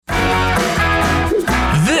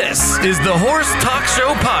is the Horse Talk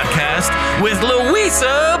Show podcast with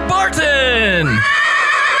Louisa Barton.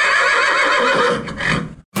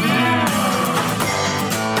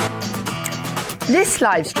 This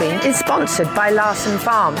live stream is sponsored by Larson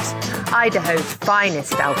Farms, Idaho's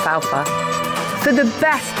finest alfalfa. For the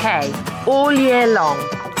best hay all year long,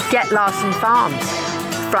 get Larson Farms.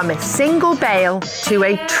 From a single bale to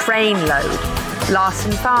a train load,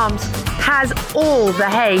 Larson Farms has all the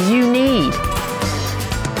hay you need.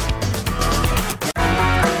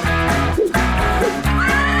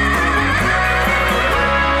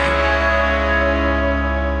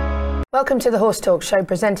 Welcome to the Horse Talk Show,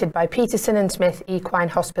 presented by Peterson Smith Equine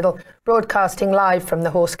Hospital, broadcasting live from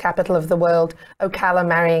the horse capital of the world, Ocala,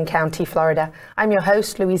 Marion County, Florida. I'm your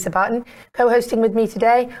host, Louisa Barton. Co-hosting with me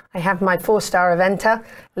today, I have my four-star eventer,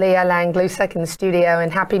 Leah Lang-Glusek, in the studio,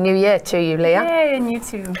 and Happy New Year to you, Leah. Yay, and you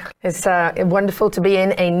too. It's wonderful to be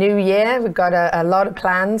in a new year. We've got a lot of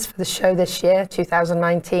plans for the show this year.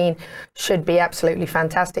 2019 should be absolutely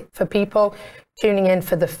fantastic for people tuning in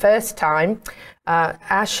for the first time.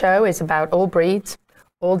 Our show is about all breeds,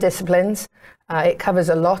 all disciplines. It covers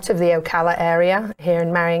a lot of the Ocala area here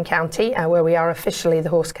in Marion County, where we are officially the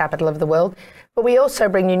horse capital of the world. But we also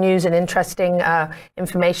bring you news and interesting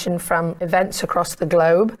information from events across the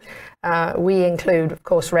globe. We include, of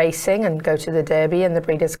course, racing and go to the Derby and the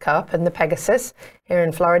Breeders' Cup and the Pegasus here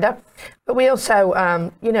in Florida. But we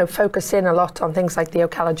also, focus in a lot on things like the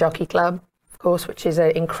Ocala Jockey Club, course, which is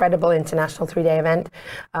an incredible international 3-day event.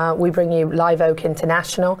 We bring you Live Oak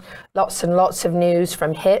International, lots and lots of news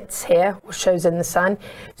from hits here, shows in the sun.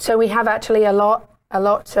 So we have actually a lot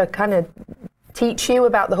to kind of teach you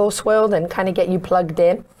about the horse world and kind of get you plugged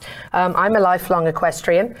in. I'm a lifelong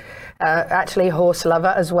equestrian, actually a horse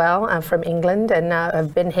lover as well. I'm from England, and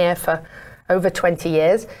I've been here for over 20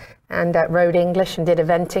 years and rode English and did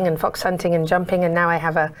eventing and fox hunting and jumping, and now I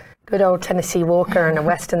have a good old Tennessee Walker and a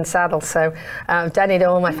Western saddle. So I've done it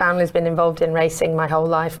all. My family's been involved in racing my whole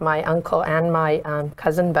life. My uncle and my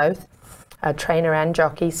cousin both, a trainer and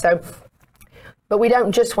jockey. But we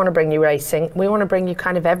don't just want to bring you racing. We want to bring you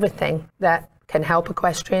kind of everything that can help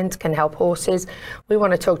equestrians, can help horses. We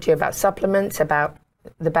want to talk to you about supplements, about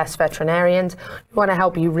the best veterinarians. We want to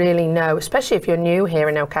help you really know, especially if you're new here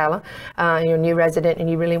in Ocala, you're a new resident and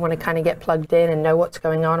you really want to kind of get plugged in and know what's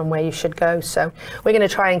going on and where you should go. So we're going to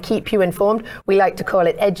try and keep you informed. We like to call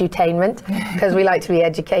it edutainment because we like to be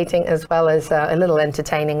educating as well as a little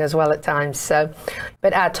entertaining as well at times.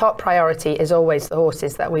 But our top priority is always the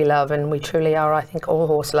horses that we love, and we truly are, I think, all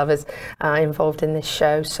horse lovers involved in this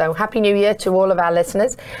show. So Happy New Year to all of our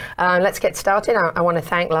listeners. Let's get started. I want to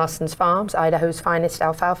thank Larson's Farms, Idaho's finest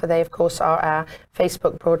alfalfa. They, of course, are our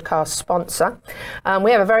Facebook broadcast sponsor.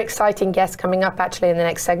 We have a very exciting guest coming up. Actually, in the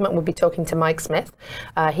next segment, we'll be talking to Mike Smith.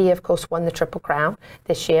 He, of course, won the Triple Crown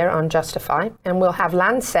this year on Justify. And we'll have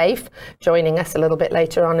LandSafe joining us a little bit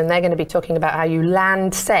later on, and they're going to be talking about how you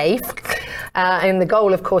land safe. And the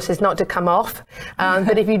goal, of course, is not to come off.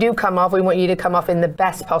 But if you do come off, we want you to come off in the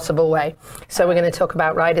best possible way. So we're going to talk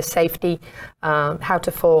about rider safety, how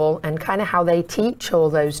to fall, and kind of how they teach all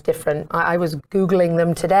those different. I was Googling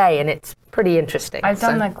them today, and it's pretty interesting. I've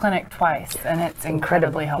done the clinic twice, and it's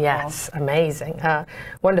incredibly helpful. Yes, amazing.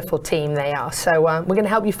 Wonderful team they are. So we're going to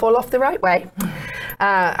help you fall off the right way.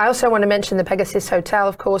 I also want to mention the Pegasus Hotel,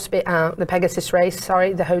 of course, the Pegasus Race,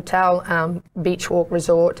 the hotel, Beach Walk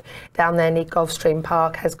Resort down there near Gulfstream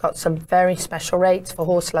Park has got some very special rates for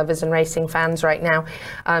horse lovers and racing fans right now,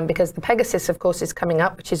 because the Pegasus, of course, is coming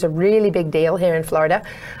up, which is a really big deal here in Florida.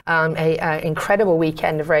 A incredible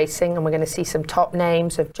weekend of racing, and we're going to see some top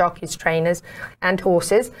names of jockeys, trainers, and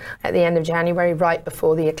horses at the end of January, right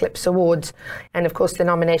before the Eclipse Awards. And of course, the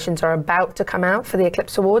nominations are about to come out for the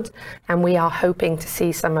Eclipse Awards, and we are hoping to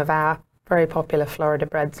see some of our very popular Florida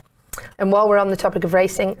breds. And while we're on the topic of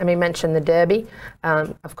racing, let me mention the Derby.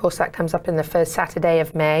 Of course, that comes up in the first Saturday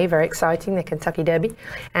of May. Very exciting, the Kentucky Derby.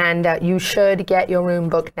 And you should get your room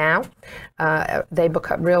booked now. They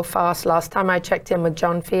book up real fast. Last time I checked in with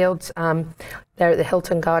John Fields, they're at the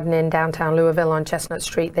Hilton Garden Inn downtown Louisville on Chestnut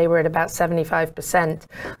Street. They were at about 75%,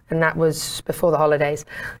 and that was before the holidays.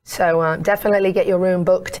 So definitely get your room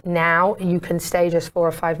booked now. You can stay just 4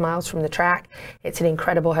 or 5 miles from the track. It's an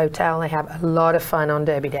incredible hotel. They have a lot of fun on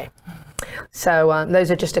Derby Day. So those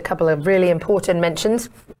are just a couple of really important mentions.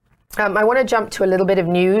 I want to jump to a little bit of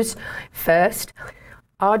news first.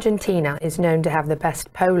 Argentina is known to have the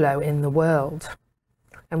best polo in the world.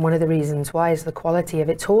 And one of the reasons why is the quality of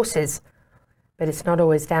its horses. But it's not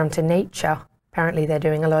always down to nature. Apparently they're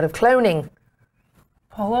doing a lot of cloning.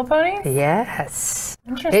 Polo ponies? Yes.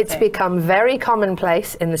 Interesting. It's become very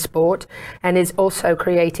commonplace in the sport and has also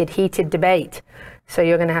created heated debate. So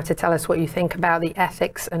you're going to have to tell us what you think about the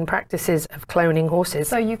ethics and practices of cloning horses.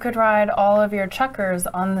 So you could ride all of your chuckers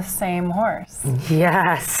on the same horse.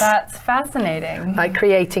 Yes. That's fascinating. Like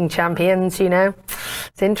creating champions, you know.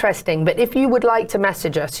 It's interesting. But if you would like to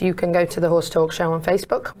message us, you can go to the Horse Talk Show on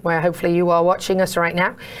Facebook, where hopefully you are watching us right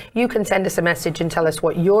now. You can send us a message and tell us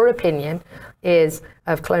what your opinion is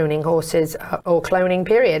of cloning horses or cloning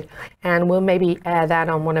period, and we'll maybe air that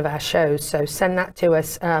on one of our shows. So send that to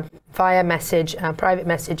us via message, private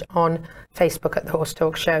message on Facebook at the Horse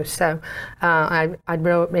Talk Show. So I'm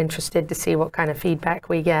real interested to see what kind of feedback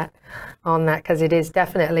we get on that, because it is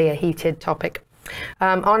definitely a heated topic.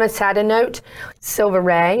 On a sadder note, Silver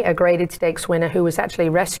Ray, a graded stakes winner who was actually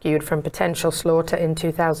rescued from potential slaughter in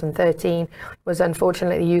 2013, was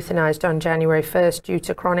unfortunately euthanized on January 1st due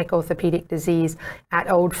to chronic orthopedic disease at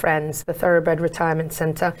Old Friends, the Thoroughbred Retirement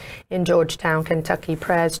Center in Georgetown, Kentucky.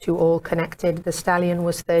 Prayers to all connected. The stallion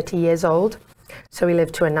was 30 years old, so he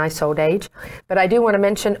lived to a nice old age. But I do want to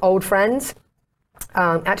mention Old Friends.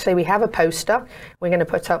 Actually, we have a poster we're going to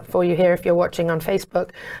put up for you here if you're watching on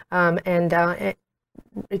Facebook.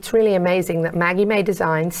 It's really amazing that Maggie May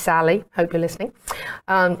Designs, Sally, hope you're listening,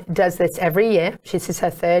 does this every year. This is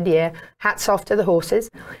her 3rd year. Hats off to the horses,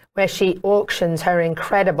 where she auctions her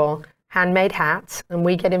incredible handmade hats, and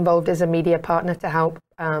we get involved as a media partner to help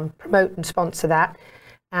promote and sponsor that.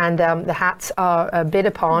 And the hats are bid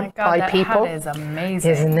upon by people. That hat is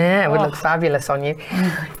amazing. Isn't it? It would look fabulous on you.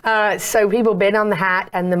 So people bid on the hat,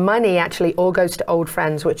 and the money actually all goes to Old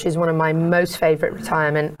Friends, which is one of my most favorite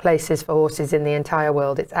retirement places for horses in the entire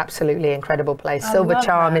world. It's absolutely incredible place. Silver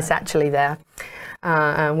Charm is actually there.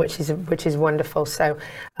 Which is wonderful. So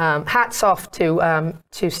hats off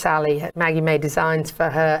to Sally at Maggie May Designs for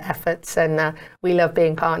her efforts, and we love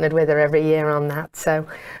being partnered with her every year on that. So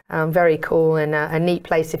very cool, and a neat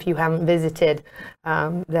place. If you haven't visited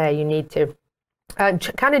there, you need to.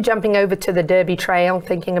 Kind of jumping over to the Derby Trail,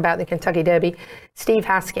 thinking about the Kentucky Derby, Steve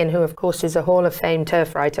Haskin, who of course is a Hall of Fame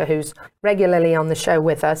turf writer who's regularly on the show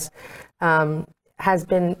with us, has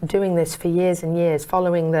been doing this for years and years,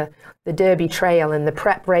 following the Derby Trail and the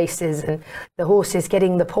prep races and the horses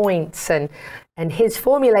getting the points. And his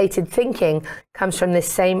formulated thinking comes from this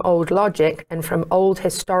same old logic and from old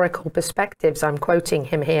historical perspectives. I'm quoting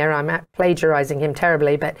him here. I'm plagiarizing him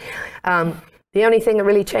terribly, but the only thing that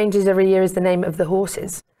really changes every year is the name of the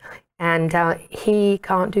horses. And he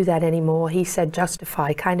can't do that anymore. He said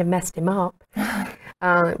Justify kind of messed him up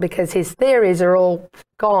because his theories are all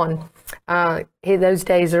gone. Those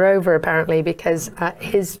days are over, apparently, because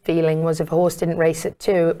his feeling was if a horse didn't race at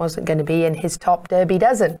 2, it wasn't going to be in his top Derby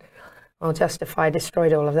dozen. Well, Justify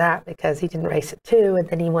destroyed all of that because he didn't race at 2, and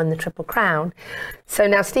then he won the Triple Crown. So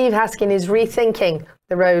now Steve Haskin is rethinking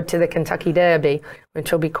the road to the Kentucky Derby,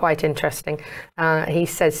 which will be quite interesting. He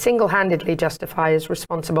says single-handedly Justify is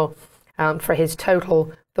responsible for his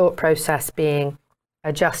total thought process being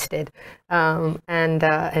adjusted,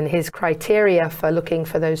 and his criteria for looking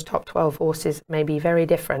for those top 12 horses may be very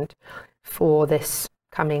different for this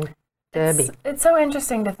coming Derby. It's so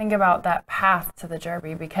interesting to think about that path to the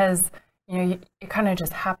Derby, because it kind of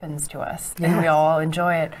just happens to us, and we all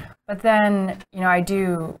enjoy it. But then I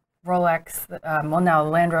do Rolex, now the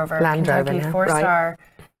Land Rover Kentucky 4-star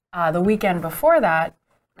the weekend before that,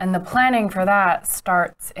 and the planning for that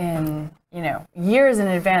starts in years in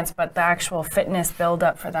advance, but the actual fitness build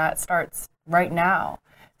up for that starts right now.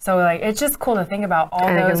 So it's just cool to think about all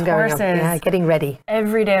those horses getting ready.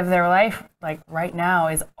 Every day of their life, right now,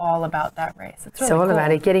 is all about that race. It's really all cool.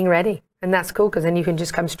 about it, getting ready. And that's cool, because then you can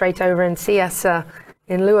just come straight over and see us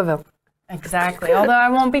in Louisville. Exactly. Although I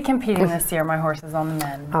won't be competing this year. My horse is on the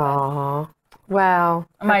men. Aww. Well,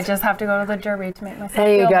 I might just have to go to the Derby to make myself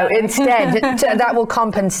there you feel go. better. Instead, that will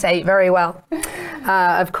compensate very well.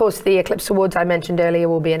 Of course, the Eclipse Awards I mentioned earlier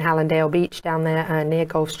will be in Hallandale Beach down there near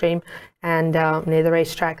Gulfstream and near the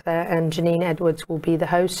racetrack there. And Janine Edwards will be the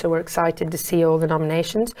host, so we're excited to see all the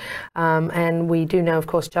nominations. And we do know, of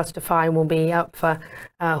course, Justify will be up for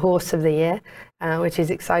Horse of the Year, which is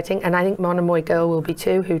exciting. And I think Monomoy Girl will be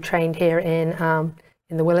too, who trained here in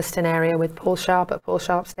the Williston area with Paul Sharp at Paul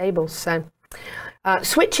Sharp Stables. So.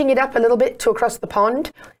 Switching it up a little bit to across the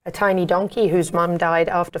pond, a tiny donkey whose mum died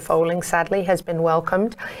after foaling, sadly, has been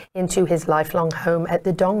welcomed into his lifelong home at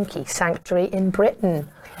the Donkey Sanctuary in Britain.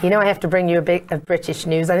 I have to bring you a bit of British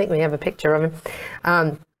news. I think we have a picture of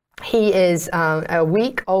him. He is a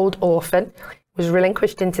week-old orphan, was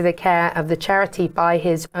relinquished into the care of the charity by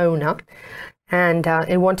his owner, and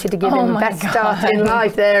he wanted to give him the best start in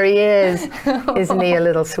life. There he is. Isn't he a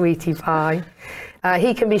little sweetie pie?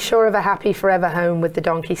 He can be sure of a happy forever home with the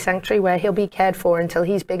Donkey Sanctuary, where he'll be cared for until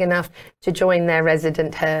he's big enough to join their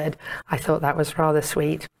resident herd. I thought that was rather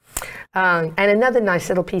sweet. And another nice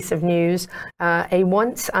little piece of news, a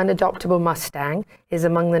once unadoptable Mustang is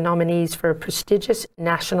among the nominees for a prestigious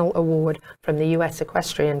national award from the U.S.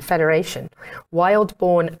 Equestrian Federation.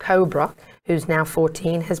 Wild-born Cobra, who's now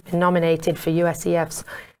 14, has been nominated for USEF's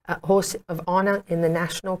Horse of Honor in the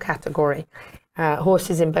national category.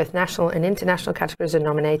 Horses in both national and international categories are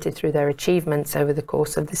nominated through their achievements over the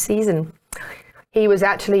course of the season. He was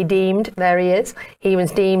actually deemed, there he is, he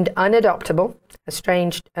was deemed unadoptable, a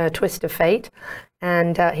strange twist of fate,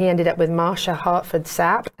 and he ended up with Marsha Hartford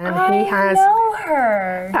Sapp, and he has... I know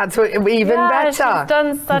her! That's even better. She's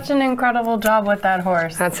done such an incredible job with that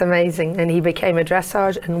horse. That's amazing, and he became a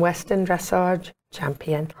dressage and Western dressage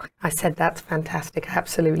champion. I said, that's fantastic. I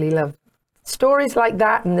absolutely love stories like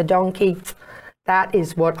that, and the donkey. That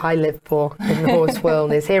is what I live for in the horse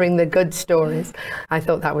world, is hearing the good stories. I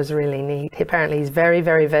thought that was really neat. Apparently he's very,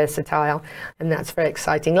 very versatile, and that's very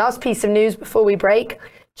exciting. Last piece of news before we break.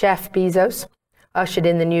 Jeff Bezos ushered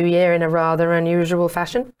in the new year in a rather unusual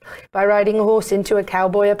fashion by riding a horse into a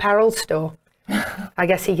cowboy apparel store. I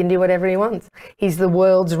guess he can do whatever he wants. He's the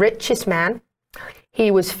world's richest man. He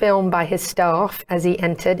was filmed by his staff as he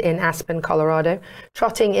entered in Aspen, Colorado,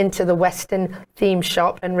 trotting into the Western theme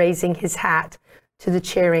shop and raising his hat to the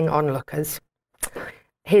cheering onlookers.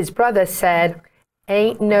 His brother said,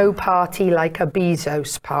 "Ain't no party like a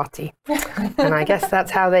Bezos party." And I guess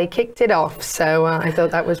that's how they kicked it off. So I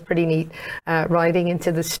thought that was pretty neat, riding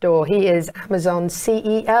into the store. He is Amazon's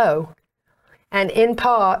CEO. And in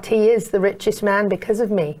part, he is the richest man because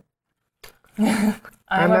of me.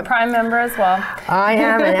 I'm a Prime member as well. I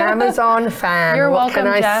am an Amazon fan. You're what welcome, can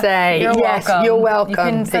I Jeff. say? You're yes, welcome. you're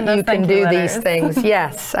welcome that you can do these things.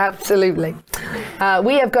 Yes, absolutely.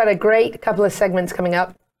 We have got a great couple of segments coming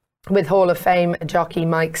up with Hall of Fame jockey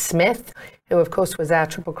Mike Smith, who of course was our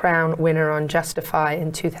Triple Crown winner on Justify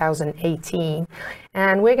in 2018.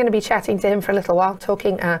 And we're going to be chatting to him for a little while,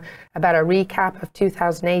 talking about a recap of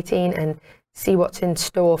 2018 and see what's in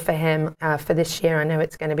store for him for this year. I know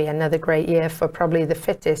it's going to be another great year for probably the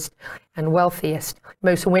fittest and wealthiest,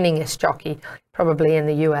 most winningest jockey, probably in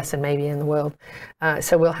the US and maybe in the world.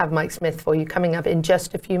 So we'll have Mike Smith for you coming up in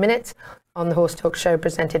just a few minutes on the Horse Talk Show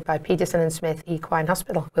presented by Peterson Smith Equine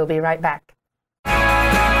Hospital. We'll be right back.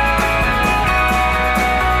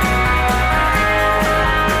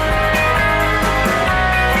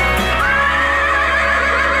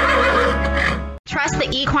 Trust the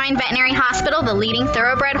Equine Veterinary Hospital, the leading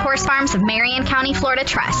thoroughbred horse farms of Marion County, Florida.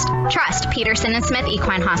 Trust Peterson Smith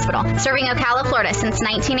Equine Hospital. Serving Ocala, Florida since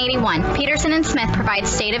 1981, Peterson Smith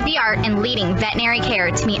provides state-of-the-art and leading veterinary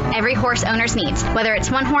care to meet every horse owner's needs, whether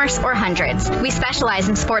it's one horse or hundreds. We specialize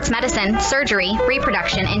in sports medicine, surgery,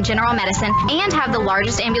 reproduction, and general medicine, and have the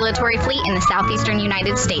largest ambulatory fleet in the southeastern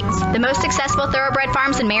United States. The most successful thoroughbred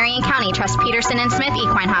farms in Marion County trust Peterson Smith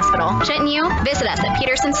Equine Hospital. Shouldn't you? Visit us at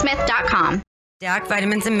petersonsmith.com. DAC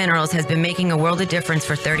Vitamins and Minerals has been making a world of difference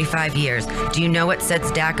for 35 years. Do you know what sets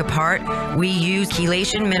DAC apart? We use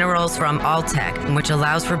chelation minerals from Alltech, which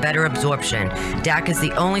allows for better absorption. DAC is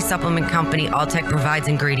the only supplement company Alltech provides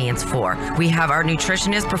ingredients for. We have our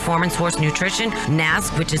nutritionist, Performance Horse Nutrition,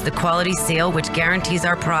 NASP, which is the quality seal, which guarantees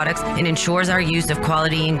our products and ensures our use of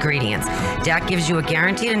quality ingredients. DAC gives you a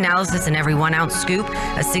guaranteed analysis in every 1 ounce scoop,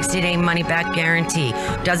 a 60-day money-back guarantee.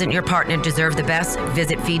 Doesn't your partner deserve the best?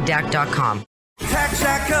 Visit feeddac.com. Tax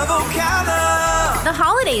Shack of Ocala. The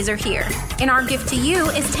holidays are here, and our gift to you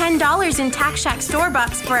is $10 in Tax Shack store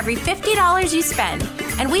bucks for every $50 you spend.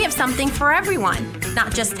 And we have something for everyone.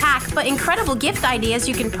 Not just tack, but incredible gift ideas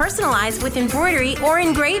you can personalize with embroidery or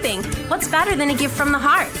engraving. What's better than a gift from the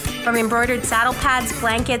heart? From embroidered saddle pads,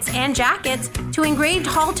 blankets, and jackets, to engraved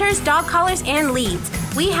halters, dog collars, and leads.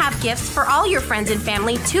 We have gifts for all your friends and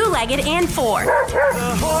family, two-legged and four.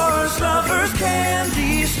 The Horse Lovers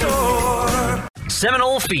Candy Store.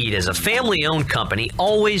 Seminole Feed is a family-owned company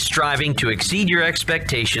always striving to exceed your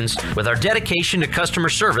expectations with our dedication to customer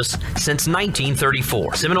service since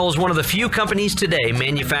 1934. Seminole is one of the few companies today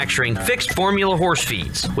manufacturing fixed formula horse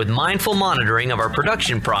feeds with mindful monitoring of our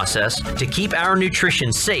production process to keep our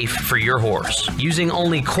nutrition safe for your horse. Using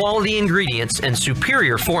only quality ingredients and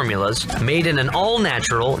superior formulas made in an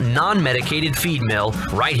all-natural, non-medicated feed mill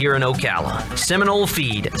right here in Ocala. Seminole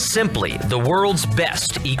Feed, simply the world's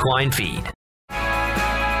best equine feed.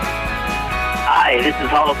 Hi, this is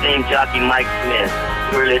Hall of Fame jockey Mike Smith.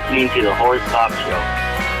 You're listening to the Horse Talk Show.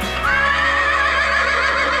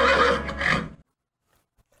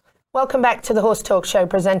 Welcome back to the Horse Talk Show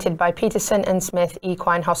presented by Peterson and Smith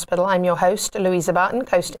Equine Hospital. I'm your host, Louisa Barton.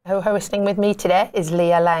 Co-hosting with me today is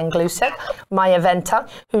Leah Lang-Glusek, my eventer,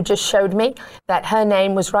 who just showed me that her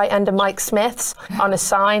name was right under Mike Smith's on a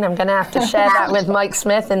sign. I'm going to have to share that with Mike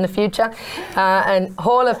Smith in the future. And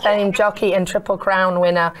Hall of Fame jockey and Triple Crown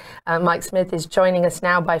winner Mike Smith is joining us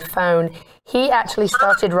now by phone. He actually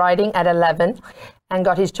started riding at 11 and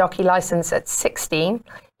got his jockey license at 16.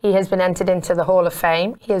 He has been entered into the Hall of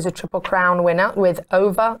Fame. He is a Triple Crown winner with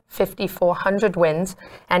over 5,400 wins,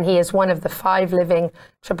 and he is one of the 5 living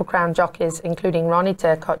Triple Crown jockeys, including Ronnie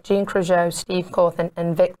Turcotte, Jean Crougeau, Steve Cawthon,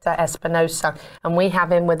 and Victor Espinosa. And we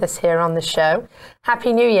have him with us here on the show.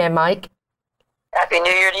 Happy New Year, Mike. Happy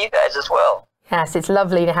New Year to you guys as well. Yes, it's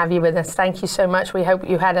lovely to have you with us. Thank you so much. We hope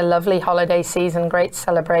you had a lovely holiday season, great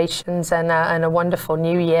celebrations, and a wonderful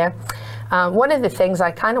New Year. One of the things I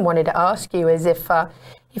kind of wanted to ask you is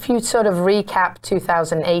if you sort of recap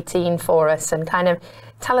 2018 for us and kind of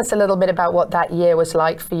tell us a little bit about what that year was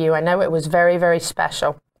like for you. I know it was very, very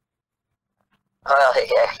special.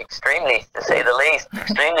 Yeah, extremely, to say the least.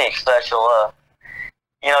 Extremely special.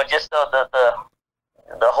 Just the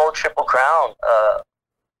whole Triple Crown.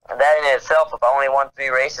 That in itself, if I only won 3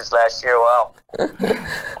 races last year, wow.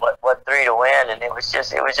 what 3 to win, and it was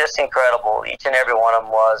just incredible. Each and every one of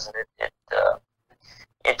them was, and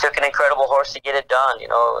it took an incredible horse to get it done,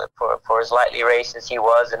 for as lightly raced as he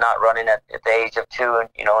was and not running at the age of 2, and,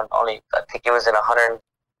 and only, I think it was in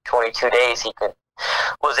 122 days he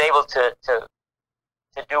was able to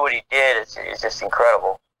do what he did. It's just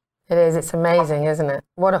incredible. It is. It's amazing, isn't it?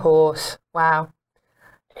 What a horse. Wow.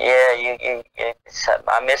 Yeah,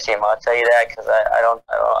 I miss him. I'll tell you that, because I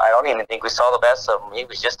don't even think we saw the best of him. He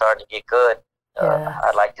was just starting to get good. Yeah.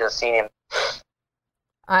 I'd like to have seen him.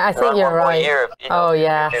 I think you're right. Year, if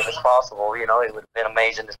it was possible, it would have been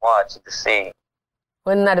amazing to watch and to see.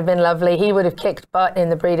 Wouldn't that have been lovely? He would have kicked butt in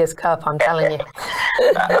the Breeders' Cup, I'm telling you.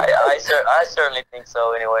 I certainly think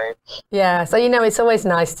so, anyway. Yeah, so, it's always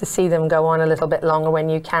nice to see them go on a little bit longer when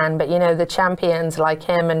you can. But, the champions like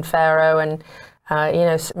him and Pharaoh and,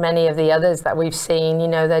 many of the others that we've seen,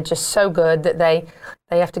 they're just so good that they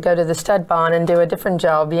have to go to the stud barn and do a different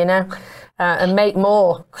job, and make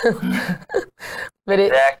more. But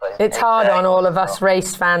it's hard on all of us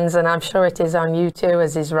race fans, and I'm sure it is on you too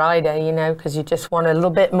as his rider, because you just want a little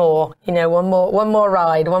bit more, one more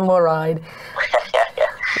ride.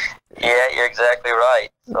 Yeah, you're exactly right.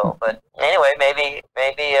 So, but anyway, maybe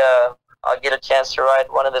I'll get a chance to ride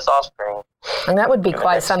one of his offspring. And that would be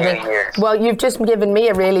quite something. Well, you've just given me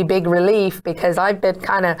a really big relief, because I've been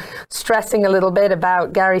kind of stressing a little bit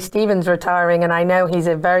about Gary Stevens retiring, and I know he's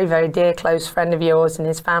a very, very dear, close friend of yours and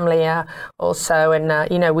his family also, and,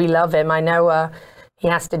 we love him. I know he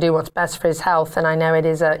has to do what's best for his health, and I know it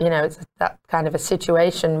is it's that kind of a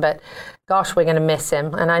situation, but gosh, we're going to miss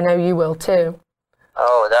him, and I know you will too.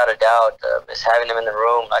 Oh, without a doubt. Miss having him in the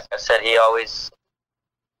room. Like I said,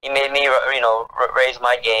 he made me, raise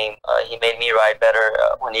my game. He made me ride better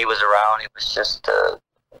when he was around. It was just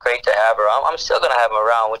great to have her. I'm still going to have him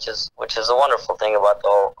around, which is a wonderful thing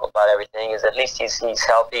about everything. Is at least he's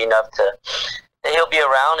healthy enough that he'll be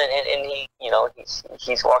around, and he,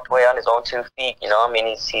 he's walked away on his own 2 feet.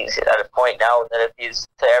 He's at a point now that if he's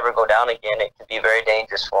to ever go down again, it could be very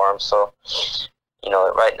dangerous for him. So,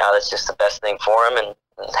 right now that's just the best thing for him, and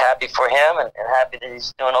happy for him, and happy that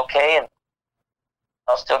he's doing okay, and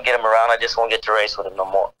I'll still get him around. I just won't get to race with him no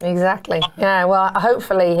more. Exactly. Yeah, well,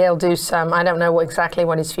 hopefully he'll do some, I don't know exactly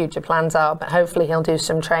what his future plans are, but hopefully he'll do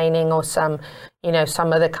some training or some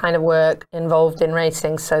other kind of work involved in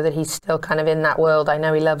racing so that he's still kind of in that world. I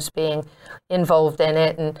know he loves being involved in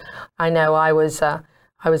it, and I know I was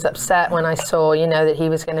upset when I saw, that he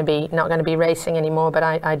was not going to be racing anymore, but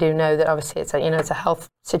I do know that obviously it's a health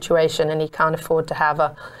situation, and he can't afford to have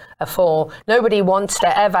a fall. Nobody wants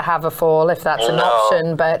to ever have a fall if that's an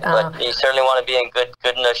option, but you certainly want to be in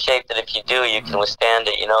good enough shape that if you do, you can withstand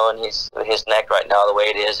it, and his neck right now, the way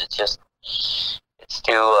it is, it's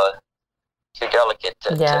too delicate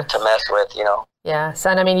to mess with, Yeah,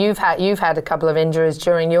 so I mean, you've had a couple of injuries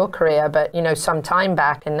during your career, but some time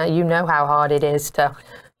back, and you know how hard it is to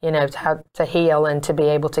to heal and to be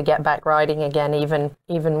able to get back riding again,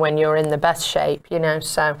 even when you're in the best shape,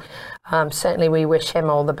 So certainly we wish him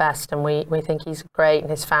all the best, and we think he's great, and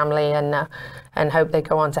his family, and hope they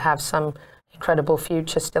go on to have some incredible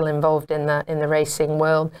future still involved in the racing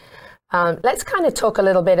world. Let's kind of talk a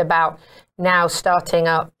little bit about now starting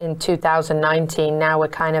up in 2019. Now we're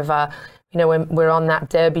kind of we're on that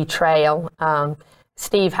Derby trail.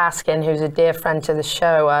 Steve Haskin, who's a dear friend to the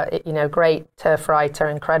show, great turf writer,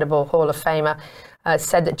 incredible Hall of Famer,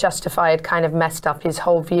 said that Justify had kind of messed up his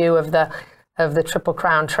whole view of the Triple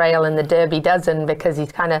Crown Trail and the Derby Dozen, because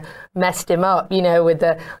he's kind of messed him up, with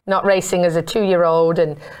the not racing as a 2-year-old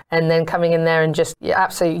and then coming in there and just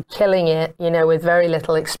absolutely killing it, with very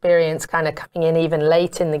little experience, kind of coming in even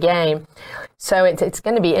late in the game. So it's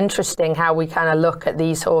going to be interesting how we kind of look at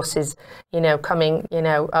these horses, coming,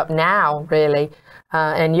 up now, really.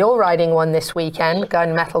 And you're riding one this weekend,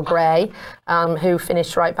 Gunmetal Grey, who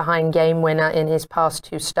finished right behind Game Winner in his past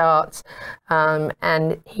 2 starts.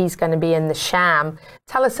 And he's going to be in the Sham.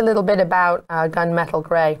 Tell us a little bit about Gunmetal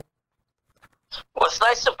Grey. Well, it's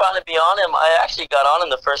nice to finally be on him. I actually got on him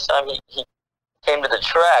the first time he came to the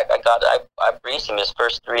track. I breezed him his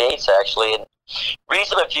first 3/8 actually, and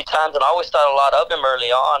breezed him a few times, and I always thought a lot of him early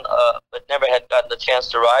on, but never had gotten the chance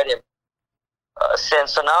to ride him.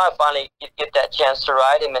 Since so now I finally get that chance to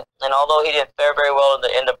ride him, and although he didn't fare very well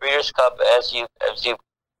in the Breeders' Cup, as you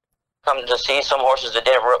come to see, some horses that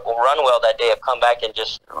didn't run well that day have come back and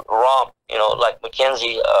just romp, like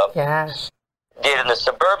Mackenzie did in the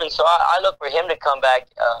Suburban. So I look for him to come back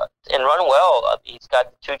and run well. He's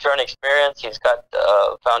got 2-turn experience. He's got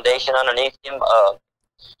foundation underneath him.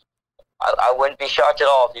 I wouldn't be shocked at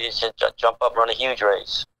all if he just jump up and run a huge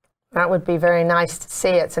race. That would be very nice to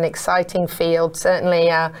see. It's an exciting field, certainly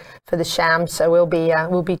for the Sham. So we'll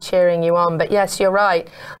be cheering you on. But yes, you're right.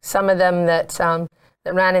 Some of them that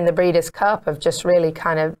ran in the Breeders' Cup have just really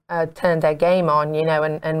kind of turned their game on,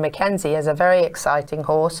 And Mackenzie is a very exciting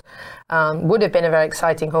horse. Would have been a very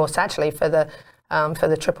exciting horse actually for the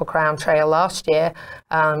Triple Crown Trail last year,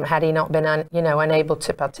 had he not been unable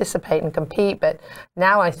to participate and compete. But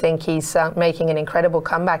now I think he's making an incredible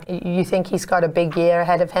comeback. You think he's got a big year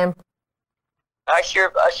ahead of him? I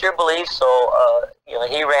sure believe so.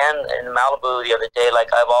 He ran in Malibu the other day. Like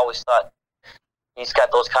I've always thought, he's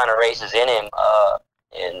got those kind of races in him.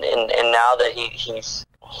 And now that he's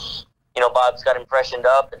Bob's got him freshened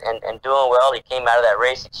up and doing well. He came out of that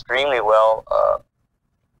race extremely well.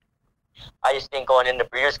 I just think going into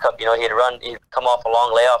Breeders' Cup, he'd come off a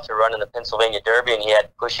long layoff to run in the Pennsylvania Derby, and he had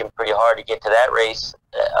to push him pretty hard to get to that race.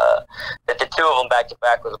 That the 2 of them back to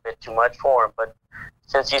back was a bit too much for him. But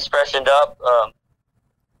since he's freshened up,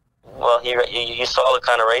 you saw the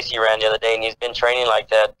kind of race he ran the other day, and he's been training like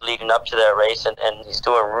that leading up to that race, and he's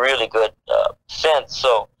doing really good since.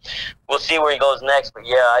 So we'll see where he goes next. But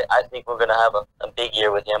yeah, I think we're going to have a big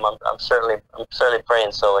year with him. I'm certainly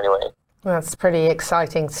praying so anyway. That's pretty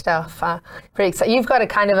exciting stuff. You've got a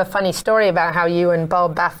kind of a funny story about how you and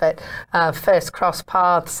Bob Baffert first crossed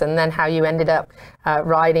paths, and then how you ended up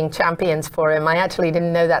riding Champions for him. I actually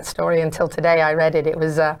didn't know that story until today. I read it. It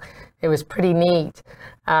was pretty neat.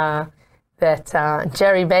 That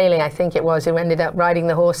Jerry Bailey, I think it was, who ended up riding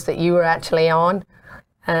the horse that you were actually on,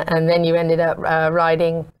 and then you ended up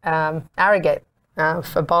riding Arrogate.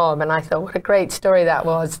 For Bob, and I thought what a great story that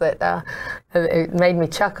was, that it made me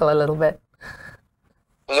chuckle a little bit.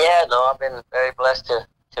 Yeah, no, I've been very blessed to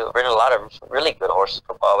have ridden a lot of really good horses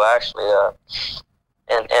for Bob, actually,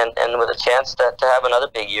 and with a chance to have another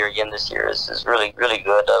big year again this year is really, really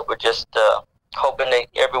good. We're just hoping that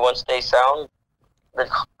everyone stays sound. The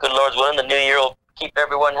good Lord's willing, the new year will keep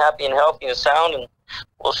everyone happy and healthy and sound, and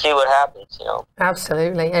we'll see what happens,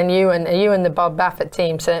 Absolutely. And you and the Bob Baffert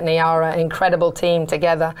team certainly are an incredible team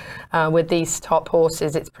together with these top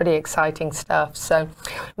horses. It's pretty exciting stuff. So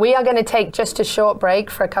we are going to take just a short break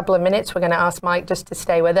for a couple of minutes. We're going to ask Mike just to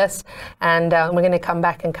stay with us, and we're going to come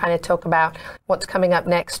back and kind of talk about what's coming up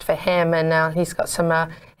next for him. And he's got some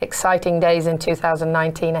exciting days in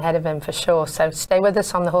 2019 ahead of him for sure. So stay with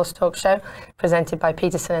us on the Horse Talk Show, presented by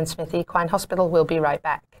Peterson Smith Equine Hospital. We'll be right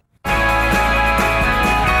back.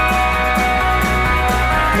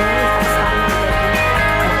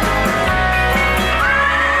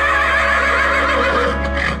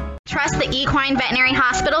 Trust the Equine Veterinary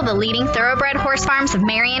Hospital, the leading thoroughbred horse farms of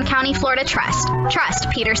Marion County, Florida. Trust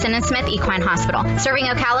Peterson Smith Equine Hospital. Serving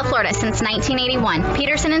Ocala, Florida since 1981,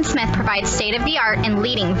 Peterson Smith provides state-of-the-art and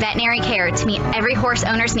leading veterinary care to meet every horse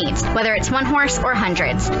owner's needs, whether it's one horse or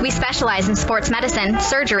hundreds. We specialize in sports medicine,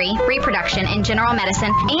 surgery, reproduction, and general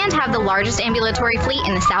medicine, and have the largest ambulatory fleet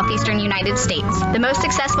in the southeastern United States. The most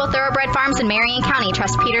successful thoroughbred farms in Marion County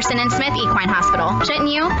trust Peterson Smith Equine Hospital. Shouldn't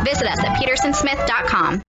you? Visit us at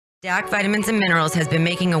petersonsmith.com. DAC Vitamins and Minerals has been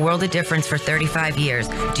making a world of difference for 35 years.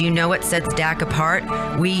 Do you know what sets DAC apart?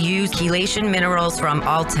 We use chelation minerals from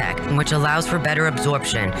Alltech, which allows for better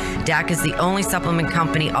absorption. DAC is the only supplement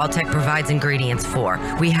company Alltech provides ingredients for.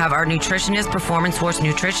 We have our nutritionist, Performance Horse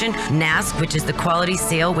Nutrition, NASC, which is the quality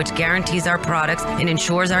seal, which guarantees our products and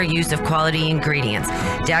ensures our use of quality ingredients.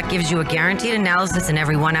 DAC gives you a guaranteed analysis in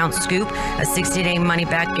every 1 ounce scoop, a 60-day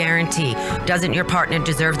money-back guarantee. Doesn't your partner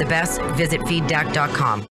deserve the best? Visit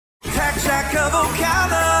feeddac.com. Tack of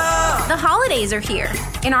Ocala. The holidays are here,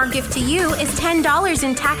 and our gift to you is $10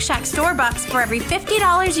 in Tax Shack store bucks for every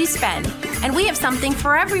 $50 you spend. And we have something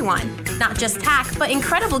for everyone. Not just tack, but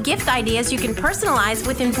incredible gift ideas you can personalize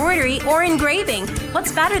with embroidery or engraving.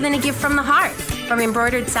 What's better than a gift from the heart? From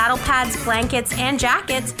embroidered saddle pads, blankets, and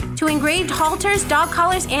jackets, to engraved halters, dog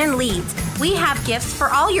collars, and leads. We have gifts for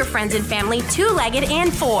all your friends and family, 2-legged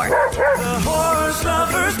and 4. The Horse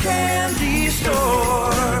Lovers Candy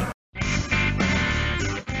Store.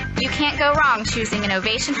 You can't go wrong choosing an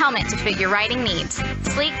Ovation helmet to fit your riding needs.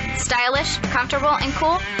 Sleek, stylish, comfortable, and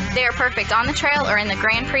cool, they are perfect on the trail or in the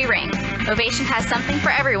Grand Prix ring. Ovation has something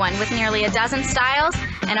for everyone with nearly a dozen styles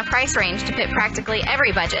and a price range to fit practically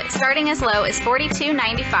every budget, starting as low as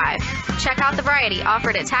 $42.95. Check out the variety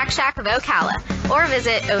offered at Tack Shack of Ocala, or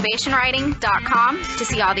visit ovationriding.com to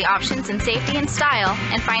see all the options in safety and style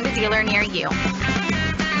and find a dealer near you.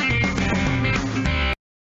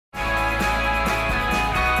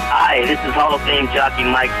 Hi, this is Hall of Fame jockey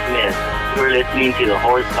Mike Smith. You're listening to the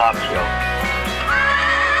Horse Talk Show.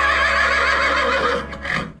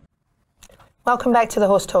 Welcome back to the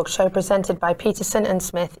Horse Talk Show, presented by Peterson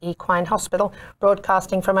Smith Equine Hospital,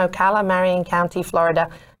 broadcasting from Ocala, Marion County, Florida,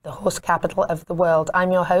 the horse capital of the world.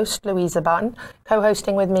 I'm your host, Louisa Barton.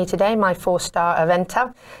 Co-hosting with me today, my 4-star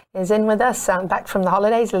eventer is in with us, back from the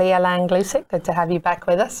holidays, Leah Lang-Glusick. Good to have you back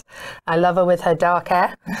with us. I love her with her dark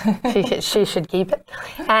hair. She should keep it.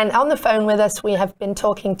 And on the phone with us, we have been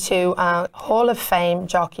talking to Hall of Fame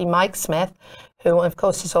jockey Mike Smith, who, of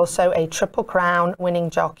course, is also a Triple Crown winning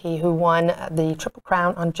jockey who won the Triple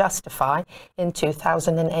Crown on Justify in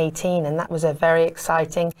 2018. And that was a very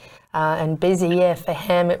exciting and busy year for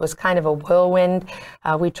him. It was kind of a whirlwind.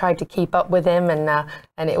 We tried to keep up with him,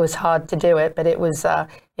 and it was hard to do it, but it was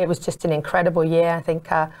just an incredible year. I think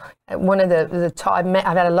one of the top, I've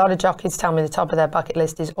had a lot of jockeys tell me the top of their bucket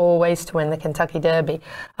list is always to win the Kentucky Derby.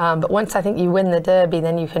 But once I think you win the Derby,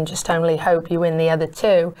 then you can just only hope you win the other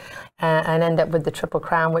 2 and end up with the Triple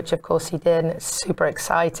Crown, which of course he did, and it's super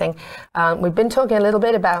exciting. We've been talking a little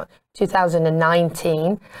bit about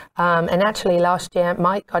 2019, and actually last year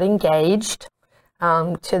Mike got engaged,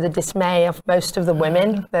 to the dismay of most of the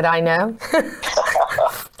women that I know.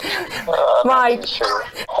 Mike,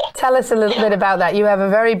 tell us a little bit about that. You have a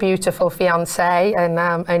very beautiful fiancée,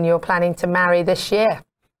 and you're planning to marry this year.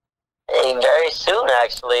 Hey, very soon,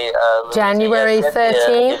 actually. January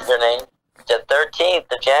 13th? Is her name? The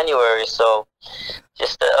 13th of January, so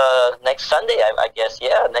just next Sunday, I guess.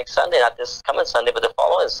 Yeah, next Sunday, not this coming Sunday, but the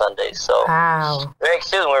following Sunday. So wow. Very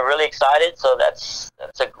soon. We're really excited. So that's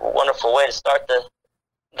a wonderful way to start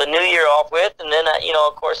the new year off with. And then,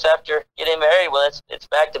 of course, after getting married, well, it's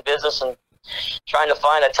back to business and trying to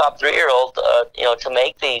find a top 3-year-old, to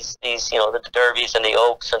make these the Derbies and the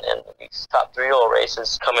Oaks and these top 3-year-old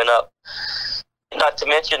races coming up. Not to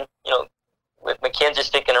mention, with Mackenzie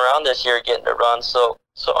sticking around this year, getting to run. So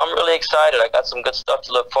I'm really excited. I got some good stuff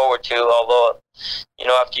to look forward to. Although,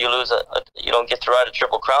 after you lose you don't get to ride a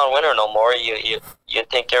Triple Crown winner no more. You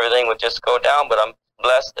think everything would just go down. But I'm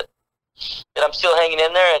blessed that I'm still hanging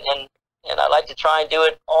in there, and I like to try and do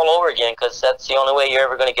it all over again, because that's the only way you're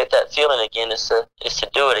ever going to get that feeling again is to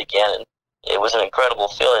do it again. And it was an incredible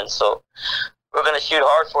feeling. So we're going to shoot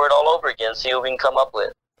hard for it all over again. See what we can come up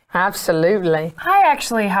with. Absolutely. I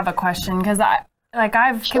actually have a question, because I've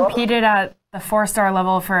competed at the 4-star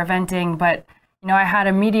level for eventing, but I had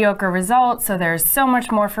a mediocre result, so there's so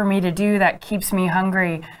much more for me to do that keeps me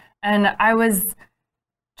hungry. And I was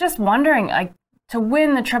just wondering, to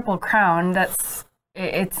win the Triple Crown,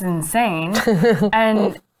 it's insane.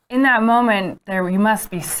 And in that moment, you must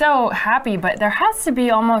be so happy, but there has to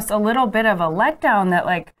be almost a little bit of a letdown that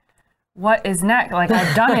what is next?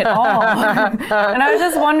 I've done it all. And I was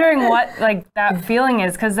just wondering what that feeling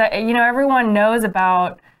is, because everyone knows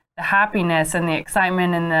about the happiness and the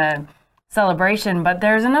excitement and the celebration, but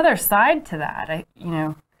there's another side to that.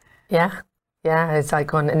 Yeah, it's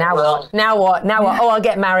like now what? Oh, I'll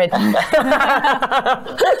get married. Married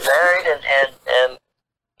and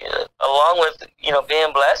along with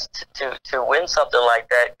being blessed to win something like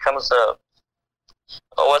that comes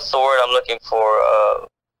what's the word I'm looking for?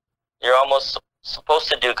 You're almost supposed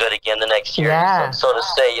to do good again the next year. Yeah. So to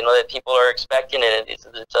say, you know, that people are expecting it. It's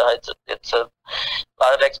a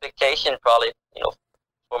lot of expectation, probably, you know,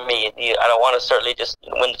 for me. I don't want to certainly just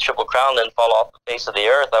win the Triple Crown and fall off the face of the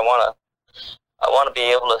earth. I want to be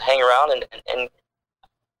able to hang around, and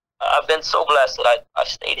I've been so blessed that I've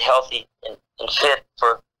stayed healthy and fit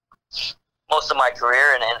for most of my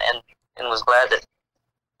career, and was glad that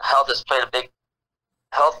health has played a big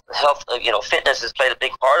fitness has played a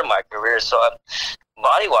big part of my career. So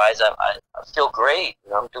body-wise, I feel great.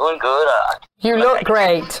 You know, I'm doing good. You look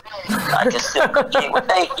great. I just still compete. Well,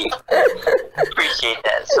 thank you. Appreciate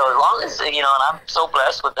that. So as long as, you know, and I'm so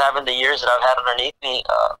blessed with having the years that I've had underneath me,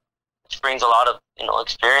 which brings a lot of, you know,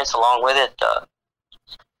 experience along with it.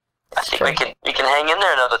 I think we can hang in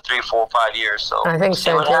there another 3, 4, 5 years. So I think see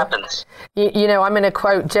so what too. happens. You know, I'm going to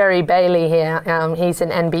quote Jerry Bailey here. He's an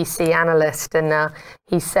NBC analyst, and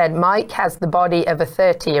he said, "Mike has the body of a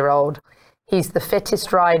 30-year-old. He's the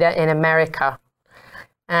fittest rider in America."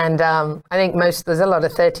 And I think there's a lot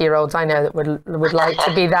of 30-year-olds I know that would like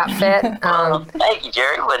to be that fit. Well, thank you,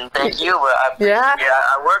 Jerry. Well, thank you.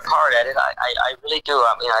 I work hard at it. I really do.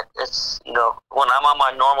 I mean, it's, you know, when I'm on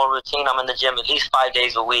my normal routine, I'm in the gym at least 5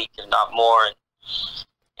 days a week, if not more.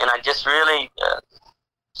 And I just really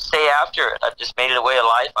stay after it. I've just made it a way of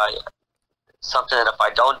life. Something that if I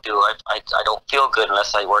don't do, I don't feel good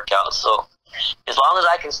unless I work out. So as long as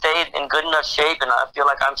I can stay in good enough shape, and I feel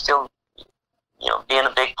like I'm still, you know, being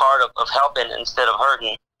a big part of helping instead of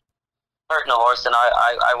hurting a horse, and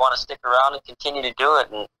I want to stick around and continue to do it.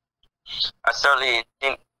 And I certainly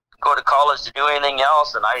didn't go to college to do anything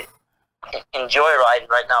else, and I enjoy riding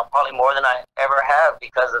right now probably more than I ever have,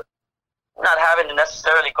 because of not having to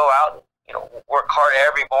necessarily go out and, you know, work hard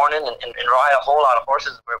every morning and ride a whole lot of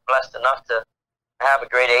horses. We're blessed enough to have a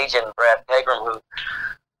great agent, Pratt,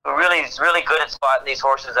 who really is really good at spotting these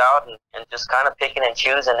horses out and just kind of picking and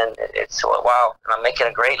choosing, and it's, wow, and I'm making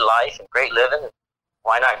a great life and great living.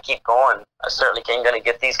 Why not keep going? I certainly ain't going to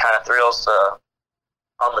get these kind of thrills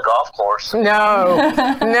on the golf course. No.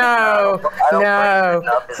 Not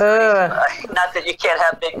that you can't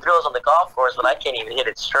have big thrills on the golf course, but I can't even hit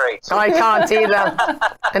it straight. So. I can't either.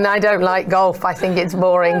 And I don't like golf. I think it's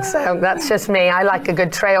boring. So that's just me. I like a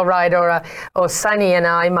good trail ride, or Sonny and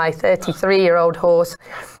I, my 33-year-old horse,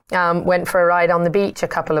 went for a ride on the beach a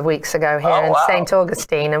couple of weeks ago here in St.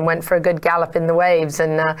 Augustine, and went for a good gallop in the waves.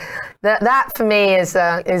 And that for me is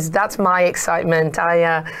that's my excitement.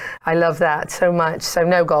 I love that so much. So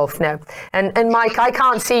no golf, no. And Mike, I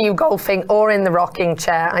can't see you golfing or in the rocking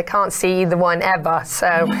chair. I can't see either one ever.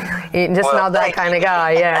 So you're just not that kind of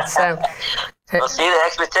guy. Yeah. So. Well, see, the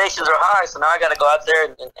expectations are high, so now I got to go out there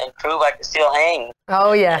and prove I can still hang.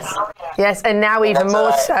 Oh yes, yes, and now even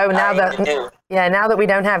more so now that we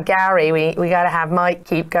don't have Gary, we got to have Mike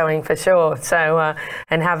keep going for sure. So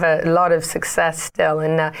and have a lot of success still.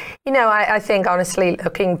 And you know, I think honestly,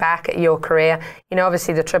 looking back at your career, you know,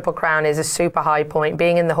 obviously the Triple Crown is a super high point.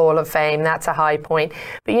 Being in the Hall of Fame, that's a high point.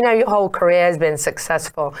 But you know, your whole career has been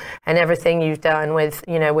successful, and everything you've done with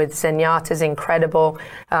Zenyatta's incredible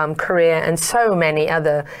career, and so many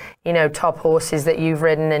other, you know, top horses that you've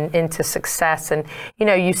ridden into success. And you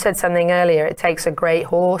know, you said something earlier, it takes a great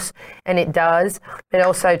horse, and it does, but it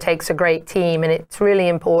also takes a great team, and it's really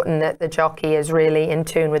important that the jockey is really in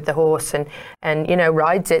tune with the horse and you know,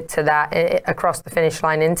 rides it to that across the finish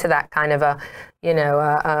line into that kind of a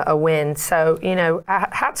win. So, you know,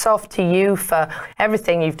 hats off to you for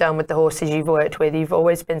everything you've done with the horses you've worked with. You've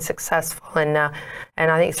always been successful, and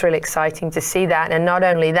I think it's really exciting to see that. And not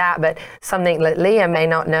only that, but something that Leah may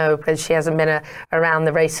not know because she hasn't been around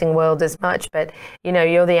the racing world as much, but, you know,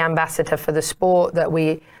 you're the ambassador for the sport that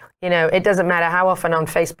we, you know, it doesn't matter how often on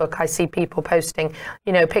Facebook I see people posting,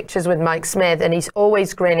 you know, pictures with Mike Smith, and he's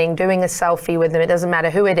always grinning, doing a selfie with them. It doesn't matter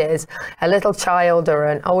who it is, a little child or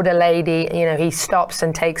an older lady, you know, he stops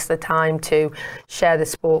and takes the time to share the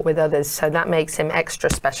sport with others. So that makes him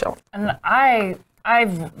extra special. And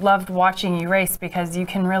I've loved watching you race because you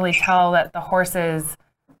can really tell that the horses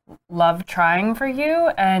love trying for you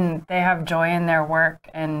and they have joy in their work,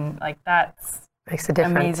 and like that's makes a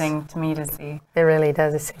difference. Amazing to me to see. It really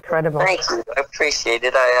does. It's incredible. Thank you. I appreciate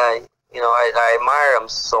it. I admire them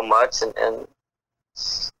so much, and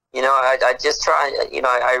you know, I just try. You know,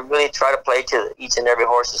 I really try to play to each and every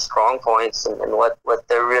horse's strong points and what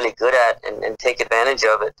they're really good at, and take advantage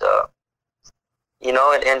of it. You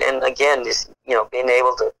know, and again, just, you know, being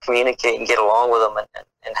able to communicate and get along with them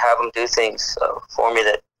and have them do things for me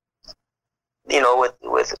that, you know,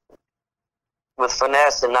 with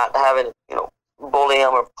finesse, and not having, you know, bully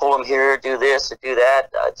them or pull them here, do this or do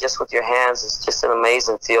that, just with your hands. It's just an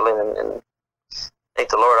amazing feeling, and thank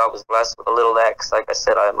the Lord I was blessed with a little of that, because like I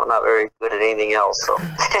said, I'm not very good at anything else. So.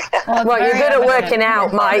 Well, you're good at working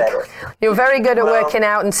out, Mike. You're very good at working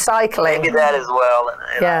out and cycling. Maybe that as well. And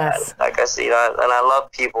yes. Like I said, and I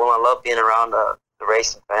love people, and I love being around the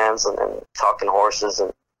racing fans and talking horses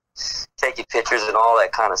and taking pictures and all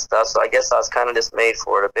that kind of stuff. So I guess I was kind of just made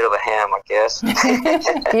for it, a bit of a ham, I guess.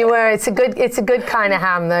 You were. It's a good kind of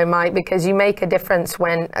ham, though, Mike, because you make a difference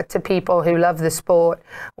to people who love the sport.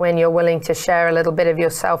 When you're willing to share a little bit of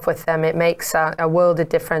yourself with them, it makes a world of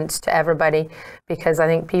difference to everybody, because I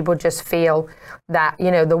think people just feel that,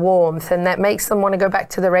 the warmth, and that makes them want to go back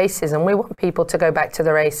to the races. And we want people to go back to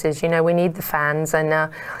the races. We need the fans, and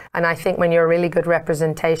I think when you're a really good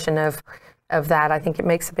representation of that, I think it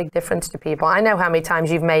makes a big difference to people. I know how many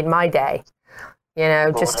times you've made my day,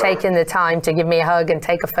 just taking the time to give me a hug and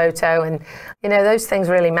take a photo. And, those things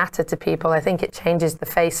really matter to people. I think it changes the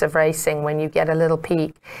face of racing when you get a little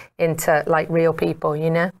peek into like real people,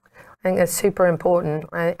 I think that's super important.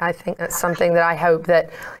 I think that's something that I hope that,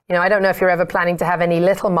 I don't know if you're ever planning to have any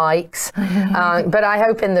little Mikes, but I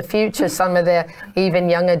hope in the future some of the even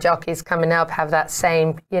younger jockeys coming up have that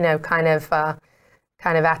same,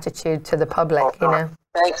 kind of attitude to the public,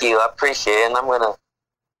 Thank you. I appreciate it. And I'm going to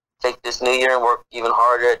take this new year and work even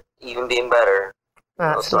harder at even being better.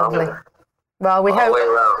 That's lovely. Well, we hope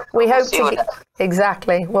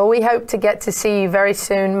exactly. Well, we hope to get to see you very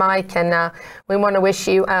soon, Mike, and we want to wish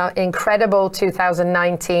you an incredible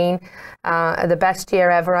 2019, the best year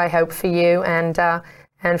ever, I hope, for you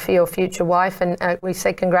and for your future wife. And we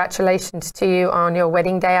say congratulations to you on your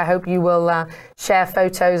wedding day. I hope you will share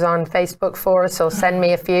photos on Facebook for us, or send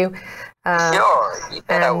me a few. Sure, you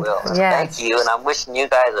bet I will. Yeah. Thank you, and I'm wishing you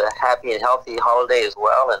guys a happy and healthy holiday as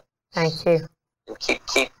well. And thank you. And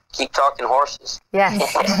keep talking horses.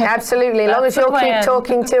 Yes, absolutely. As long as you'll keep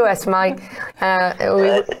talking to us, Mike. That's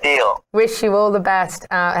the deal. Wish you all the best.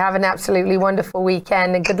 Have an absolutely wonderful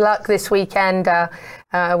weekend, and good luck this weekend.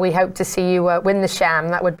 We hope to see you win the Sham.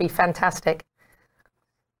 That would be fantastic.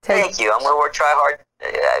 Thank you. I'm going to try hard.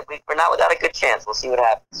 We're not without a good chance. We'll see what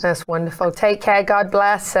happens. That's wonderful. Take care. God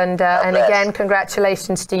bless. And again,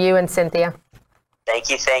 congratulations to you and Cynthia. Thank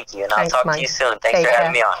you. And I'll talk Mike. to you soon. Thanks for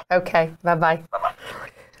having me on. Okay. Bye-bye. Bye-bye.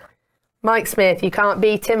 Mike Smith, you can't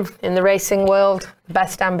beat him in the racing world.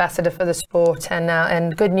 Best ambassador for the sport.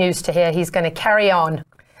 And good news to hear, he's going to carry on.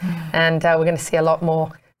 And we're going to see a lot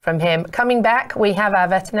more from him. Coming back, we have our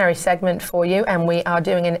veterinary segment for you, and we are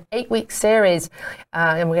doing an 8-week series.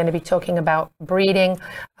 And we're going to be talking about breeding.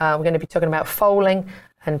 We're going to be talking about foaling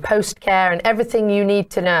and post-care and everything you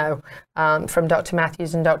need to know from Dr.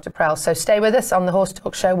 Matthews and Dr. Prell. So stay with us on the Horse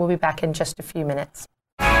Talk Show. We'll be back in just a few minutes.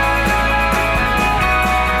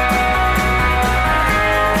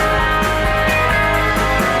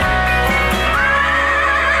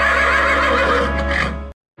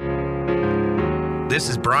 This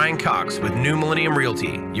is Brian Cox with New Millennium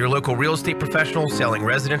Realty, your local real estate professional selling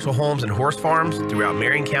residential homes and horse farms throughout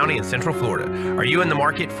Marion County and Central Florida. Are you in the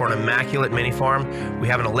market for an immaculate mini farm? We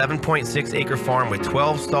have an 11.6 acre farm with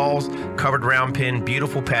 12 stalls, covered round pen,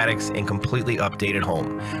 beautiful paddocks, and completely updated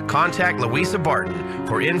home. Contact Louisa Barton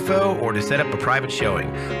for info or to set up a private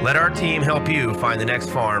showing. Let our team help you find the next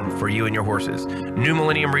farm for you and your horses. New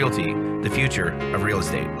Millennium Realty, the future of real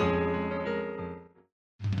estate.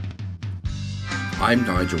 I'm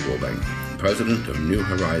Nigel Warbank, President of New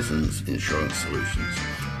Horizons Insurance Solutions.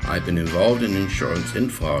 I've been involved in insurance in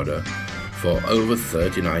Florida for over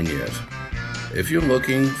 39 years. If you're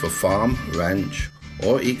looking for farm, ranch,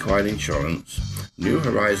 or equine insurance, New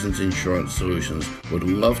Horizons Insurance Solutions would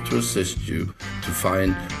love to assist you to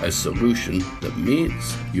find a solution that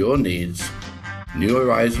meets your needs. New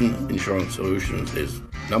Horizon Insurance Solutions is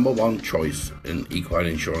 #1 choice in equine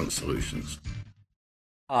insurance solutions.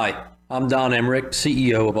 Hi, I'm Don Emmerich,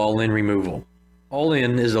 CEO of All In Removal. All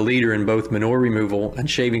In is a leader in both manure removal and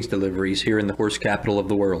shavings deliveries here in the horse capital of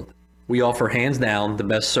the world. We offer hands down the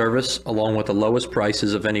best service along with the lowest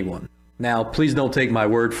prices of anyone. Now, please don't take my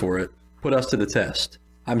word for it. Put us to the test.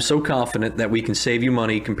 I'm so confident that we can save you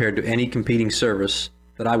money compared to any competing service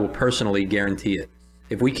that I will personally guarantee it.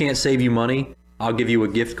 If we can't save you money, I'll give you a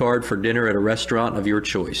gift card for dinner at a restaurant of your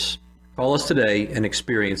choice. Call us today and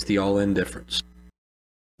experience the All In difference.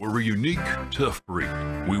 We're a unique, tough breed.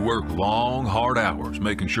 We work long, hard hours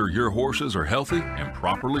making sure your horses are healthy and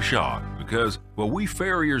properly shod because, well, we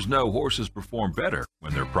farriers know horses perform better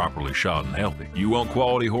when they're properly shod and healthy. You want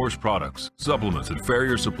quality horse products, supplements, and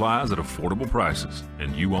farrier supplies at affordable prices,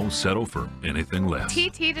 and you won't settle for anything less.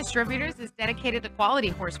 TT Distributors is dedicated to quality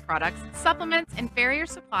horse products, supplements, and farrier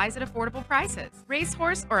supplies at affordable prices.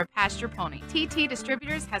 Racehorse or a pasture pony, TT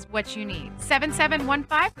Distributors has what you need.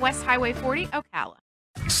 7715 West Highway 40, Ocala.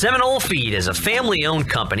 Seminole Feed is a family-owned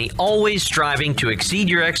company always striving to exceed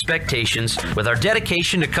your expectations with our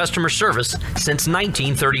dedication to customer service since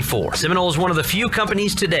 1934. Seminole is one of the few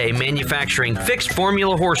companies today manufacturing fixed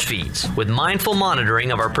formula horse feeds with mindful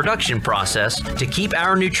monitoring of our production process to keep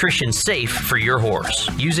our nutrition safe for your horse.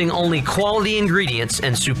 Using only quality ingredients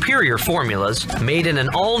and superior formulas made in an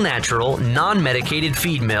all-natural, non-medicated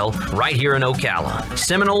feed mill right here in Ocala.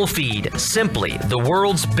 Seminole Feed, simply the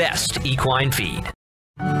world's best equine feed.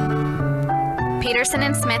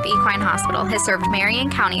 Peterson Smith Equine Hospital has served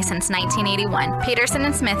Marion County since 1981.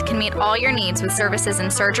 Peterson Smith can meet all your needs with services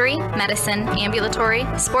in surgery, medicine, ambulatory,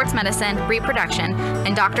 sports medicine, reproduction,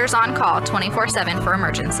 and doctors on call 24/7 for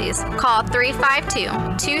emergencies. Call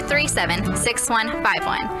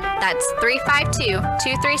 352-237-6151. That's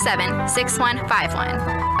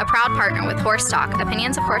 352-237-6151. A proud partner with Horse Talk.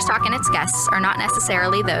 Opinions of Horse Talk and its guests are not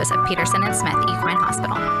necessarily those of Peterson Smith Equine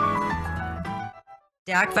Hospital.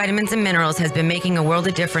 DAC Vitamins and Minerals has been making a world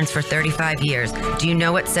of difference for 35 years. Do you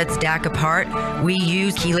know what sets DAC apart? We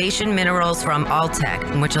use chelation minerals from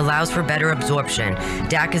Alltech, which allows for better absorption.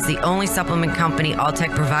 DAC is the only supplement company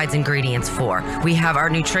Alltech provides ingredients for. We have our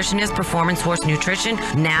nutritionist, Performance Horse Nutrition,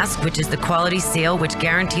 NASC, which is the quality seal, which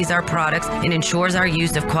guarantees our products and ensures our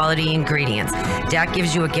use of quality ingredients. DAC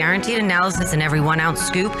gives you a guaranteed analysis in every 1 ounce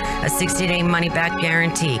scoop, a 60-day money-back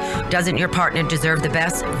guarantee. Doesn't your partner deserve the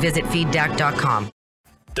best? Visit feeddac.com.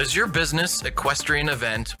 Does your business, equestrian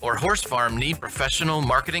event, or horse farm need professional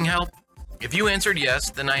marketing help? If you answered yes,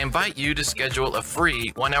 then I invite you to schedule a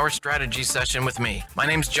free 1-hour strategy session with me. My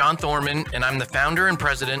name's John Thorman, and I'm the founder and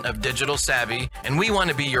president of Digital Savvy, and we want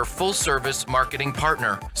to be your full-service marketing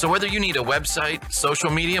partner. So whether you need a website, social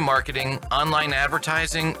media marketing, online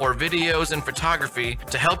advertising, or videos and photography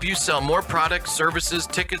to help you sell more products, services,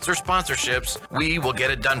 tickets, or sponsorships, we will get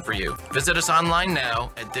it done for you. Visit us online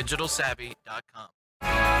now at digitalsavvy.com.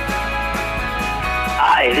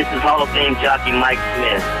 Hi, this is Hall of Fame jockey Mike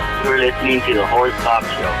Smith. You're listening to the Horse Talk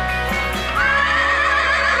Show.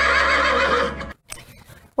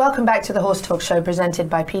 Welcome back to the Horse Talk Show, presented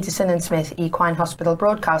by Peterson Smith Equine Hospital,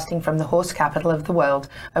 broadcasting from the horse capital of the world,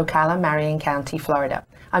 Ocala, Marion County, Florida.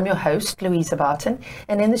 I'm your host, Louisa Barton,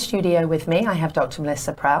 and in the studio with me, I have Dr.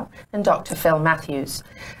 Melissa Pratt and Dr. Phil Matthews.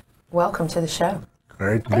 Welcome to the show.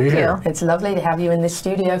 Great to be here. It's lovely to have you in this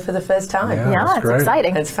studio for the first time. Yeah, it's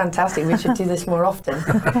exciting. It's fantastic. We should do this more often.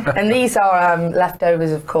 And these are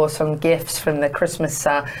leftovers, of course, from gifts from the Christmas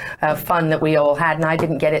fun that we all had. And I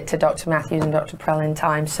didn't get it to Dr. Matthews and Dr. Prell in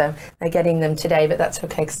time, so they're getting them today. But that's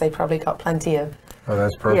okay, because they probably got plenty of. Oh,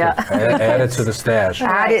 that's perfect. Yeah. Add it to the stash.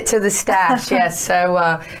 Add it to the stash, yes.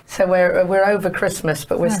 So we're over Christmas,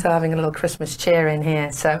 but we're still having a little Christmas cheer in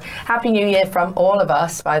here. So Happy New Year from all of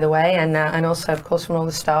us, by the way, and also, of course, from all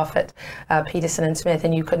the staff at Peterson Smith.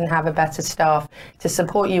 And you couldn't have a better staff to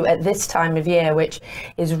support you at this time of year, which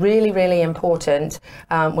is really, really important.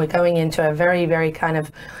 We're going into a very, very kind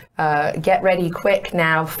of get ready quick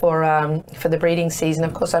now for the breeding season.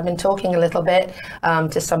 Of course, I've been talking a little bit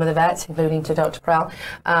to some of the vets, including to Dr. Prell,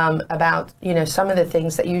 about some of the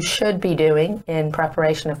things that you should be doing in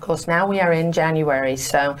preparation. Of course, now we are in January,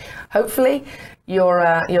 so hopefully you're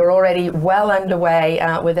already well underway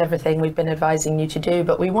with everything we've been advising you to do.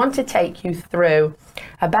 But we want to take you through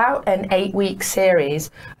about an 8-week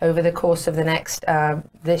series over the course of the next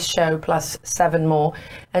this show plus 7 more,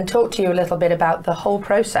 and talk to you a little bit about the whole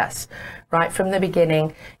process, right from the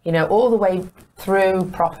beginning, all the way through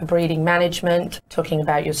proper breeding management, talking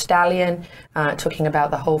about your stallion, talking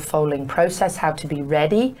about the whole foaling process, how to be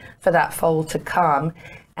ready for that foal to come,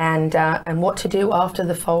 and what to do after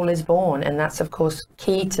the foal is born. And that's, of course,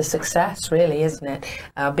 key to success, really, isn't it?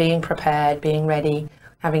 Being prepared, being ready,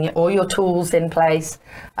 having all your tools in place.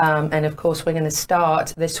 And of course, we're going to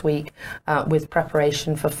start this week with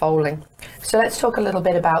preparation for foaling. So let's talk a little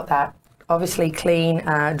bit about that. Obviously, clean,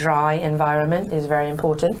 dry environment is very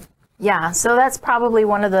important. Yeah, so that's probably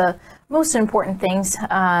one of the most important things,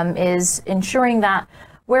 is ensuring that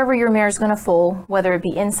wherever your mare is going to foal, whether it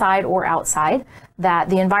be inside or outside, that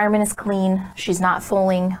the environment is clean, she's not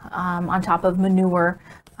foaling on top of manure,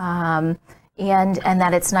 and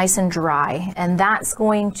that it's nice and dry. And that's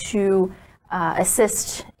going to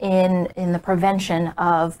assist in the prevention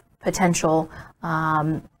of potential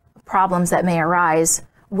problems that may arise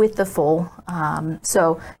with the foal.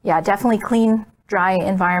 So yeah, definitely clean, dry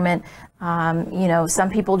environment. Some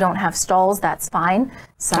people don't have stalls, that's fine.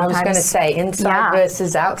 Sometimes, I was going to say inside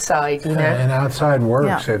versus outside, And outside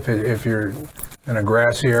works if you're in a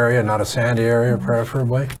grassy area, not a sandy area,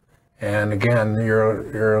 preferably. And again,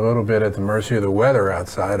 you're a little bit at the mercy of the weather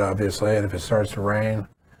outside, obviously. And if it starts to rain,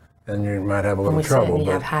 then you might have a And little we trouble.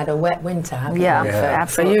 certainly have had a wet winter, haven't we? Yeah, for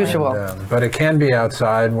absolutely. usual. But it can be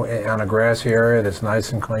outside on a grassy area that's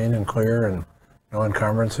nice and clean and clear and no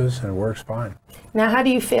encumbrances, and it works fine. Now, how do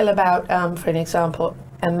you feel about, for an example,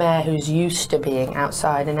 a mare who's used to being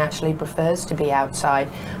outside and actually prefers to be outside,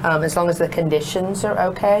 as long as the conditions are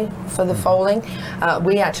okay for the foaling?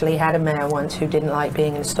 We actually had a mare once who didn't like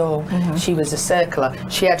being in a stall. She was a circler.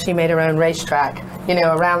 She actually made her own racetrack,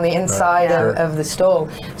 around the inside of the stall.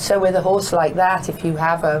 So with a horse like that, if you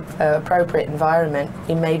have a appropriate environment,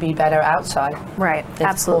 it may be better outside. Right, if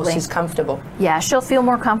absolutely. The horse is comfortable. Yeah, she'll feel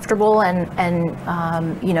more comfortable,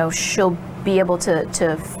 and she'll be able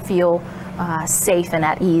to feel safe and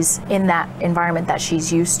at ease in that environment that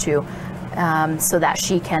she's used to, so that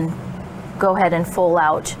she can go ahead and foal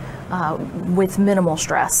out with minimal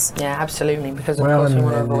stress. Yeah, absolutely, because of course we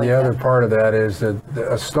want to avoid the other part of that is that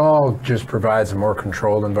a stall just provides a more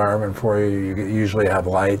controlled environment for you. You usually have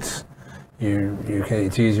lights.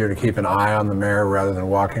 It's easier to keep an eye on the mare rather than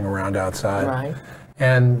walking around outside. Right.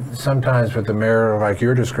 And sometimes with the mare, like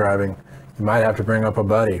you're describing, you might have to bring up a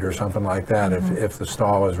buddy or something like that if the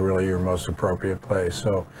stall is really your most appropriate place.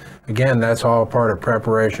 So again, that's all part of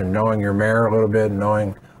preparation, knowing your mare a little bit,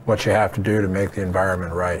 knowing what you have to do to make the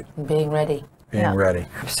environment right. Being ready. Being ready.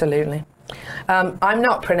 Absolutely. I'm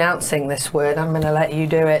not pronouncing this word. I'm going to let you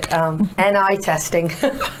do it. NI testing.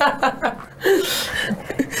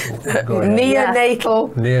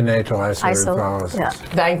 Neonatal. Neonatal isolated. Yeah.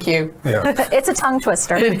 Thank you. Yeah. It's a tongue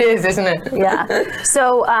twister. It is, isn't it? Yeah.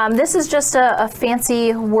 So this is just a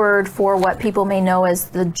fancy word for what people may know as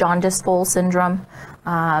the jaundice foal syndrome.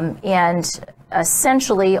 And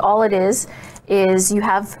essentially all it is you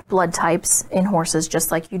have blood types in horses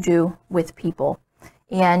just like you do with people.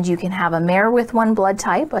 And you can have a mare with one blood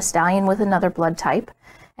type, a stallion with another blood type.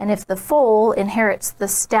 And if the foal inherits the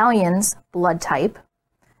stallion's blood type,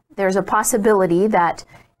 there's a possibility that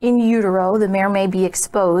in utero the mare may be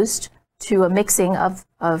exposed to a mixing of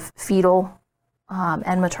fetal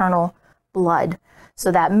and maternal blood.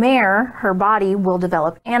 So that mare, her body will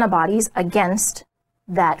develop antibodies against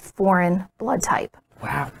that foreign blood type.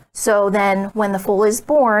 Wow. So then when the foal is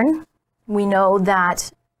born, we know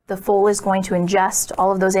that the foal is going to ingest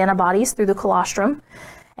all of those antibodies through the colostrum.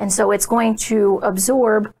 And so it's going to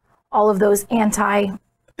absorb all of those red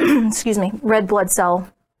blood cell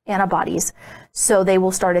antibodies. So they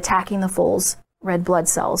will start attacking the foal's red blood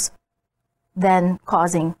cells, then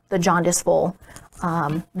causing the jaundice foal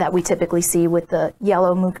that we typically see with the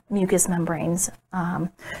yellow mucous membranes.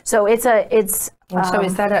 So is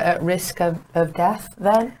that at risk of death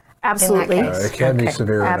then? Absolutely. It can be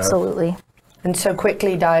severe enough. Absolutely. And so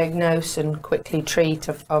quickly diagnose and quickly treat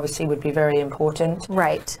obviously would be very important.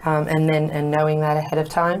 Right. And knowing that ahead of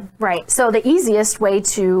time. Right. So the easiest way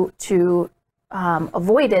to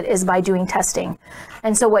avoid it is by doing testing.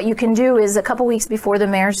 And so what you can do is a couple weeks before the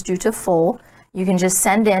mare's due to foal, you can just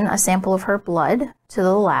send in a sample of her blood to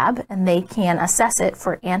the lab and they can assess it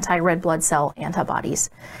for anti-red blood cell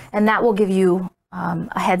antibodies. And that will give you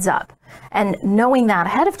a heads up. And knowing that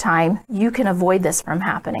ahead of time, you can avoid this from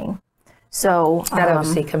happening. So that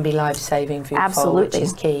obviously can be life-saving for your foal, which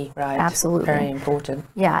is key, right? Absolutely. Very important.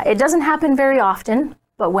 Yeah, it doesn't happen very often,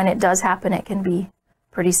 but when it does happen, it can be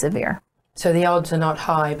pretty severe. So the odds are not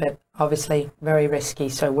high, but obviously very risky,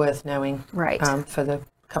 so worth knowing. Right. For the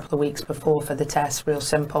couple of weeks before for the test, real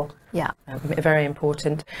simple. Yeah. Very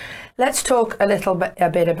important. Let's talk a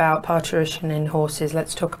bit about parturition in horses.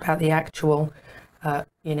 Let's talk about the actual,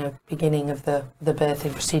 beginning of the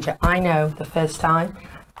birthing procedure. I know the first time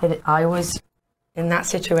that I was in that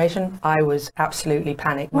situation, I was absolutely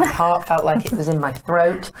panicked. My heart felt like it was in my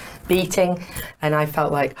throat, beating, and I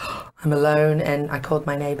felt like I'm alone. And I called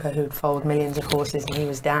my neighbour who'd foaled millions of horses, and he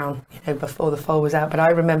was down, before the foal was out. But I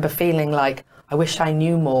remember feeling like I wish I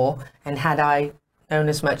knew more, and had I known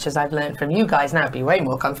as much as I've learned from you guys, now it'd be way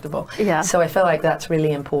more comfortable. Yeah. So I feel like that's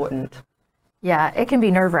really important. Yeah, it can be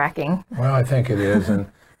nerve-wracking. Well, I think it is, and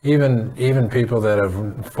even people that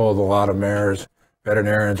have foaled a lot of mares,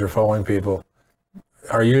 veterinarians or foaling people,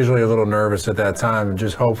 are usually a little nervous at that time and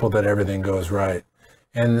just hopeful that everything goes right.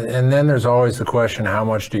 And then there's always the question, how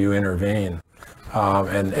much do you intervene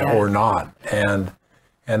or not?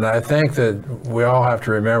 And I think that we all have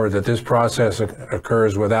to remember that this process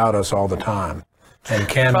occurs without us all the time and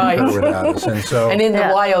can occur without us. And in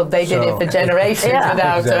the wild, they did it for generations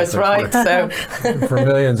without us, right? So for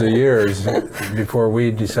millions of years before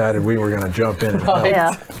we decided we were going to jump in and help.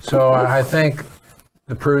 Yeah. So I think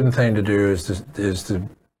the prudent thing to do is to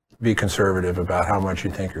be conservative about how much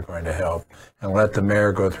you think you're going to help, and let the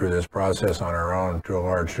mare go through this process on her own to a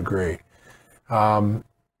large degree.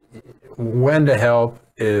 when to help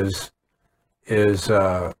is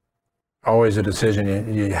always a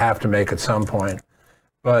decision you have to make at some point.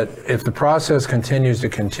 But if the process continues to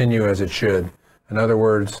continue as it should, in other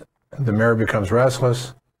words, the mare becomes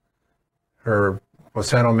restless, her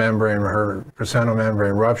placental membrane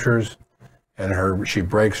ruptures, and she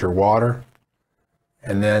breaks her water,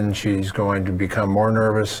 and then she's going to become more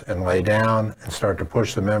nervous and lay down and start to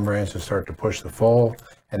push the membranes and start to push the foal.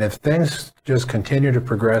 And if things just continue to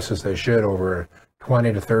progress as they should over a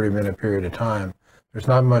 20 to 30 minute period of time, there's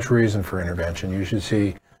not much reason for intervention. You should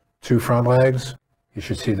see 2 front legs. You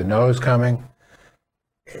should see the nose coming.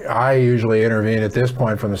 I usually intervene at this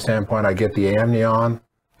point from the standpoint I get the amnion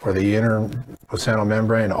or the inner placental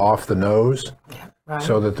membrane off the nose,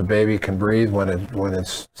 so that the baby can breathe when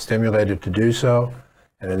it's stimulated to do so,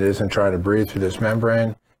 and it isn't trying to breathe through this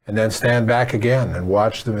membrane, and then stand back again and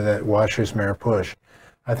watch this mare push.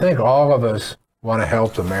 I think all of us want to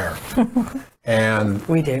help the mare. And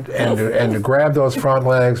we do. And to grab those front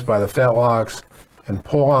legs by the fetlocks and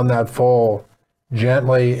pull on that foal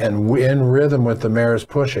gently and in rhythm with the mare's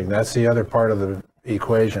pushing. That's the other part of the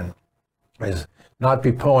equation, is not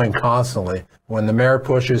be pulling constantly. When the mare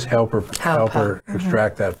pushes, help her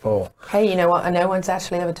extract that foal. Hey, you know what? No one's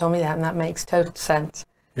actually ever told me that, and that makes total sense.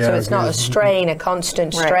 Yeah, so it's not a strain, a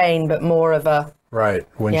constant strain, but more of a... Right.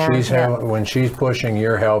 When she's pushing,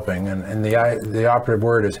 you're helping, and the operative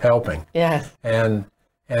word is helping. Yeah. And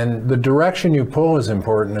the direction you pull is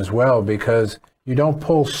important as well, because you don't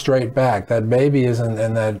pull straight back. That baby isn't,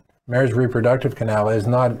 and that mare's reproductive canal is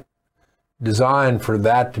not designed for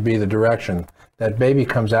that to be the direction. That baby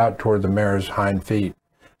comes out toward the mare's hind feet.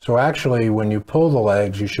 So actually, when you pull the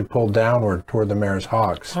legs, you should pull downward toward the mare's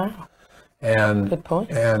hocks. Wow. And, good point.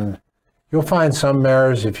 And you'll find some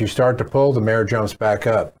mares, if you start to pull, the mare jumps back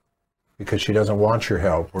up because she doesn't want your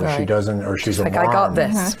help, or she doesn't, or she's like, alarmed. I got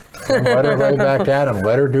this. Let her lay back down.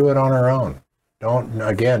 Let her do it on her own. Don't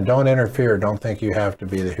interfere. Don't think you have to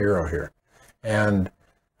be the hero here. And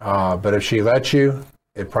but if she lets you,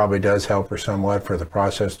 it probably does help her somewhat for the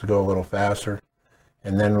process to go a little faster.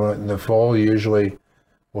 And then when the foal usually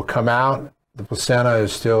will come out, the placenta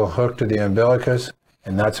is still hooked to the umbilicus,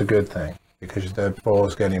 and that's a good thing, because that foal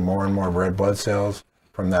is getting more and more red blood cells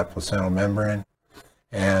from that placental membrane.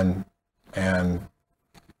 And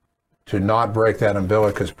to not break that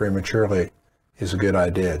umbilicus prematurely is a good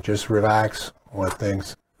idea. Just relax, let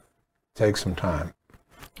things take some time.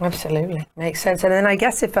 Absolutely. Makes sense. And then I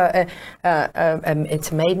guess if it's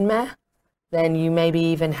a maiden mare, then you maybe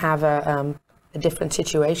even have a different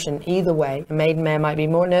situation. Either way, a maiden mare might be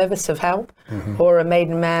more nervous of help, or a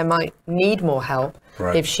maiden mare might need more help.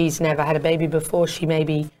 Right. If she's never had a baby before, she may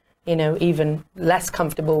be, even less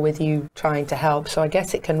comfortable with you trying to help. So I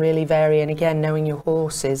guess it can really vary. And again, knowing your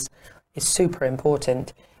horse is super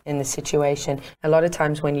important in the situation. A lot of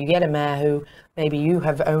times when you get a mare who maybe you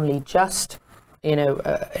have only just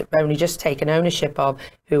taken ownership of,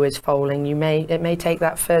 who is foaling, it may take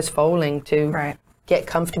that first foaling to get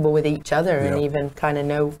comfortable with each other and even kind of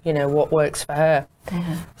know what works for her.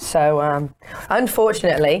 So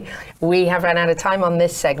unfortunately, we have run out of time on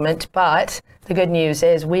this segment, but the good news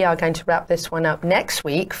is we are going to wrap this one up next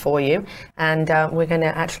week for you, and we're going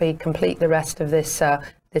to actually complete the rest of this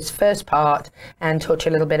first part and talk to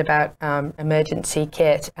you a little bit about emergency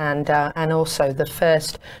kit and also the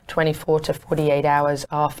first 24 to 48 hours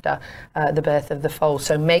after the birth of the foal.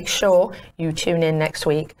 So make sure you tune in next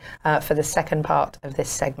week for the second part of this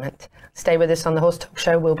segment. Stay with us on the Horse Talk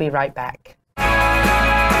Show. We'll be right back.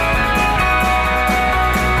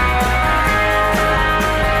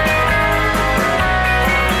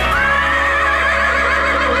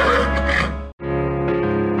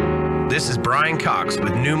 This is Brian Cox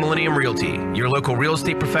with New Millennium Realty, your local real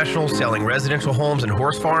estate professional selling residential homes and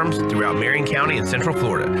horse farms throughout Marion County and Central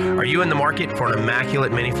Florida. Are you in the market for an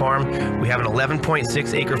immaculate mini farm? We have an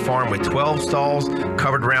 11.6 acre farm with 12 stalls,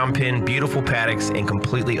 covered round pen, beautiful paddocks, and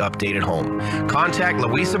completely updated home. Contact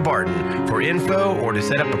Louisa Barton for info or to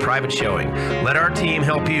set up a private showing. Let our team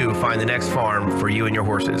help you find the next farm for you and your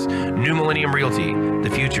horses. New Millennium Realty,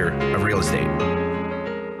 the future of real estate.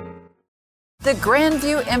 The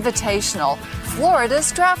Grandview Invitational,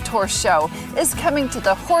 Florida's draft horse show, is coming to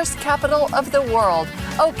the horse capital of the world,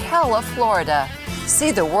 Ocala, Florida.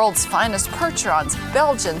 See the world's finest Percherons,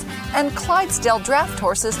 Belgians, and Clydesdale draft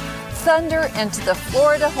horses thunder into the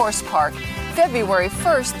Florida Horse Park, February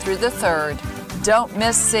 1st through the 3rd. Don't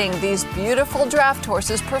miss seeing these beautiful draft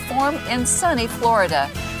horses perform in sunny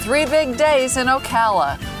Florida. 3 big days in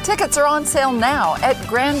Ocala. Tickets are on sale now at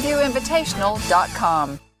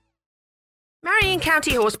grandviewinvitational.com. Marion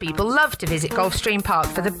County horse people love to visit Gulfstream Park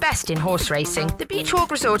for the best in horse racing. The Beach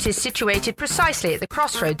Walk Resort is situated precisely at the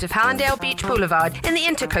crossroads of Hallandale Beach Boulevard in the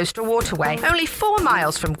Intercoastal Waterway, only 4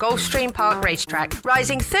 miles from Gulfstream Park Racetrack,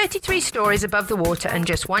 rising 33 stories above the water and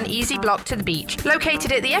just one easy block to the beach.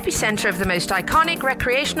 Located at the epicenter of the most iconic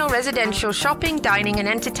recreational, residential, shopping, dining and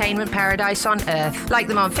entertainment paradise on earth. Like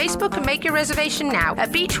them on Facebook and make your reservation now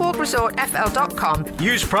at beachwalkresortfl.com.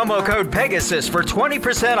 Use promo code Pegasus for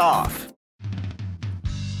 20% off.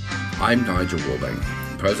 I'm Nigel Warbank,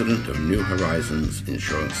 President of New Horizons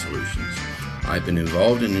Insurance Solutions. I've been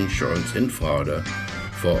involved in insurance in Florida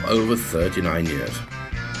for over 39 years.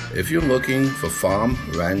 If you're looking for farm,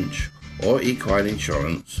 ranch, or equine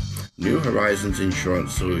insurance, New Horizons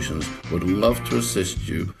Insurance Solutions would love to assist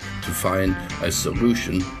you to find a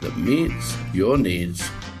solution that meets your needs.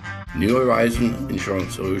 New Horizon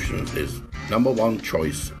Insurance Solutions is #1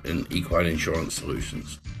 choice in equine insurance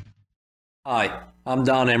solutions. Hi, I'm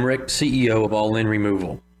Don Emmerich, CEO of All In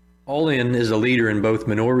Removal. All In is a leader in both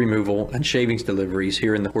manure removal and shavings deliveries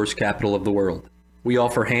here in the horse capital of the world. We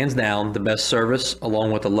offer hands down the best service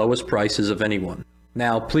along with the lowest prices of anyone.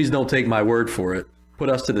 Now, please don't take my word for it. Put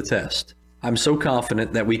us to the test. I'm so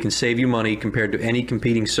confident that we can save you money compared to any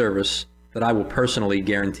competing service that I will personally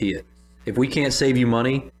guarantee it. If we can't save you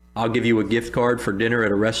money, I'll give you a gift card for dinner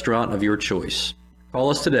at a restaurant of your choice. Call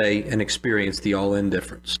us today and experience the All In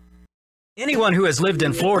difference. Anyone who has lived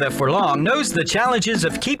in Florida for long knows the challenges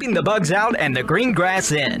of keeping the bugs out and the green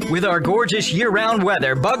grass in. With our gorgeous year-round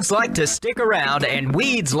weather, bugs like to stick around and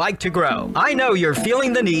weeds like to grow. I know you're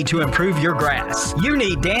feeling the need to improve your grass. You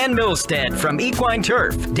need Dan Milstead from Equine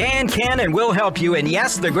Turf. Dan can and will help you, and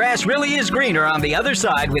yes, the grass really is greener on the other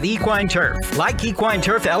side with Equine Turf. Like Equine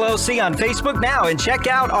Turf LLC on Facebook now and check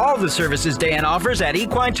out all the services Dan offers at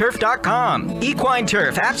equineturf.com. Equine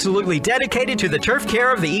Turf, absolutely dedicated to the turf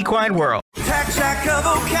care of the equine world. Tax Shack of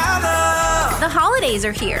Ocala. The holidays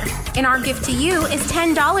are here, and our gift to you is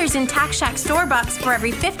 $10 in Tax Shack store bucks for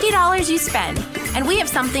every $50 you spend. And we have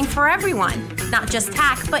something for everyone. Not just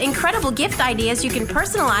tack, but incredible gift ideas you can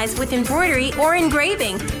personalize with embroidery or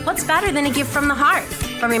engraving. What's better than a gift from the heart?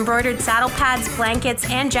 From embroidered saddle pads, blankets,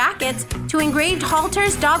 and jackets to engraved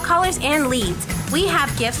halters, dog collars, and leads. We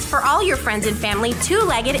have gifts for all your friends and family,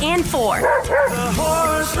 2-legged and 4. The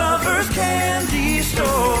Horse Lovers Candy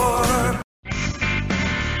Store.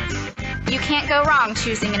 You can't go wrong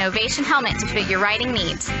choosing an Ovation helmet to fit your riding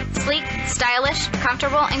needs. Sleek, stylish,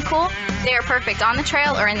 comfortable, and cool, they are perfect on the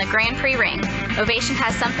trail or in the Grand Prix ring. Ovation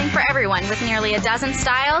has something for everyone with nearly a dozen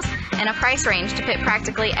styles and a price range to fit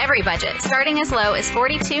practically every budget, starting as low as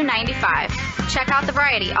 $42.95. Check out the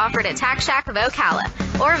variety offered at Tack Shack of Ocala,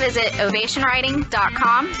 or visit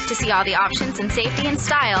ovationriding.com to see all the options in safety and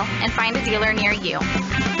style and find a dealer near you.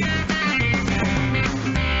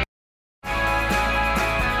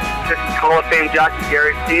 This is Hall of Fame jockey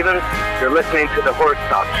Gary Stevens. You're listening to the Horse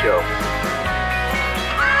Talk Show.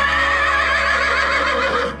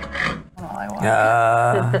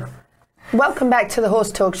 Welcome back to the Horse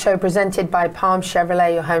Talk Show presented by Palm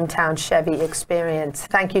Chevrolet, your hometown Chevy experience.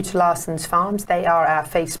 Thank you to Larson's Farms. They are our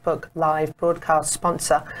Facebook Live broadcast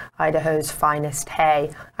sponsor, Idaho's finest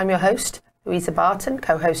hay. I'm your host, Louisa Barton.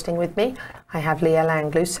 Co-hosting with me, I have Leah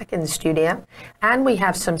Lang-Glusek in the studio. And we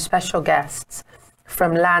have some special guests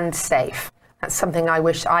from LandSafe. That's something I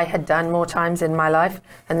wish I had done more times in my life,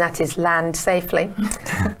 and that is land safely.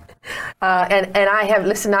 And I have,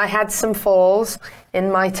 listen, I had some falls in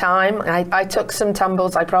my time. I took some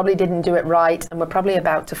tumbles. I probably didn't do it right, and we're probably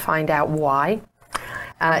about to find out why.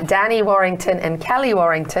 Danny Warrington and Kelly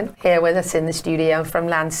Warrington here with us in the studio from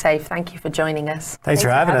LandSafe. Thank you for joining us. Thanks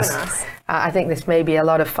for having us. I think this may be a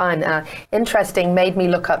lot of fun. Interesting, made me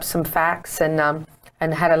look up some facts and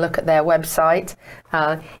had a look at their website.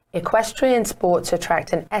 Equestrian sports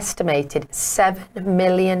attract an estimated 7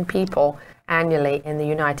 million people annually in the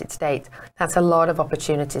United States. That's a lot of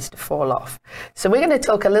opportunities to fall off. So we're going to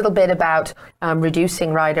talk a little bit about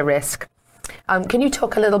reducing rider risk. Can you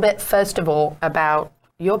talk a little bit, first of all, about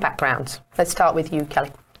your backgrounds? Let's start with you,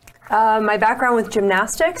 Kelly. My background with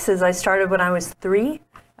gymnastics is I started when I was 3.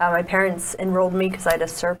 My parents enrolled me because I had a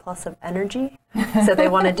surplus of energy, so they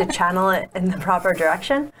wanted to channel it in the proper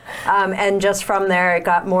direction. And just from there, it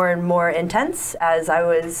got more and more intense as I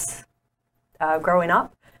was growing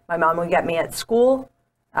up. My mom would get me at school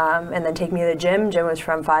and then take me to the gym. Gym was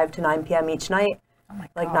from 5 to 9 p.m. each night,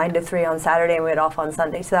 like 9 to 3 on Saturday, and we had off on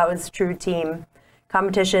Sunday. So that was true team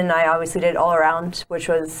competition. I obviously did all around, which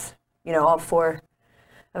was, all 4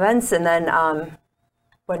 events, and then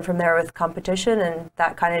went from there with competition, and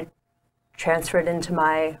that kind of transferred into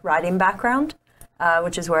my riding background.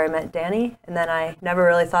 which is where I met Danny. And then I never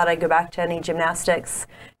really thought I'd go back to any gymnastics,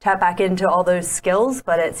 tap back into all those skills,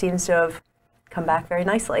 but it seems to have come back very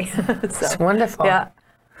nicely. It's wonderful. Yeah.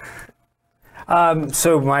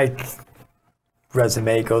 So my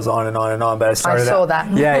resume goes on and on and on, but I started. I saw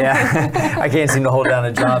that. Yeah. I can't seem to hold down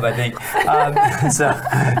a job, I think. So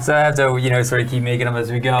I have to, sort of keep making them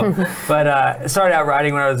as we go. But I started out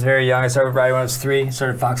riding when I was very young. I started riding when I was 3.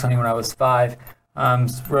 Started fox hunting when I was 5.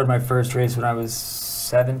 Rode my first race when I was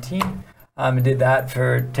 17. I did that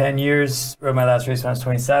for 10 years. Rode my last race when I was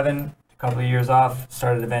 27. A couple of years off.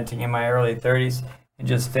 Started eventing in my early 30s and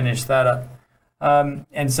just finished that up.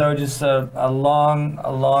 And so just a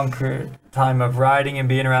long career time of riding and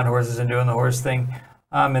being around horses and doing the horse thing.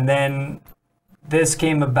 And then this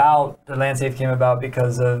came about, the LandSafe came about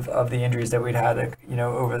because of the injuries that we'd had,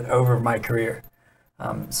 over my career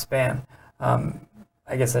span.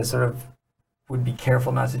 I guess I sort of would be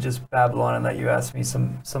careful not to just babble on and let you ask me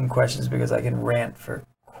some questions because I can rant for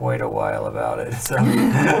quite a while about it. So.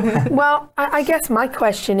 Well, I guess my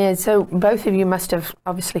question is, so both of you must have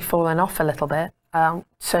obviously fallen off a little bit,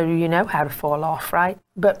 so you know how to fall off, right?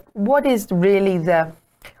 But what is the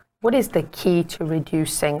key to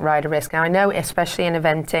reducing rider risk? Now, I know, especially in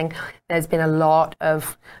eventing, there's been a lot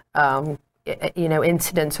of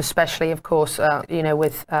incidents, especially, of course,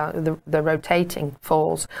 with the rotating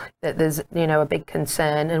falls, that there's, a big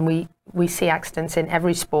concern. And we see accidents in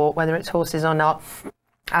every sport, whether it's horses or not,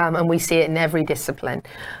 and we see it in every discipline.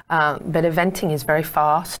 But eventing is very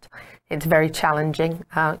fast. It's very challenging.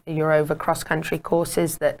 You're over cross-country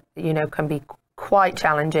courses that, can be quite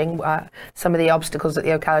challenging. Some of the obstacles at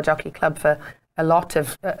the Ocala Jockey Club for a lot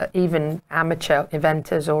of even amateur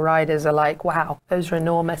eventers or riders are like, wow, those are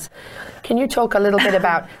enormous. Can you talk a little bit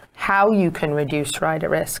about how you can reduce rider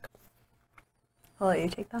risk? I'll let you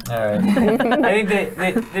take that. All right. I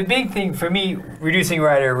think the big thing for me, reducing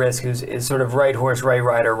rider risk is sort of right horse, right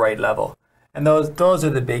rider, right level. And those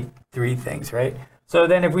are the big 3 things, right? So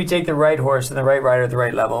then if we take the right horse and the right rider at the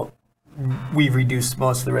right level, we've reduced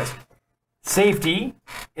most of the risk. Safety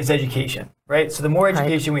is education, right? So the more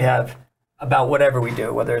education we have about whatever we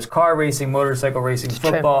do, whether it's car racing, motorcycle racing,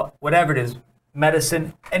 football, whatever it is,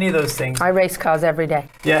 medicine, any of those things. I race cars every day.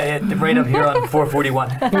 Yeah, right up here on 441.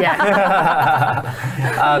 Yeah.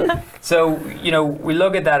 So, we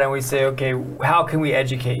look at that and we say, okay, how can we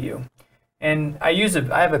educate you? And I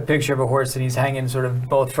have a picture of a horse and he's hanging sort of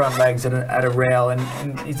both front legs at a rail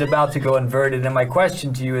and he's about to go inverted. And my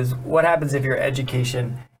question to you is, what happens if your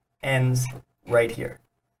education ends right here?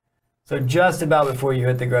 So just about before you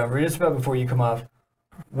hit the ground, or just about before you come off,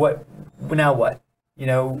 now what?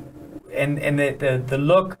 And the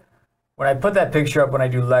look, when I put that picture up when I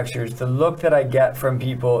do lectures, the look that I get from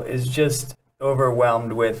people is just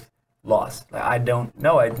overwhelmed with loss. I don't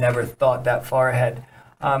know. I'd never thought that far ahead.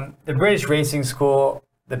 The British Racing School,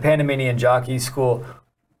 the Panamanian Jockey School,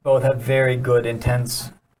 both have very good,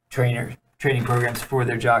 intense training programs for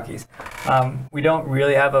their jockeys. We don't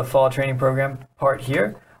really have a fall training program part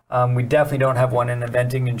here. We definitely don't have one in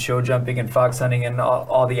eventing and show jumping and fox hunting and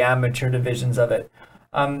all the amateur divisions of it.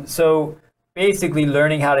 So basically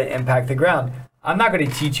learning how to impact the ground. I'm not going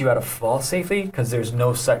to teach you how to fall safely because there's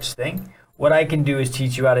no such thing. What I can do is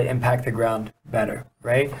teach you how to impact the ground better,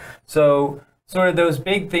 right? So sort of those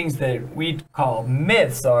big things that we call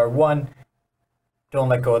myths are, 1, don't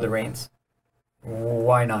let go of the reins.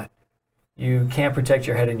 Why not? You can't protect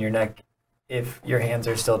your head and your neck if your hands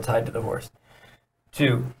are still tied to the horse.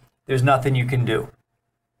 2, there's nothing you can do.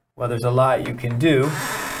 Well, there's a lot you can do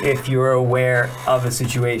if you're aware of a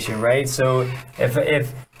situation, right? So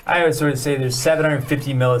if I would sort of say there's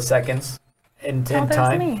 750 milliseconds in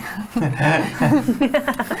time. Me.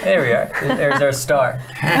 There we are. There's our star.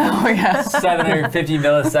 Oh yeah. 750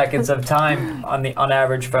 milliseconds of time on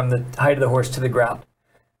average from the height of the horse to the ground.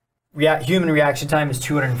 Human reaction time is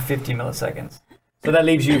 250 milliseconds. So that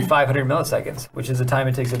leaves you 500 milliseconds, which is the time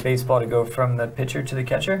it takes a baseball to go from the pitcher to the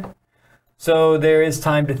catcher. So there is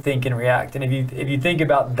time to think and react. And if you think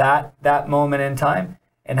about that moment in time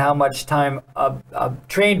and how much time a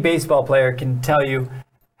trained baseball player can tell you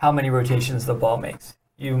how many rotations the ball makes.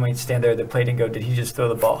 You might stand there at the plate and go, did he just throw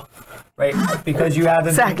the ball? Right? Because you haven't.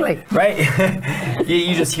 Exactly. Right?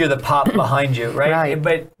 you just hear the pop behind you, right?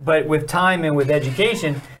 But with time and with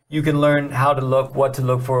education, you can learn how to look, what to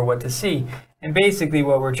look for, what to see. And basically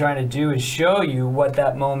what we're trying to do is show you what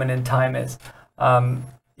that moment in time is.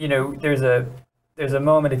 There's a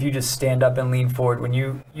moment if you just stand up and lean forward when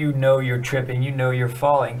you know you're tripping, you know you're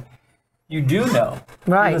falling. You do know.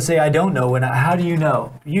 Right. People say, I don't know. How do you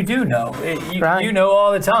know? You do know. You know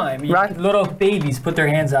all the time. Little babies put their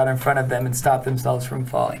hands out in front of them and stop themselves from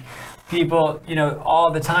falling. people,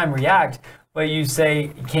 all the time react, but you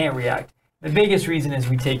say you can't react. The biggest reason is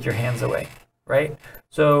we take your hands away, right?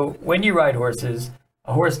 So when you ride horses,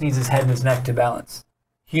 a horse needs his head and his neck to balance.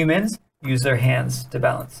 Humans use their hands to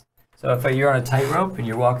balance. So if you're on a tightrope and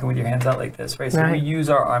you're walking with your hands out like this, right? So we use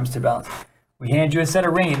our arms to balance. We hand you a set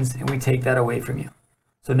of reins and we take that away from you.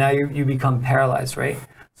 So now you become paralyzed, right?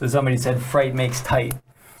 So somebody said fright makes tight.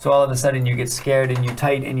 So all of a sudden you get scared and you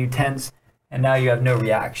tight and you tense, and now you have no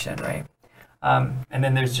reaction, right? And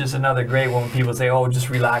then there's just another great one when people say, oh, just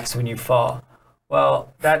relax when you fall.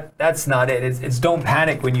 Well, that's not it. It's don't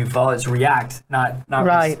panic when you fall. It's react, not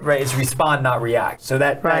right. It's respond, not react. So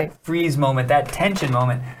that freeze moment, that tension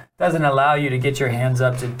moment, doesn't allow you to get your hands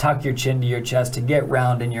up, to tuck your chin to your chest, to get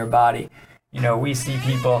round in your body. We see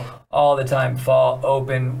people all the time fall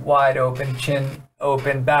open, wide open, chin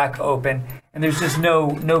open, back open, and there's just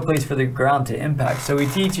no place for the ground to impact. So we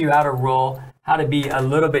teach you how to roll, how to be a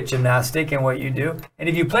little bit gymnastic in what you do. And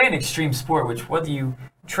if you play an extreme sport, which whether you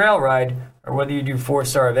trail ride or whether you do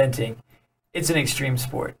 4-star eventing, it's an extreme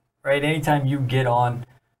sport, right? Anytime you get on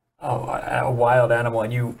a wild animal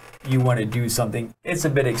and you want to do something, it's a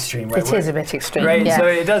bit extreme, right? It is a bit extreme, right? Yeah. So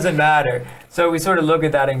it doesn't matter. So we sort of look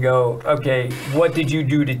at that and go, okay, what did you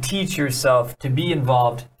do to teach yourself to be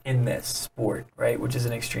involved in this sport, right? Which is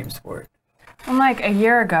an extreme sport. And like a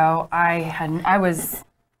year ago, I was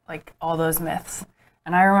like all those myths.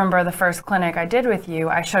 And I remember the first clinic I did with you,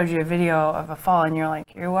 I showed you a video of a fall and you're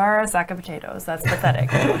like, you are a sack of potatoes. That's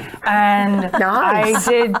pathetic. And nice. I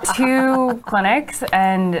did 2 clinics,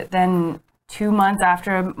 and then 2 months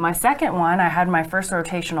after my second one, I had my first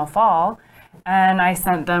rotational fall, and I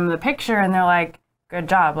sent them the picture and they're like, good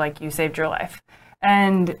job, like you saved your life.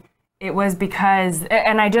 And it was because,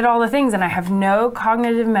 and I did all the things and I have no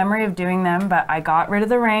cognitive memory of doing them, but I got rid of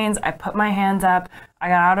the reins, I put my hands up, I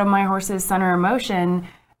got out of my horse's center of motion,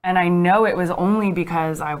 and I know it was only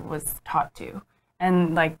because I was taught to.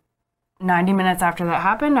 And like 90 minutes after that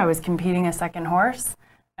happened, I was competing a second horse,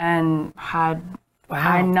 and had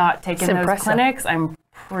I not taken those clinics, I'm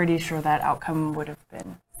pretty sure that outcome would have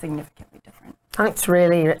been significantly different. That's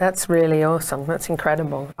really awesome. That's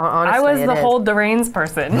incredible. Honestly, I was the hold the reins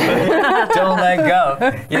person. Don't let go.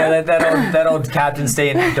 That old captain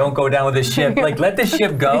saying, don't go down with the ship. Like, let the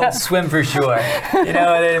ship go, swim for sure.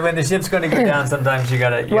 When the ship's going to go down, sometimes you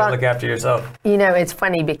gotta look after yourself. It's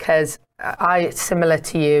funny because I, similar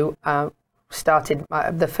to you, started,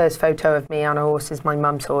 the first photo of me on a horse is my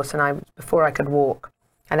mum's horse, and before I could walk.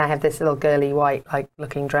 And I have this little girly white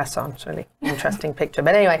looking dress on. It's a really interesting picture.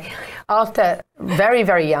 But anyway, after very,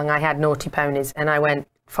 very young, I had naughty ponies and I went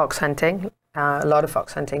fox hunting, a lot of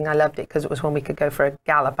fox hunting. I loved it because it was when we could go for a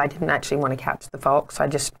gallop. I didn't actually want to catch the fox. I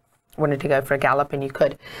just wanted to go for a gallop, and you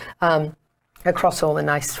could. Across all the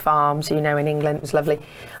nice farms, in England. It was lovely.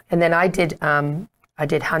 And then I did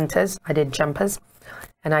hunters, I did jumpers,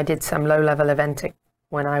 and I did some low-level eventing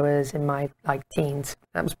when I was in my teens.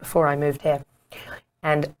 That was before I moved here.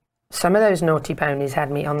 And some of those naughty ponies had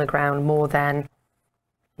me on the ground more than,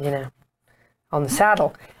 on the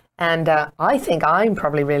saddle. And I think I'm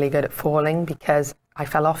probably really good at falling because I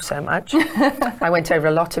fell off so much. I went over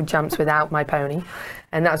a lot of jumps without my pony.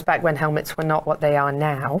 And that was back when helmets were not what they are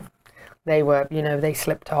now. They were, they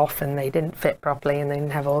slipped off and they didn't fit properly and they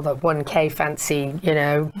didn't have all the 1K fancy,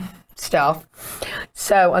 stuff.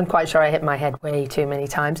 So I'm quite sure I hit my head way too many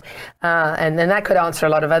times. And then that could answer a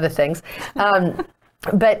lot of other things.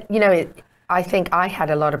 But, I think I had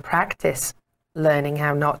a lot of practice learning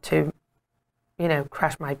how not to,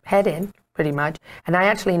 crash my head in, pretty much. And I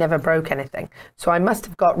actually never broke anything. So I must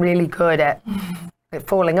have got really good at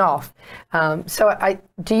falling off.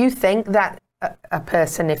 Do you think that a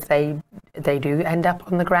person, if they do end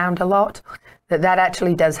up on the ground a lot, that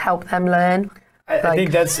actually does help them learn? I think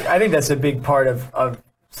that's a big part of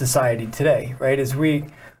society today, right? Is we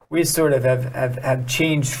sort of have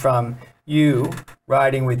changed from you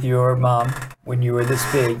riding with your mom when you were this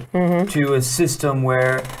big to a system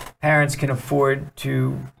where parents can afford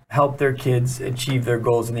to help their kids achieve their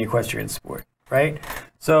goals in the equestrian sport, right?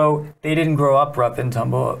 So they didn't grow up rough and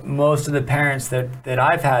tumble. Most of the parents that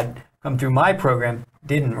I've had come through my program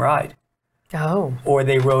didn't ride. Oh. Or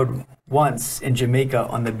they rode once in Jamaica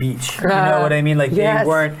on the beach. You know what I mean? Like yes.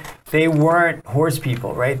 they weren't horse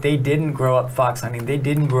people, right? They didn't grow up fox hunting. They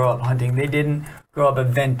didn't grow up hunting. They didn't grow up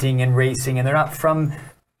eventing and racing, and they're not from,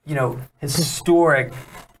 historic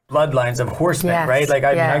bloodlines of horsemen, right? Like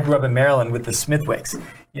I grew up in Maryland with the Smithwicks,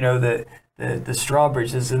 the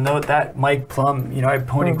Strawbridges, and that Mike Plum, I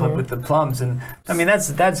pony club with the Plums, and I mean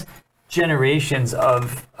that's generations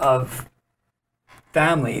of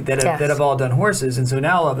family that have all done horses, and so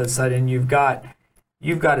now all of a sudden you've got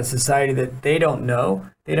you've got a society that they don't know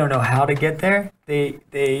how to get there.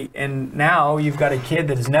 And now you've got a kid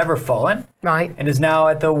that has never fallen, right, and is now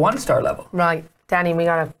at the 1-star level. Right, Danny, we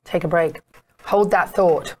gotta take a break. Hold that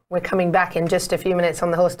thought. We're coming back in just a few minutes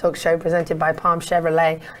on the Horse Talk Show presented by Palm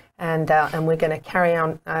Chevrolet, and we're going to carry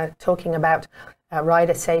on talking about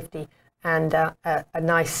rider safety and a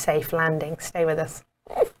nice, safe landing. Stay with us.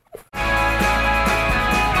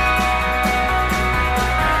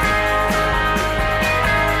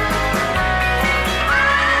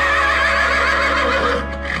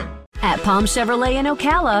 At Palm Chevrolet in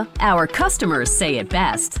Ocala, our customers say it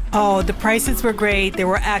best. Oh, the prices were great. They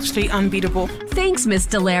were actually unbeatable. Thanks, Miss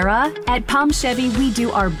Delara. At Palm Chevy, we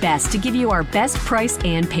do our best to give you our best price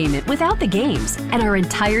and payment without the games. And our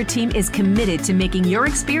entire team is committed to making your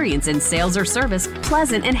experience in sales or service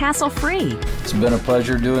pleasant and hassle-free. It's been a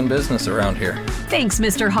pleasure doing business around here. Thanks,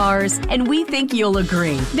 Mr. Hars, and we think you'll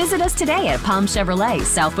agree. Visit us today at Palm Chevrolet,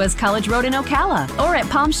 Southwest College Road in Ocala, or at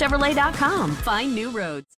palmchevrolet.com. Find new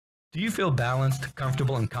roads. Do you feel balanced,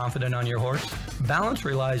 comfortable, and confident on your horse? Balance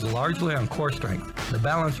relies largely on core strength. The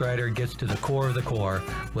Balance Rider gets to the core of the core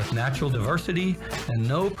with natural diversity and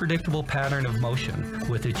no predictable pattern of motion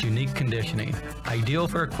with its unique conditioning. Ideal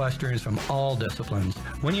for equestrians from all disciplines.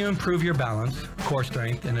 When you improve your balance, core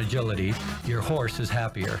strength, and agility, your horse is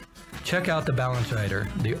happier. Check out the Balance Rider,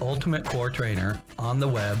 the ultimate core trainer, on the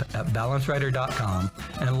web at balancerider.com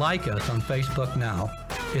and like us on Facebook now.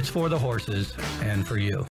 It's for the horses and for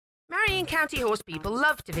you. Marion County horse people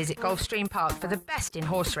love to visit Gulfstream Park for the best in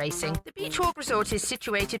horse racing. The Beach Walk Resort is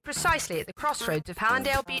situated precisely at the crossroads of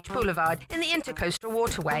Hallandale Beach Boulevard in the Intercoastal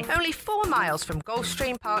Waterway, only 4 miles from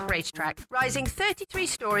Gulfstream Park Racetrack, rising 33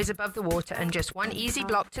 stories above the water and just 1 easy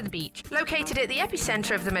block to the beach. Located at the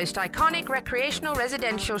epicenter of the most iconic recreational,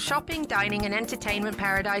 residential, shopping, dining and entertainment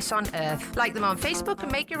paradise on earth. Like them on Facebook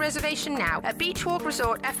and make your reservation now at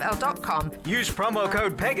beachwalkresortfl.com. Use promo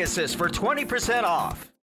code Pegasus for 20% off.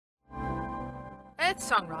 Earth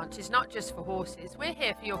Song Ranch is not just for horses. We're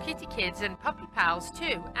here for your kitty kids and puppy pals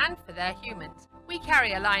too, and for their humans. We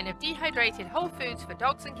carry a line of dehydrated whole foods for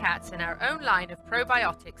dogs and cats and our own line of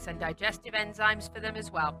probiotics and digestive enzymes for them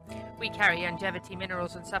as well. We carry longevity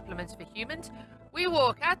minerals and supplements for humans. We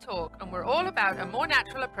walk our talk, and we're all about a more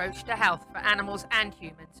natural approach to health for animals and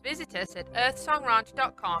humans. Visit us at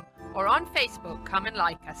earthsongranch.com or on Facebook. Come and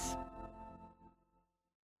like us.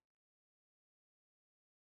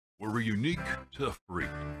 We're a unique, tough breed.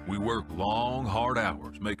 We work long, hard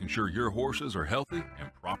hours making sure your horses are healthy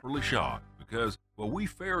and properly shod because, well, we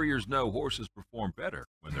farriers know horses perform better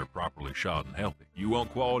when they're properly shod and healthy. You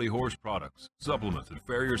want quality horse products, supplements, and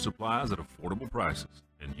farrier supplies at affordable prices,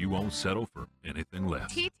 and you won't settle for anything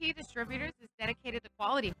less. TT Distributors is dedicated to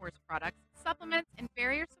quality horse products, supplements, and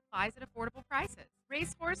farrier supplies at affordable prices.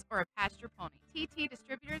 Racehorse or a pasture pony, TT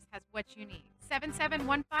Distributors has what you need.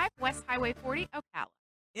 7715 West Highway 40, Ocala.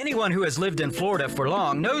 Anyone who has lived in Florida for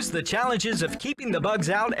long knows the challenges of keeping the bugs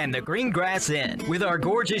out and the green grass in. With our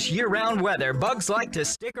gorgeous year-round weather, bugs like to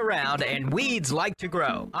stick around and weeds like to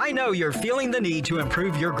grow. I know you're feeling the need to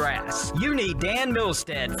improve your grass. You need Dan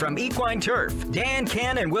Milstead from Equine Turf. Dan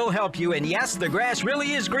can and will help you, and yes, the grass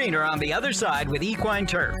really is greener on the other side with Equine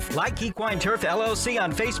Turf. Like Equine Turf LLC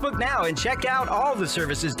on Facebook now and check out all the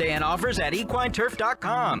services Dan offers at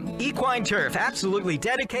equineturf.com. Equine Turf, absolutely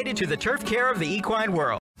dedicated to the turf care of the equine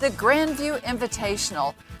world. The Grandview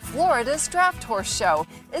Invitational, Florida's draft horse show,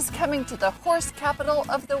 is coming to the horse capital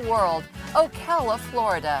of the world, Ocala,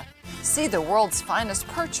 Florida. See the world's finest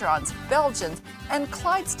Percherons, Belgians, and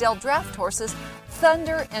Clydesdale draft horses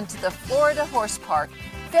thunder into the Florida Horse Park,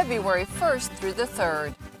 February 1st through the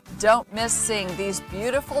 3rd. Don't miss seeing these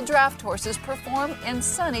beautiful draft horses perform in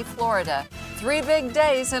sunny Florida. 3 big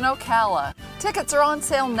days in Ocala. Tickets are on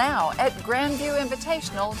sale now at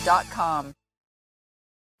grandviewinvitational.com.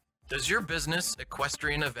 Does your business,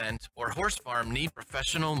 equestrian event, or horse farm need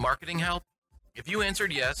professional marketing help? If you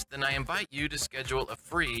answered yes, then I invite you to schedule a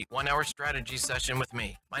free 1-hour strategy session with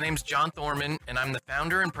me. My name's John Thorman, and I'm the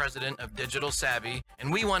founder and president of Digital Savvy,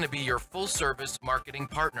 and we want to be your full-service marketing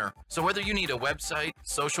partner. So whether you need a website,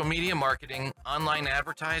 social media marketing, online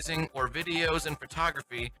advertising, or videos and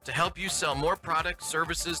photography to help you sell more products,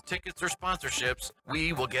 services, tickets, or sponsorships,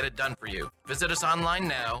 we will get it done for you. Visit us online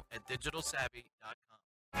now at digitalsavvy.com.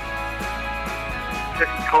 This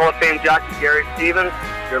is Hall of Fame jockey Gary Stevens.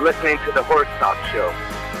 You're listening to the Horse Talk Show.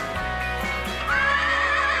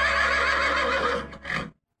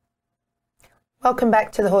 Welcome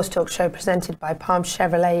back to the Horse Talk Show presented by Palm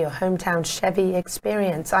Chevrolet, your hometown Chevy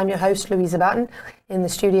experience. I'm your host, Louisa Button. In the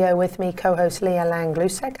studio with me, co-host Leah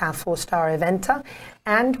Lang-Glusek, our 4-star eventer.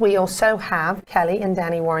 And we also have Kelly and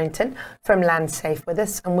Danny Warrington from LandSafe with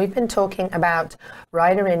us. And we've been talking about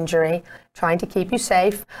rider injury, trying to keep you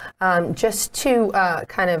safe. Just to I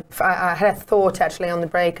had a thought actually on the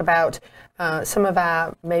break about some of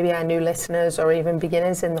maybe our new listeners or even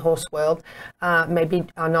beginners in the horse world maybe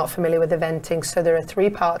are not familiar with eventing. So there are 3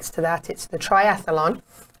 parts to that. It's the triathlon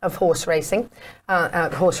of horse riding,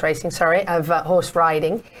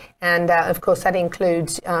 and of course that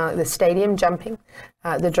includes the stadium jumping,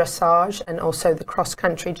 the dressage, and also the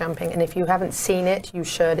cross-country jumping. And if you haven't seen it, you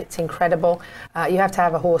should. It's incredible. You have to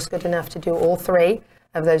have a horse good enough to do all 3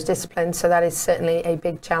 of those disciplines, so that is certainly a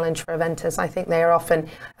big challenge for eventers. I think they are often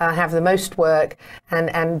have the most work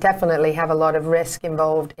and definitely have a lot of risk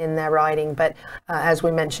involved in their riding. But as we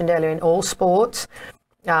mentioned earlier, in all sports,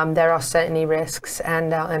 there are certainly risks,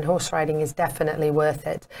 and horse riding is definitely worth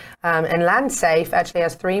it. And LandSafe actually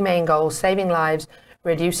has 3 main goals: saving lives,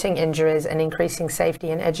 reducing injuries, and increasing safety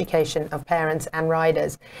and education of parents and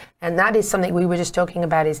riders. And that is something we were just talking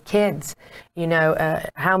about as kids. You know,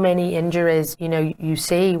 how many injuries, you know, you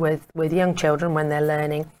see with young children when they're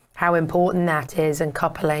learning, how important that is, and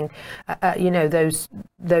coupling, you know, those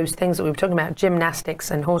things that we were talking about,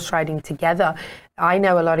 gymnastics and horse riding together. I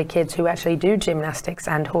know a lot of kids who actually do gymnastics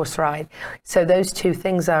and horse ride. So those 2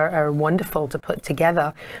 things are wonderful to put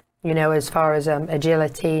together, you know, as far as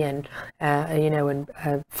agility and, you know, and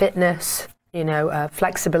fitness, you know,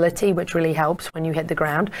 flexibility, which really helps when you hit the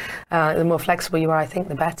ground. The more flexible you are, I think,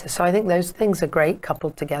 the better. So I think those things are great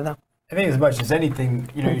coupled together. I think as much as anything,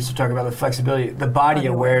 you know, you used to talk about the flexibility, the body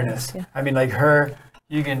awareness. Yeah. I mean, like I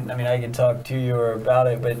can talk to you about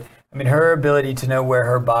it, but I mean, her ability to know where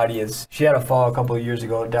her body is. She had a fall a couple of years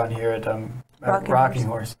ago down here at Rocking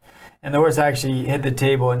Horse. And the horse actually hit the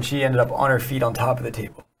table, and she ended up on her feet on top of the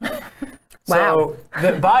table. Wow. So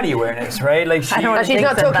the body awareness, right? Like she's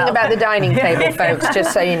not talking about the dining table, folks,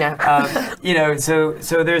 just so you know. You know, so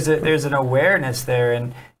there's an awareness there,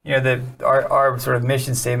 and you know, our sort of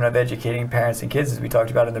mission statement of educating parents and kids, as we talked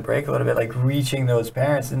about in the break a little bit, like reaching those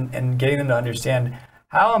parents and getting them to understand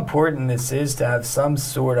how important this is to have some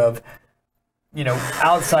sort of, you know,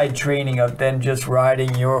 outside training of then just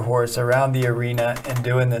riding your horse around the arena and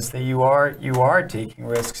doing this, that you are taking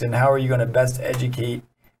risks, and how are you going to best educate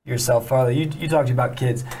yourself farther. You talked about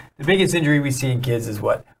kids. The biggest injury we see in kids is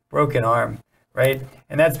what? Broken arm, right?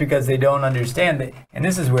 And that's because they don't understand that. And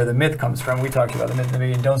this is where the myth comes from. We talked about the myth in the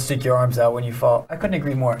beginning. Don't stick your arms out when you fall. I couldn't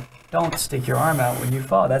agree more. Don't stick your arm out when you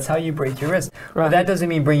fall. That's how you break your wrist. Right. But that doesn't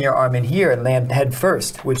mean bring your arm in here and land head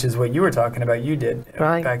first, which is what you were talking about. You did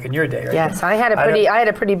back in your day, right? Yes, I had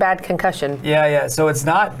a pretty bad concussion. Yeah. So it's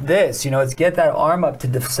not this, you know, it's get that arm up to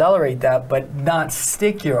decelerate that, but not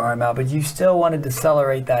stick your arm out. But you still want to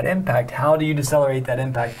decelerate that impact. How do you decelerate that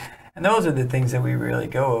impact? And those are the things that we really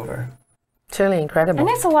go over. It's really incredible. And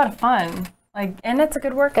it's a lot of fun. And it's a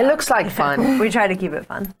good workout. It looks like fun. We try to keep it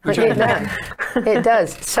fun. It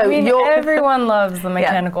does. So everyone loves the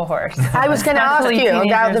mechanical horse. I was going to ask you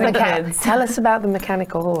about the mechanical. Tell us about the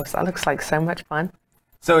mechanical horse. That looks like so much fun.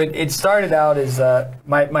 So it started out as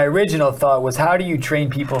my original thought was, how do you train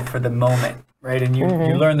people for the moment, right? And you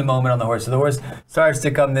learn the moment on the horse. So the horse starts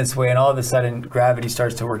to come this way, and all of a sudden gravity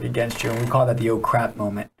starts to work against you, and we call that the oh crap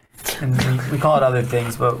moment. And we call it other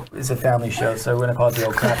things, but it's a family show, so we're going to call it the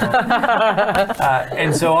old crap moment.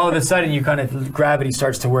 And so all of a sudden, you kind of, gravity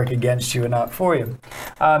starts to work against you and not for you.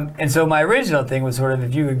 And so my original thing was sort of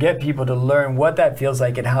if you could get people to learn what that feels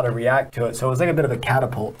like and how to react to it. So it was like a bit of a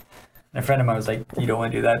catapult. And a friend of mine was like, you don't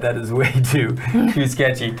want to do that. That is way too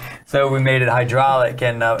sketchy. So we made it hydraulic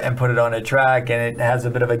and put it on a track, and it has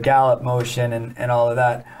a bit of a gallop motion and all of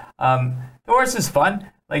that. The horse is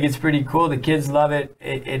fun. Like, it's pretty cool. The kids love it.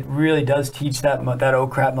 It really does teach that oh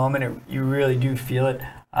crap moment. You really do feel it.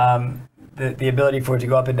 The ability for it to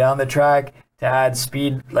go up and down the track, to add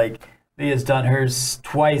speed. Like, Leah's done hers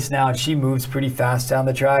twice now, and she moves pretty fast down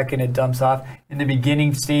the track, and it dumps off. In the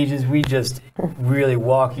beginning stages, we just really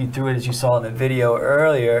walk you through it, as you saw in the video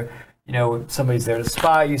earlier. You know, somebody's there to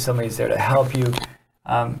spot you, somebody's there to help you.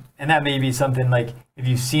 And that may be something like, if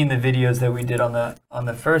you've seen the videos that we did on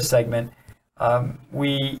the first segment,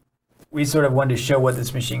 we sort of wanted to show what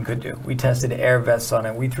this machine could do. We tested air vests on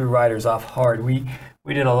it. We threw riders off hard. We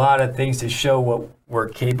did a lot of things to show what we're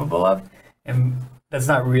capable of, and that's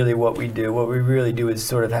not really what we do. What we really do is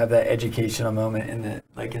sort of have that educational moment in the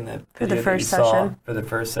for the first session. For the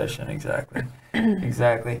first session, exactly,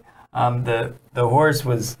 exactly. The horse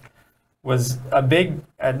was a big,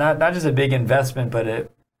 not just a big investment, but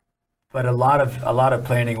but a lot of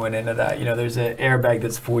planning went into that. You know, there's an airbag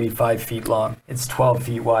that's 45 feet long. It's 12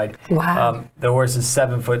 feet wide. Wow. The horse is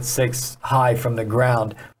 7'6" high from the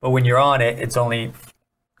ground, but when you're on it, it's only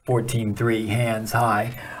 14.3 hands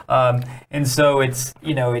high. And so it's,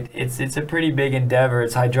 you know, it's a pretty big endeavor.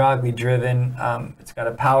 It's hydraulically driven. It's got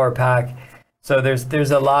a power pack. So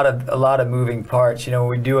there's a lot of moving parts. You know,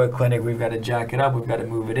 when we do a clinic, we've got to jack it up. We've got to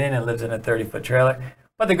move it in. It lives in a 30-foot trailer.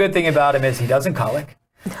 But the good thing about him is he doesn't colic.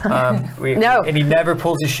 No. And he never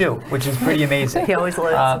pulls his shoe, which is pretty amazing. He always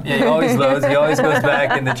loads. Yeah, he always loads. He always goes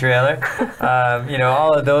back in the trailer. You know,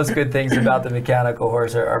 all of those good things about the mechanical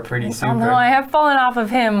horse are pretty super. Although I have fallen off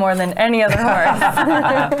of him more than any other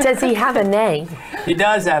horse. Does he have a name? He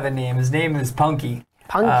does have a name. His name is Punky.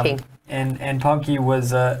 Punky. And Punky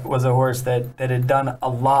was a horse that had done a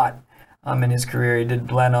lot in his career. He did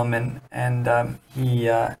Blenheim and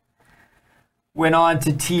he went on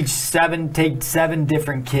to take seven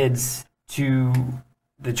different kids to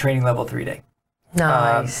the training level 3-day.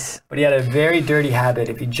 Nice. But he had a very dirty habit.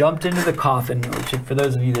 If he jumped into the coffin, which for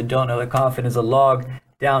those of you that don't know, the coffin is a log,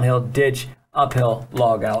 downhill ditch, uphill,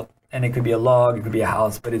 log out. And it could be a log, it could be a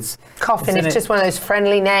house, but it's... Coffin is just one of those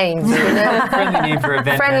friendly names, you know? Friendly name for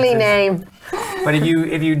event. Friendly name. But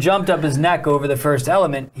if you jumped up his neck over the first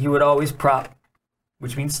element, he would always prop,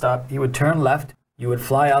 which means stop. He would turn left. You would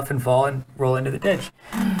fly off and fall and roll into the ditch.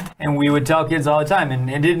 And we would tell kids all the time, and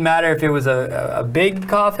it didn't matter if it was a big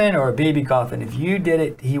coffin or a baby coffin. If you did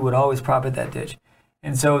it, he would always prop at that ditch.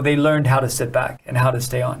 And so they learned how to sit back and how to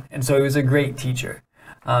stay on. And so he was a great teacher.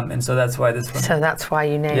 And so that's why this one. So that's why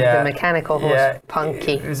you named the mechanical horse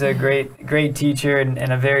Punky. He was a great teacher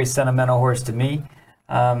and a very sentimental horse to me.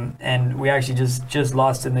 And we actually just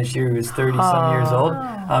lost him this year. He was 30-some years old.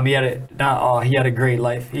 He had a great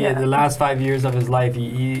life. He had the last 5 years of his life.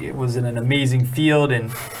 He was in an amazing field,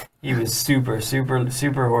 and he was super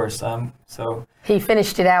horse. So he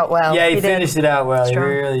finished it out well. Yeah, he finished it out well. Strong.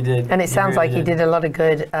 He really did. And it sounds like he did a lot of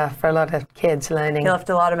good for a lot of kids learning. He left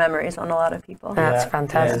a lot of memories on a lot of people. That's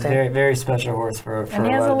fantastic. Yeah, very, very special horse for and a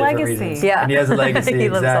he has lot a of different legacy. reasons. Yeah. And he has a legacy. He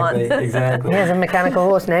lives on. Exactly. He has a mechanical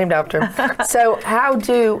horse named after him. So how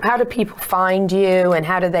do people find you, and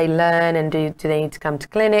how do they learn, and do they need to come to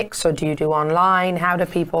clinics, or do you do online? How do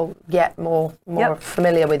people get more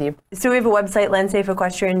familiar with you? So we have a website,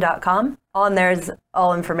 LandSafeEquestrian.com. On there's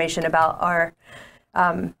all information about our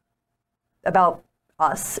about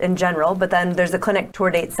us in general, but then there's a clinic tour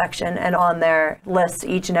date section, and on there lists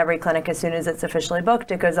each and every clinic. As soon as it's officially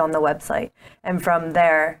booked, it goes on the website, and from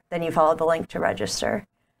there then you follow the link to register.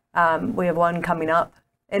 We have one coming up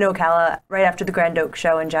in Ocala right after the Grand Oaks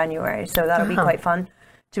show in January, so that'll be quite fun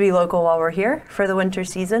to be local while we're here for the winter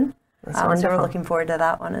season. So we're looking forward to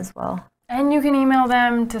that one as well. And you can email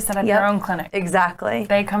them to set up your own clinic. Exactly.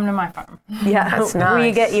 They come to my farm. Yeah, that's nice.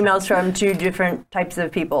 We get emails from two different types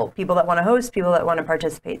of people that want to host, people that want to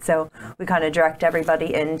participate. So we kind of direct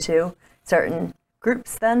everybody into certain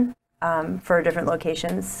groups then for different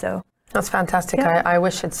locations. So that's fantastic. Yeah. I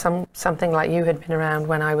wish it's something like you had been around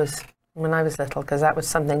when I was little, because that was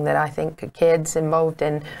something that I think kids involved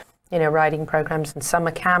in, you know, riding programs and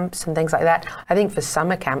summer camps and things like that. I think for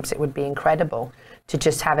summer camps it would be incredible to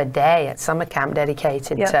just have a day at summer camp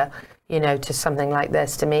dedicated to, you know, to something like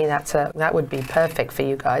this. To me, that would be perfect for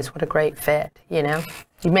you guys. What a great fit, you know.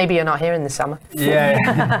 Maybe you're not here in the summer.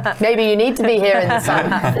 Yeah. Maybe you need to be here in the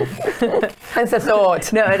summer. That's a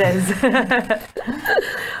thought. No, it is.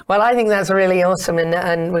 Well, I think that's really awesome,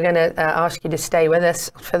 and we're going to ask you to stay with us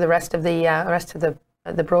for the rest of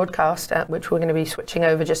the broadcast, which we're going to be switching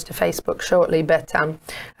over just to Facebook shortly, but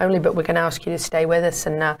we're going to ask you to stay with us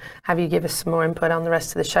and have you give us some more input on the rest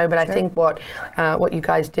of the show. But I think what you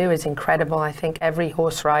guys do is incredible. I think every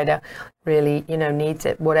horse rider really, you know, needs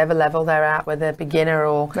it, whatever level they're at, whether beginner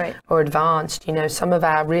or advanced. You know, some of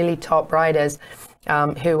our really top riders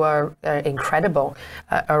who are incredible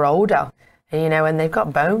are older. You know, and they've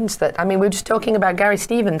got bones that, I mean, we were just talking about Gary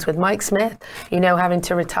Stevens with Mike Smith, you know, having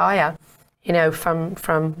to retire, you know, from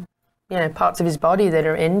you know, parts of his body that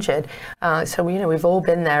are injured. So, you know, we've all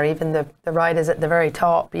been there. Even the riders at the very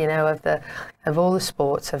top, you know, of all the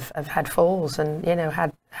sports have had falls and, you know,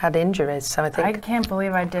 had injuries. So I think I can't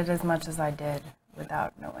believe I did as much as I did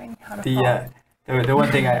without knowing how to fall. The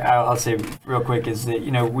one thing I'll say real quick is that,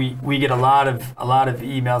 you know, we get a lot of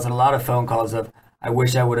emails and a lot of phone calls of, I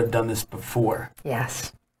wish I would have done this before.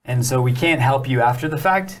 Yes. And so we can't help you after the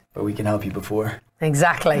fact, but we can help you before.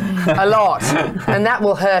 Exactly, a lot. And that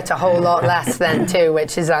will hurt a whole lot less then too,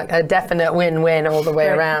 which is a definite win-win all the way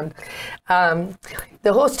around.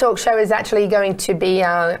 The Horse Talk Show is actually going to be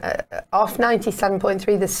off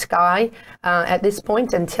 97.3 The Sky at this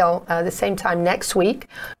point until the same time next week,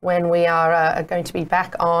 when we are going to be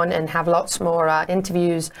back on and have lots more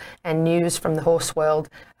interviews and news from the horse world,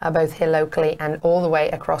 both here locally and all the way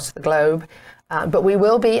across the globe. But we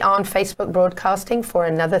will be on Facebook broadcasting for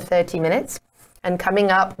another 30 minutes. And coming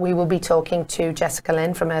up, we will be talking to Jessica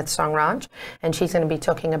Lynn from Earth Song Ranch, and she's going to be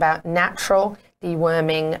talking about natural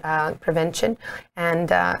deworming prevention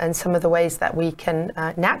and some of the ways that we can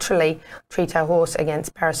naturally treat our horse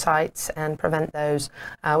against parasites and prevent those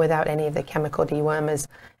without any of the chemical dewormers,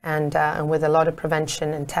 and with a lot of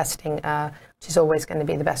prevention and testing, which is always going to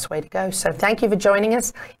be the best way to go. So thank you for joining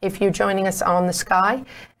us. If you're joining us on the Sky,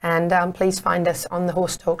 and please find us on the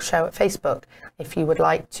Horse Talk Show at Facebook if you would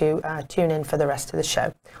like to tune in for the rest of the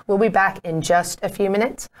show. We'll be back in just a few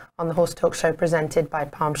minutes on the Horse Talk Show presented by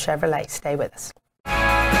Palm Chevrolet. Stay with us.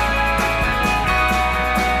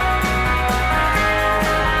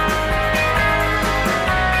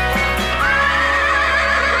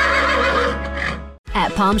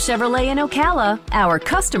 At Palm Chevrolet in Ocala, our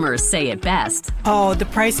customers say it best. Oh, the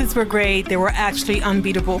prices were great. They were actually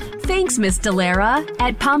unbeatable. Thanks, Miss Delara.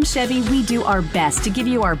 At Palm Chevy, we do our best to give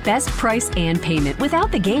you our best price and payment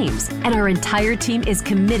without the games. And our entire team is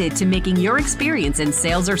committed to making your experience in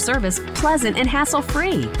sales or service pleasant and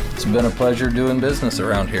hassle-free. It's been a pleasure doing business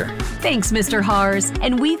around here. Thanks, Mr. Hars,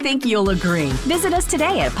 and we think you'll agree. Visit us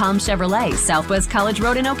today at Palm Chevrolet, Southwest College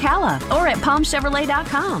Road in Ocala, or at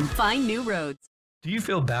palmchevrolet.com. Find new roads. Do you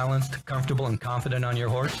feel balanced, comfortable, and confident on your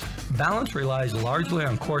horse? Balance relies largely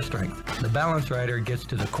on core strength. The Balance Rider gets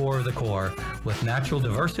to the core of the core with natural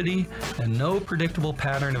diversity and no predictable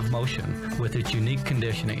pattern of motion with its unique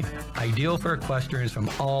conditioning. Ideal for equestrians from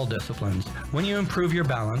all disciplines. When you improve your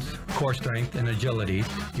balance, core strength, and agility,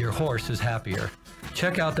 your horse is happier.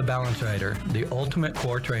 Check out the Balance Rider, the ultimate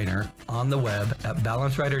core trainer, on the web at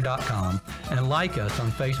balancerider.com and like us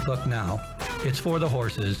on Facebook now. It's for the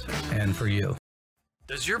horses and for you.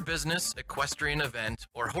 Does your business, equestrian event,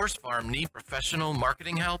 or horse farm need professional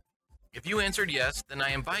marketing help? If you answered yes, then I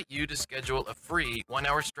invite you to schedule a free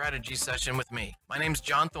 1-hour strategy session with me. My name's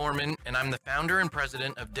John Thorman, and I'm the founder and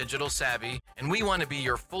president of Digital Savvy, and we want to be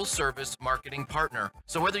your full-service marketing partner.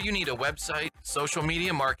 So whether you need a website, social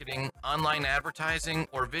media marketing, online advertising,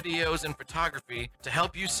 or videos and photography to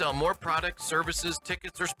help you sell more products, services,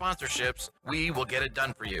 tickets, or sponsorships, we will get it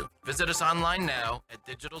done for you. Visit us online now at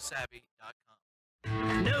digitalsavvy.com.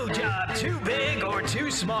 No job too big or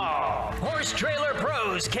too small. Horse Trailer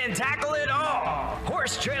Pros can tackle it all.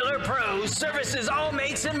 Horse Trailer Pros services all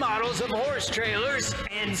makes and models of horse trailers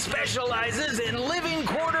and specializes in living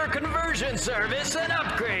quarter conversion service and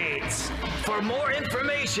upgrades. For more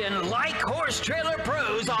information, like Horse Trailer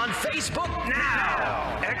Pros on Facebook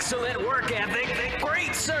now. Excellent work ethic,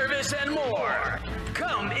 great service, and more.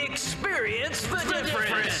 Come experience the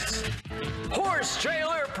difference. Horse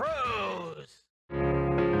Trailer Pros.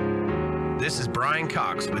 This is Brian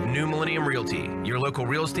Cox with New Millennium Realty, your local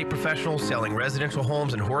real estate professional selling residential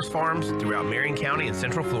homes and horse farms throughout Marion County and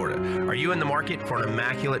Central Florida. Are you in the market for an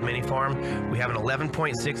immaculate mini farm? We have an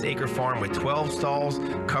 11.6 acre farm with 12 stalls,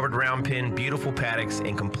 covered round pen, beautiful paddocks,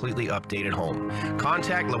 and completely updated home.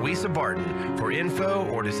 Contact Louisa Barton for info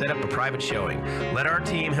or to set up a private showing. Let our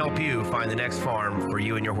team help you find the next farm for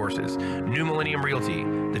you and your horses. New Millennium Realty,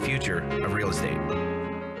 the future of real estate.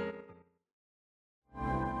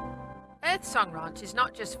 Earth Song Ranch is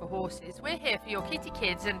not just for horses. We're here for your kitty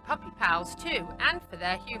kids and puppy pals too, and for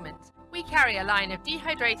their humans. We carry a line of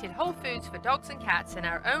dehydrated whole foods for dogs and cats and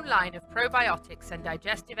our own line of probiotics and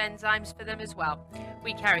digestive enzymes for them as well.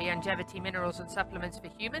 We carry longevity minerals and supplements for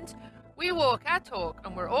humans. We walk our talk,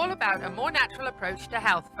 and we're all about a more natural approach to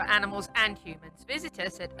health for animals and humans. Visit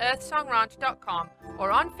us at earthsongranch.com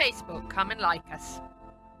or on Facebook. Come and like us.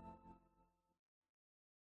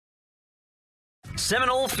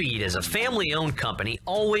 Seminole Feed is a family-owned company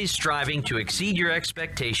always striving to exceed your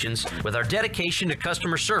expectations with our dedication to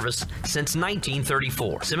customer service since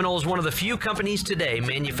 1934. Seminole is one of the few companies today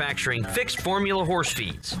manufacturing fixed formula horse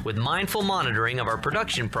feeds with mindful monitoring of our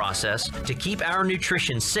production process to keep our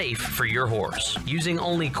nutrition safe for your horse. Using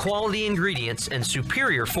only quality ingredients and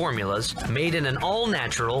superior formulas made in an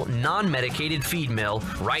all-natural, non-medicated feed mill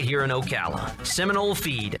right here in Ocala. Seminole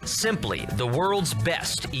Feed, simply the world's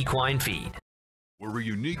best equine feed. We're a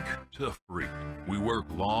unique, tough breed. We work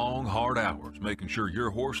long, hard hours making sure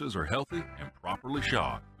your horses are healthy and properly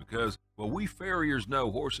shod because, well, we farriers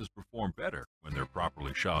know horses perform better when they're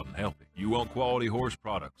properly shod and healthy. You want quality horse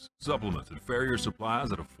products, supplements, and farrier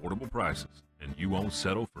supplies at affordable prices, and you won't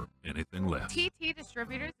settle for anything less. TT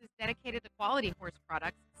Distributors is dedicated to quality horse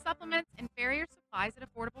products, supplements, and farrier supplies at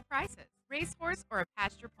affordable prices. Racehorse or a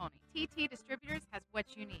pasture pony, TT Distributors has what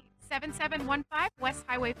you need. 7715 West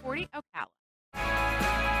Highway 40, Ocala.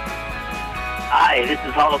 Hi, this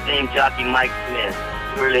is Hall of Fame jockey Mike Smith.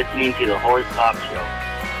 You're listening to the Horse Talk Show.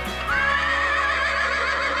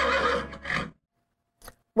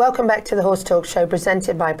 Welcome back to the Horse Talk Show,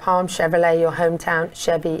 presented by Palm Chevrolet, your hometown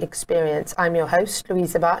Chevy experience. I'm your host,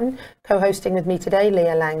 Louisa Barton. Co-hosting with me today,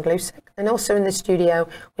 Leah Lang-Glusek. And also in the studio,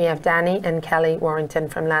 we have Danny and Kelly Warrington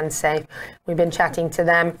from LandSafe. We've been chatting to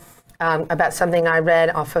them about something I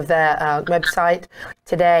read off of their website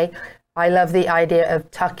today. I love the idea of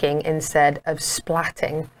tucking instead of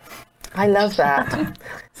splatting. I love that.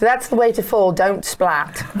 So that's the way to fall, don't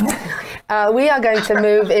splat. We are going to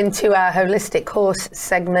move into our holistic horse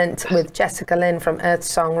segment with Jessica Lynn from Earth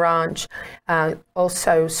Song Ranch,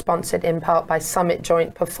 also sponsored in part by Summit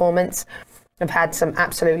Joint Performance. I've had some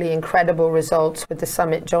absolutely incredible results with the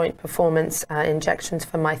Summit Joint Performance injections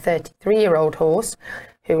for my 33-year-old horse,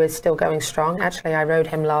 who is still going strong. Actually, I rode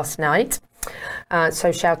him last night.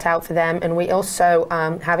 So shout out for them. And we also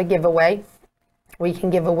have a giveaway. We can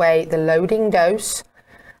give away the loading dose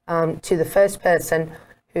to the first person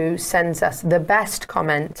who sends us the best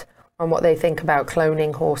comment on what they think about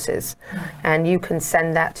cloning horses. And you can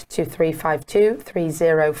send that to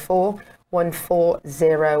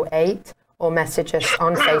 352-304-1408 or message us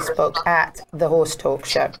on Facebook at The Horse Talk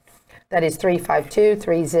Show. That is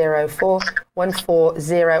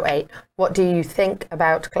 352-304-1408. What do you think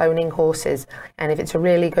about cloning horses? And if it's a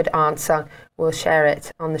really good answer, we'll share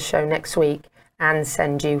it on the show next week and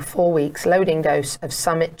send you 4 weeks loading dose of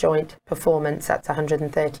Summit Joint Performance. That's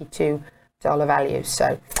 $132 value.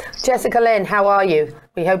 So, Jessica Lynn, how are you?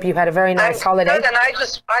 We hope you've had a very nice holiday. Good, and I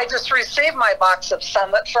just received my box of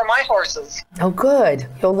Summit for my horses. Oh, good.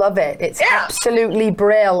 You'll love it. It's absolutely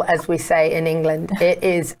brill, as we say in England. It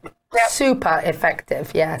is super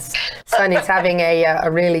effective, yes. Sonny's having a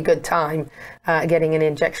really good time getting an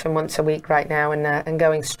injection once a week right now and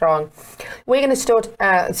going strong. We're going to start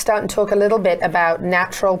and talk a little bit about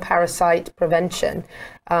natural parasite prevention.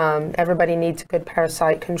 Everybody needs a good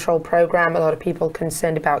parasite control program. A lot of people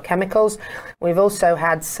concerned about chemicals. We've also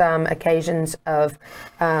had some occasions of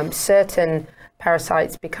certain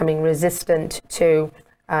parasites becoming resistant to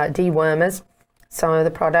dewormers, some of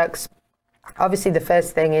the products. Obviously, the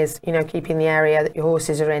first thing is, keeping the area that your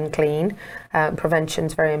horses are in clean. Prevention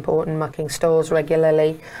is very important. Mucking stalls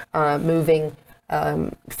regularly, moving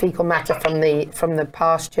fecal matter from the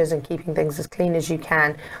pastures, and keeping things as clean as you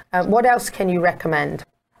can. What else can you recommend?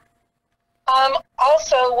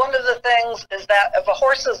 Also, one of the things is that if a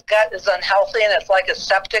horse's gut is unhealthy and it's like a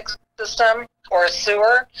septic system or a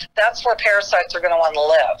sewer, that's where parasites are going to want to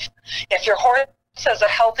live. If your horse has a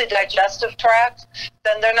healthy digestive tract,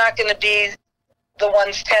 then they're not going to be the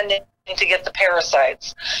ones tending to get the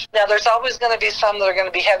parasites. Now, there's always going to be some that are going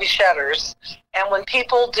to be heavy shedders, and when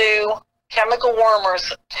people do chemical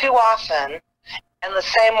wormers too often and the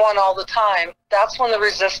same one all the time, that's when the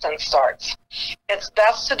resistance starts. It's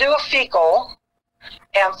best to do a fecal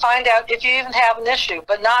and find out if you even have an issue,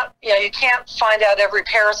 but not, you can't find out every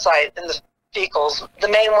parasite in the fecals. The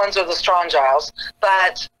main ones are the strongyles,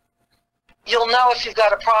 but you'll know if you've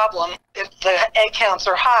got a problem if the egg counts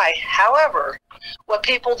are high. However, what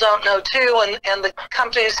people don't know too, and the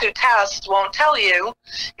companies who test won't tell you,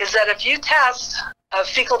 is that if you test a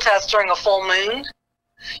fecal test during a full moon,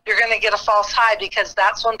 you're going to get a false high because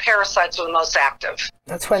that's when parasites are the most active.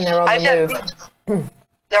 That's when they're on the move.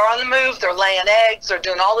 They're on the move, they're laying eggs, they're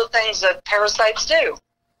doing all the things that parasites do.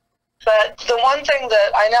 But the one thing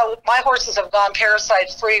that I know, my horses have gone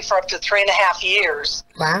parasite-free for up to 3.5 years.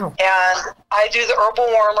 Wow. And I do the herbal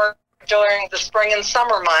warmer during the spring and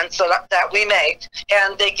summer months that we make.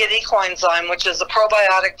 And they get ecoenzyme, which is a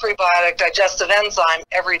probiotic, prebiotic, digestive enzyme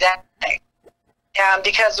every day. And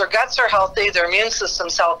because their guts are healthy, their immune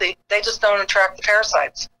system's healthy, they just don't attract the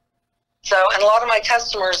parasites. So, and a lot of my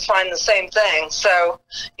customers find the same thing. So,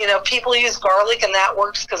 people use garlic and that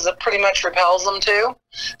works because it pretty much repels them too.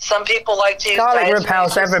 Some people like to use garlic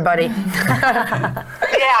repels everybody. Yeah,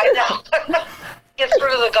 I know. Gets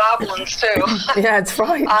rid of the goblins too. Yeah, it's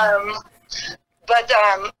right. But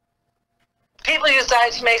people use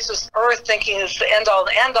diatomaceous earth thinking it's the end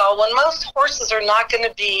all when most horses are not going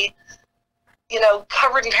to be,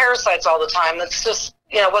 covered in parasites all the time. It's just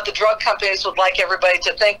what the drug companies would like everybody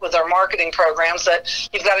to think with their marketing programs, that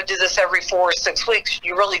you've got to do this every 4 or 6 weeks.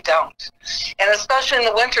 You really don't. And especially in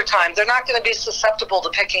the wintertime, they're not going to be susceptible to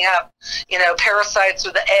picking up, parasites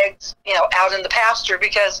or the eggs, out in the pasture,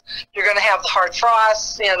 because you're going to have the hard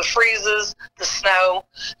frosts, the freezes, the snow,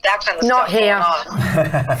 that kind of Not stuff here.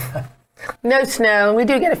 going on. No snow. We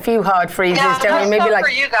do get a few hard freezes, don't we? Maybe Maybe like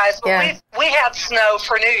for you guys, but we had snow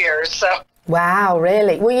for New Year's, so. Wow,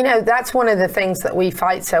 really? Well, that's one of the things that we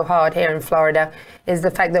fight so hard here in Florida, is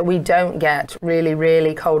the fact that we don't get really,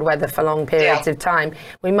 really cold weather for long periods of time.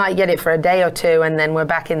 We might get it for a day or two, and then we're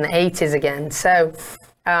back in the 80s again. So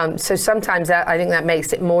sometimes I think that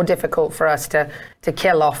makes it more difficult for us to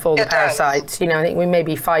kill off all the parasites. I think we may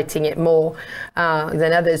be fighting it more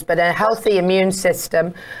than others. But a healthy immune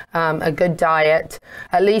system, a good diet,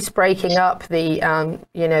 at least breaking up the,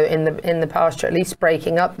 in the pasture, at least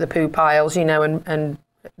breaking up the poo piles, and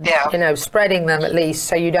spreading them at least,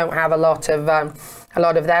 so you don't have a lot of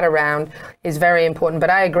that around, is very important.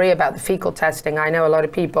 But I agree about the fecal testing. I know a lot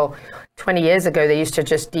of people, 20 years ago, they used to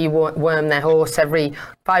just deworm their horse every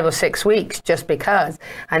 5 or 6 weeks just because.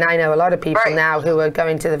 And I know a lot of people now who are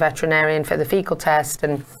going to the veterinarian for the fecal test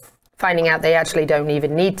and finding out they actually don't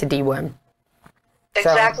even need to deworm.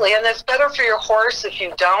 Exactly, and it's better for your horse if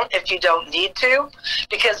you don't need to,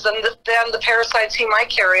 because then the parasites he might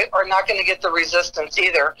carry are not going to get the resistance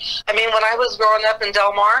either. I mean, when I was growing up in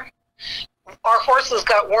Del Mar, our horses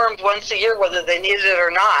got wormed once a year, whether they needed it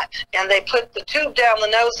or not, and they put the tube down the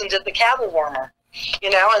nose and did the cattle wormer,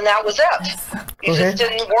 and that was it. You just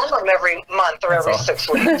didn't worm them every month or every 6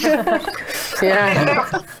 weeks.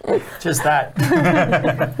 Just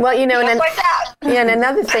that. Well, just like that. And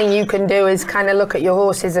another thing you can do is kind of look at your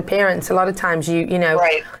horse's appearance. A lot of times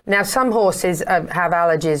now some horses have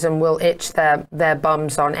allergies and will itch their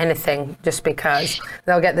bums on anything just because.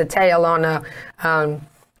 They'll get the tail on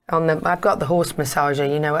I've got the horse massager,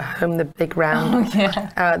 at home, the big round,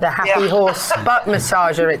 the happy horse butt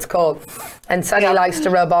massager, it's called. And Sonny likes to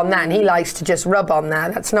rub on that, and he likes to just rub on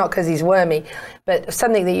that. That's not because he's wormy, but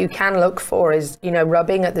something that you can look for is,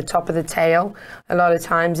 rubbing at the top of the tail. A lot of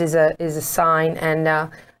times is a sign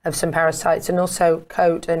of some parasites, and also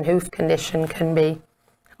coat and hoof condition can be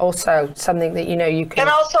also something that you can and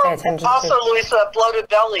pay attention to. Also, Louisa, bloated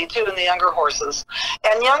belly too in the younger horses.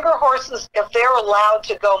 And younger horses, if they're allowed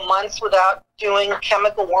to go months without doing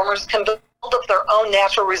chemical warmers, can build up their own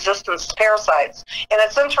natural resistance to parasites. And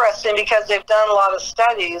it's interesting because they've done a lot of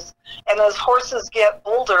studies, and as horses get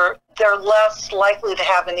older, they're less likely to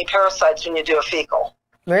have any parasites when you do a fecal.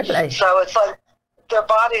 Really? So it's like their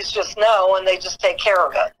bodies just know, and they just take care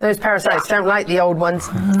of it. Those parasites don't like the old ones.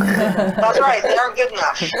 That's right. They aren't good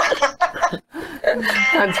enough.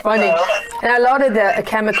 That's funny. And a lot of the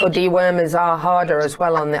chemical dewormers are harder as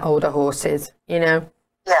well on the older horses, Yeah.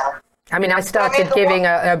 I mean, I started giving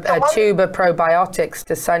a tube of probiotics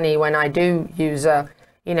to Sonny when I do use a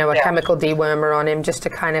chemical dewormer on him, just to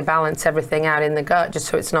kind of balance everything out in the gut, just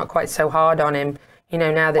so it's not quite so hard on him.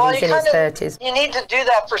 Now that he's in his 30s. You need to do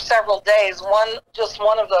that for several days. Just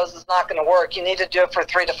one of those is not going to work. You need to do it for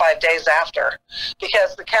 3 to 5 days after,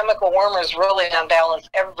 because the chemical warmers really unbalance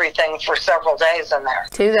everything for several days in there.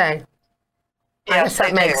 Do they? Yes, I guess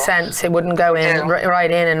that makes sense. It wouldn't go in right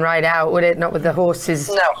in and right out, would it? Not with the horse's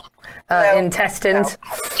intestines.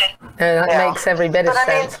 That makes every bit of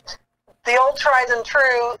sense. The old tried and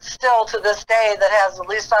true, still to this day, that has the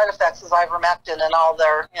least side effects is ivermectin and all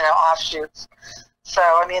their offshoots. So,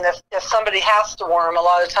 I mean, if somebody has to worm, a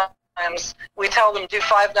lot of times we tell them do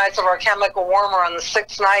 5 nights of our chemical warmer. On the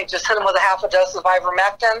 6th night, just hit them with a half a dose of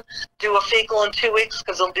ivermectin, do a fecal in 2 weeks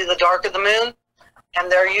because it'll be the dark of the moon, and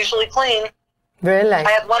they're usually clean. Really?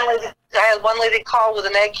 I had one lady call with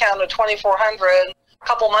an egg count of 2,400 a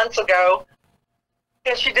couple months ago,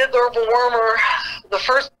 and she did the herbal warmer the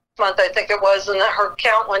first month, I think it was, and her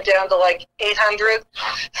count went down to like 800.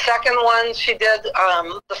 Second one, she did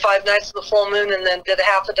the 5 nights of the full moon, and then did a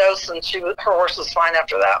half a dose, and her horse was fine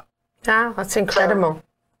after that. Wow, that's incredible.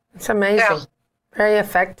 It's amazing. Yeah. Very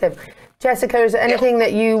effective. Jessica, is there anything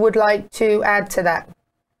that you would like to add to that?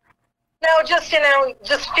 No, just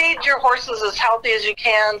feed your horses as healthy as you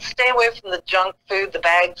can. Stay away from the junk food, the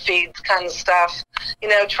bag feeds kind of stuff.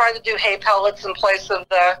 Try to do hay pellets in place of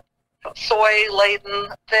the soy-laden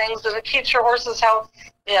things, and it keeps your horses' health,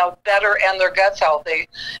 better, and their guts healthy,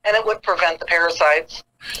 and it would prevent the parasites.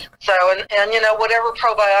 So, and whatever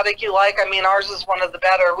probiotic you like. I mean, ours is one of the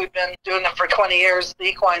better. We've been doing it for 20 years. The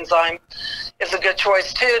Equine Zyme is a good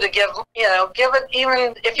choice too to give it,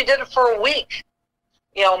 even if you did it for a week,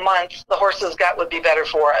 month, the horse's gut would be better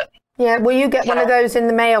for it. Yeah, will you get one of those in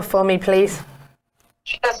the mail for me, please?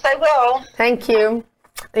 Yes, I will. Thank you.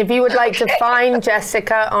 If you would like to find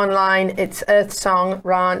Jessica online, it's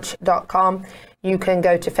earthsongranch.com. You can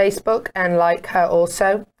go to Facebook and like her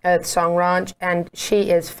also, Earth Song Ranch, and she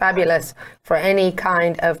is fabulous for any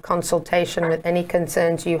kind of consultation with any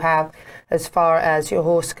concerns you have as far as your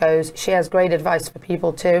horse goes. She has great advice for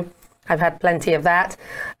people too. I've had plenty of that,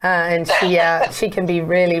 and she can be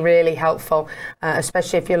really, really helpful,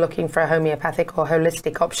 especially if you're looking for a homeopathic or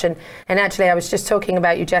holistic option. And actually, I was just talking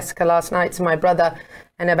about you, Jessica, last night to my brother,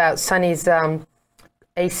 and about Sonny's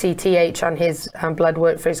ACTH on his blood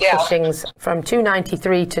work for his Cushing's from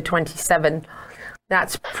 293 to 27.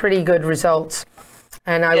 That's pretty good results.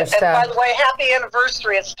 And I was. And by the way, happy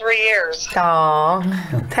anniversary! It's 3 years. Aw,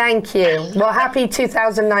 thank you. Well, happy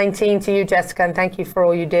 2019 to you, Jessica, and thank you for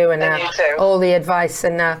all you do and all the advice.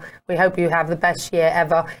 And we hope you have the best year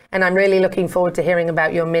ever. And I'm really looking forward to hearing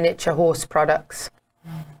about your miniature horse products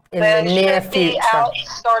in the near future. Out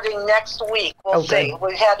starting next week. We'll see.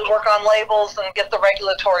 We had to work on labels and get the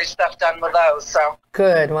regulatory stuff done with those. So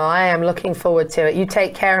good. Well, I am looking forward to it. You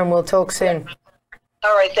take care, and we'll talk soon.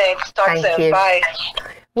 All right, thanks. Talk soon. You. Bye.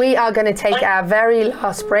 We are going to take our very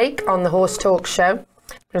last break on the Horse Talk Show,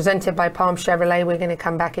 presented by Palm Chevrolet. We're going to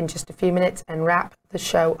come back in just a few minutes and wrap the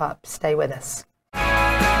show up. Stay with us.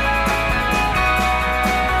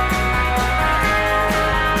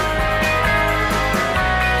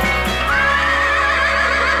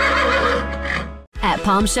 At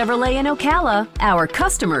Palm Chevrolet in Ocala, our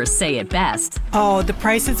customers say it best. Oh, the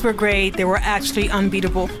prices were great. They were actually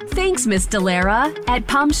unbeatable. Thanks, Miss Delara. At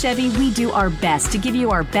Palm Chevy, we do our best to give you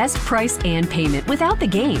our best price and payment without the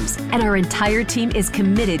games. And our entire team is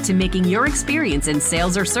committed to making your experience in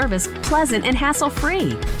sales or service pleasant and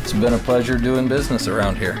hassle-free. It's been a pleasure doing business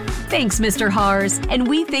around here. Thanks, Mr. Hars, and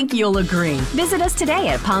we think you'll agree. Visit us today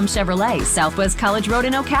at Palm Chevrolet, Southwest College Road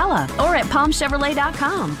in Ocala, or at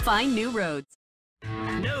palmchevrolet.com. Find new roads.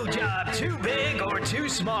 No job too big or too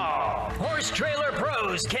small. Horse Trailer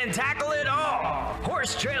Pros can tackle it all.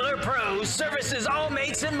 Horse Trailer Pros services all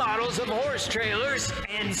makes and models of horse trailers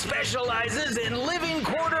and specializes in living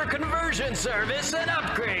quarter conversion service and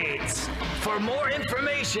upgrades. For more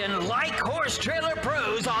information, like Horse Trailer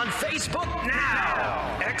Pros on Facebook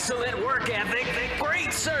now. Excellent work ethic,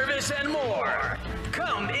 great service, and more.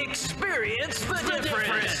 Come experience the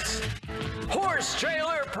difference. Horse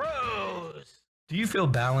Trailer Pros. Do you feel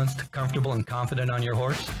balanced, comfortable, and confident on your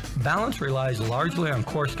horse? Balance relies largely on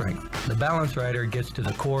core strength. The Balance Rider gets to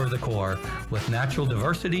the core of the core with natural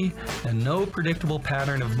diversity and no predictable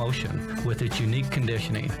pattern of motion with its unique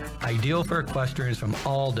conditioning. Ideal for equestrians from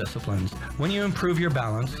all disciplines. When you improve your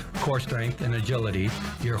balance, core strength, and agility,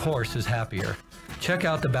 your horse is happier. Check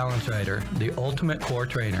out the Balance Rider, the ultimate core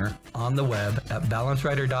trainer, on the web at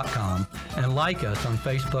balancerider.com and like us on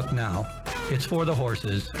Facebook now. It's for the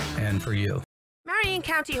horses and for you. Marion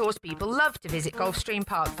County horse people love to visit Gulfstream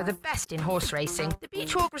Park for the best in horse racing. The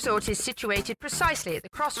Beach Walk Resort is situated precisely at the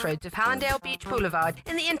crossroads of Hallandale Beach Boulevard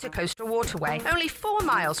in the Intercoastal Waterway, only 4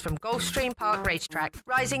 miles from Gulfstream Park Racetrack,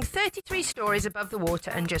 rising 33 stories above the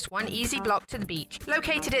water and just 1 easy block to the beach.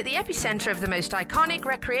 Located at the epicenter of the most iconic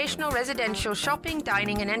recreational, residential, shopping,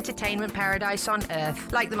 dining and entertainment paradise on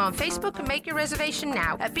earth. Like them on Facebook and make your reservation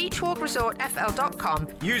now at beachwalkresortfl.com.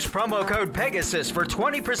 Use promo code Pegasus for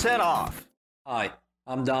 20% off. Hi,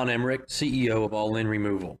 I'm Don Emmerich, CEO of All In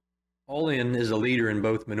Removal. All In is a leader in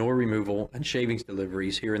both manure removal and shavings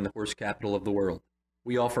deliveries here in the horse capital of the world.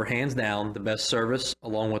 We offer hands down the best service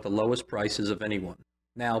along with the lowest prices of anyone.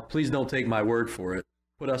 Now, please don't take my word for it.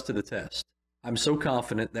 Put us to the test. I'm so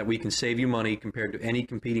confident that we can save you money compared to any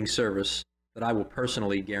competing service that I will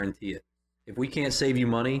personally guarantee it. If we can't save you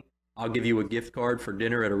money, I'll give you a gift card for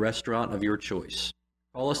dinner at a restaurant of your choice.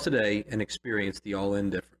 Call us today and experience the All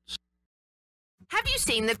In difference. Have you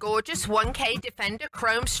seen the gorgeous 1K Defender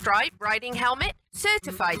Chrome Stripe riding helmet?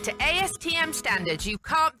 Certified to ASTM standards, you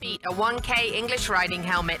can't beat a 1K English riding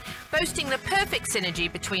helmet, boasting the perfect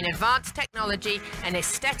synergy between advanced technology and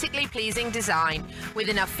aesthetically pleasing design, with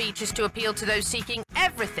enough features to appeal to those seeking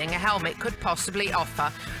everything a helmet could possibly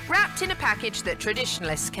offer, wrapped in a package that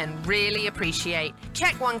traditionalists can really appreciate.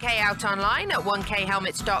 Check 1K out online at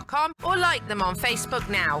 1khelmets.com or like them on Facebook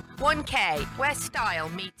now. 1K, where style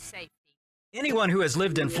meets safety. Anyone who has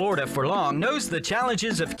lived in Florida for long knows the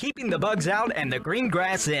challenges of keeping the bugs out and the green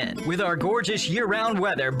grass in. With our gorgeous year-round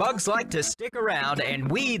weather, bugs like to stick around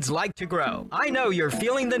and weeds like to grow. I know you're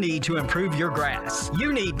feeling the need to improve your grass.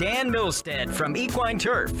 You need Dan Milstead from Equine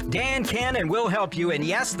Turf. Dan can and will help you, and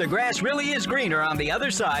yes, the grass really is greener on the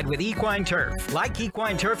other side with Equine Turf. Like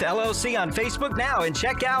Equine Turf LLC on Facebook now and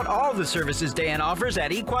check out all the services Dan offers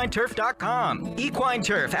at equineturf.com. Equine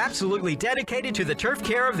Turf, absolutely dedicated to the turf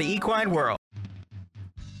care of the equine world.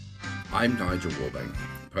 I'm Nigel Warbank,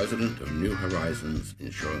 President of New Horizons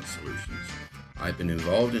Insurance Solutions. I've been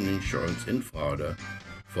involved in insurance in Florida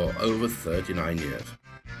for over 39 years.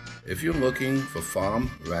 If you're looking for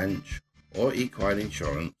farm, ranch, or equine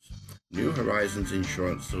insurance, New Horizons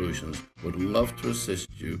Insurance Solutions would love to assist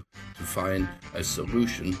you to find a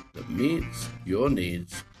solution that meets your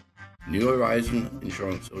needs. New Horizon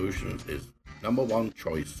Insurance Solutions is #1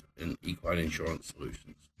 choice in equine insurance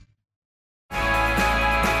solutions.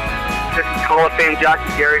 This is Hall of Fame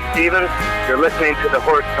jockey Gary Stevens. You're listening to the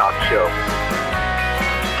Horse Talk Show.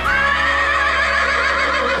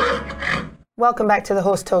 Welcome back to the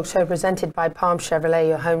Horse Talk Show presented by Palm Chevrolet,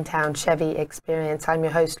 your hometown Chevy experience. I'm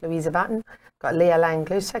your host, Louisa Button. Got Leah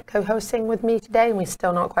Lang-Glusek co-hosting with me today, and we're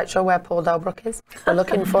still not quite sure where Paul Delbrook is. We're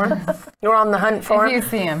looking for him. You're on the hunt for him. If you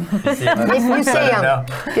see him. If you see him,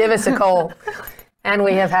 give us a call. And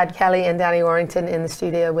we have had Kelly and Danny Warrington in the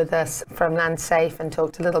studio with us from LandSafe and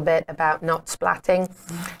talked a little bit about not splatting.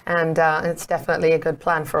 And it's definitely a good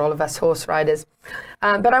plan for all of us horse riders.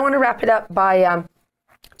 But I want to wrap it up by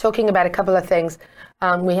talking about a couple of things.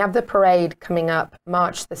 We have the parade coming up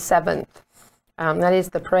March the 7th. That is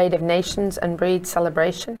the Parade of Nations and Breed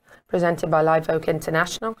celebration presented by Live Oak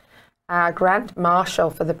International. Our Grand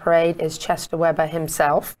Marshal for the parade is Chester Webber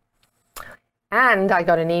himself. And I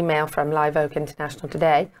got an email from Live Oak International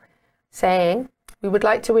today saying, we would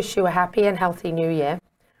like to wish you a happy and healthy new year.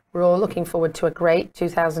 We're all looking forward to a great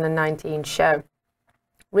 2019 show.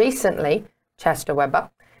 Recently, Chester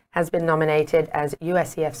Webber has been nominated as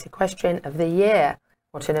USEF's Equestrian of the Year.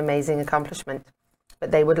 What an amazing accomplishment.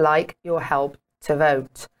 But they would like your help to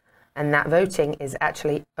vote. And that voting is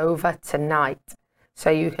actually over tonight. So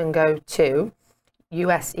you can go to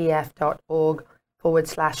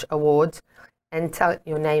usef.org/awards. Enter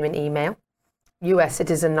your name and email. US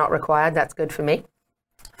citizen not required, that's good for me.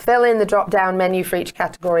 Fill in the drop-down menu for each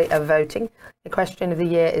category of voting. The question of the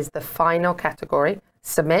year is the final category.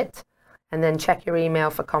 Submit, and then check your email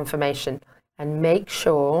for confirmation. And make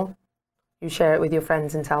sure you share it with your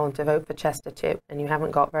friends and tell them to vote for Chester too. And you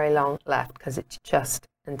haven't got very long left because it's just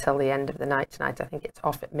until the end of the night tonight. I think it's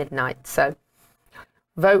off at midnight. So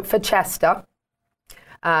vote for Chester.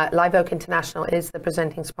 Live Oak International is the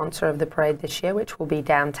presenting sponsor of the parade this year, which will be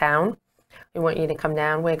downtown. We want you to come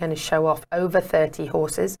down. We're going to show off over 30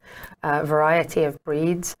 horses, a variety of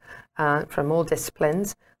breeds from all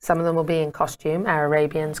disciplines. Some of them will be in costume. Our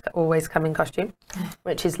Arabians always come in costume,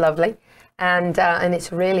 which is lovely. And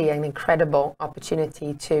it's really an incredible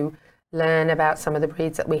opportunity to learn about some of the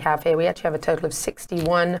breeds that we have here. We actually have a total of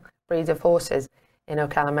 61 breeds of horses in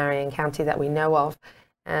Ocala, Marion County that we know of.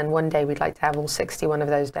 And one day we'd like to have all 61 of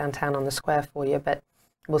those downtown on the square for you, but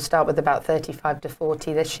we'll start with about 35 to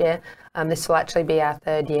 40 this year. This will actually be our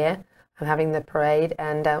 3rd year of having the parade,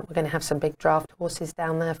 and we're going to have some big draft horses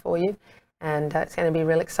down there for you. And it's going to be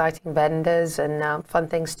real exciting vendors and fun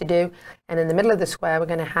things to do. And in the middle of the square, we're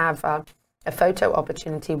going to have a photo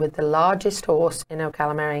opportunity with the largest horse in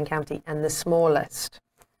Ocala, Marion County and the smallest.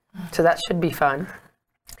 So that should be fun.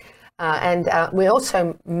 We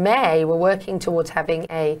also we're working towards having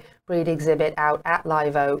a breed exhibit out at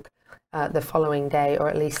Live Oak the following day, or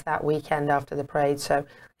at least that weekend after the parade. So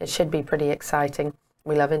it should be pretty exciting.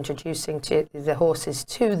 We love introducing the horses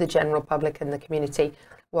to the general public and the community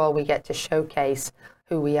while we get to showcase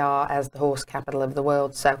who we are as the horse capital of the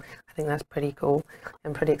world. So I think that's pretty cool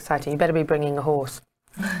and pretty exciting. You better be bringing a horse.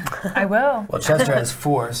 I will. Well, Chester has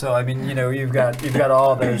 4, so I mean, you've got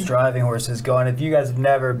all those driving horses going. If you guys have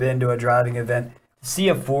never been to a driving event, to see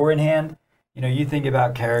a 4 in hand, you think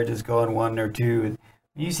about carriages going 1 or 2.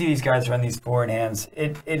 You see these guys run these 4 in hands.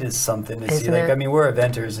 It is something to see. Like, I mean, we're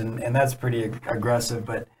eventers, and that's pretty aggressive,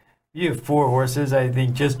 but you have 4 horses. I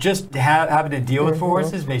think just having to deal with 4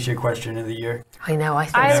 horses makes you a question of the year. I know, I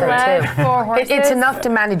think so too. 4 horses. It's enough to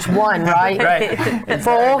manage 1, right? Right.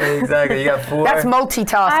 4. Exactly. You got 4. That's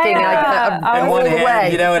multitasking. In one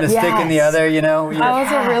hand, and a stick in the other, I was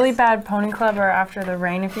a really bad pony clubber after the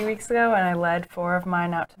rain a few weeks ago, and I led 4 of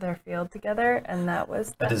mine out to their field together, and that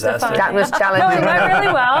was a disaster. That was challenging. No, it went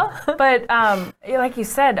really well, but like you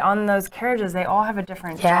said, on those carriages, they all have a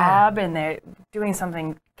different job, and they're doing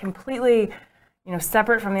something completely,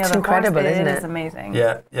 separate from the other. It's incredible, isn't it? It is amazing.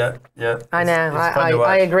 Yeah. I know.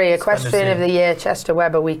 I agree. Equestrian of the Year, Chester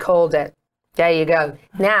Webber. We called it. There you go.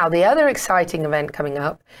 Now, the other exciting event coming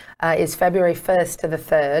up is February 1st to the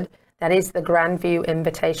 3rd. That is the Grandview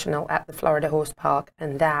Invitational at the Florida Horse Park,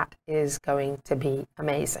 and that is going to be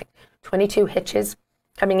amazing. 22 hitches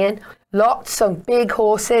coming in. Lots of big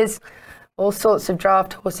horses. All sorts of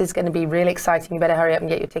draft horses. Going to be really exciting. You better hurry up and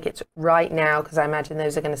get your tickets right now, because I imagine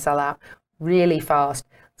those are going to sell out really fast.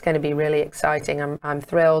 It's going to be really exciting. I'm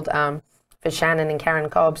thrilled for Shannon and Karen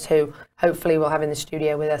Cobbs, who hopefully we'll have in the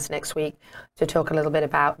studio with us next week to talk a little bit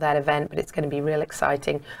about that event, but it's going to be real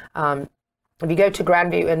exciting. If you go to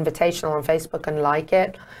Grandview Invitational on Facebook and like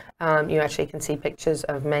it, you actually can see pictures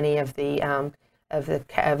of many of the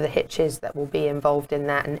hitches that will be involved in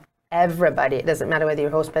that, and everybody, it doesn't matter whether you're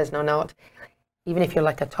a horse person or not, even if you're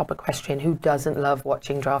like a top equestrian, who doesn't love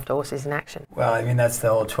watching draft horses in action? Well, I mean, that's the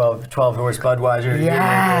whole 12 horse Budweiser.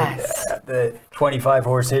 Yes. The 25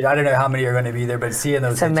 horse hitch. I don't know how many are going to be there, but seeing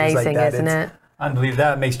those hitches amazing, like that, isn't it? Unbelievable.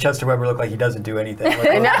 That makes Chester Webber look like he doesn't do anything. You're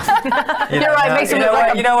right. Makes him look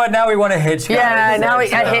like you know what? Now we want a hitch guy. Yeah, now we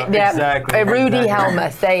exactly. Rudy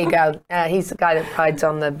Helmuth. There you go. He's the guy that rides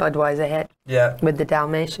on the Budweiser hitch. Yeah. With the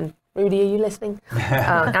Dalmatian. Rudy, are you listening?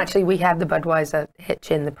 Actually, we had the Budweiser hitch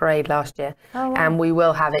in the parade last year, and we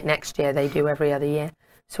will have it next year. They do every other year.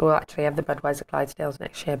 So we'll actually have the Budweiser Clydesdales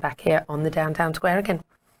next year back here on the downtown square again.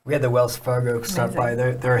 We had the Wells Fargo stop by.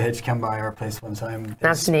 Their hitch come by our place one time.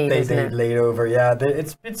 That's neat, isn't it? They laid over. Yeah,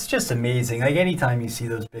 it's just amazing. Like anytime you see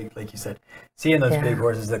those big, like you said, seeing those big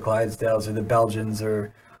horses, the Clydesdales or the Belgians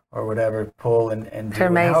or whatever, pull and do,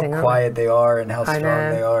 amazing, how quiet they are and how strong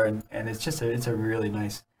they are, and it's just it's a really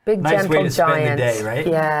nice. Big nice gentle way to spend giants. the day, right?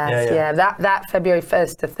 Yes, yeah. That February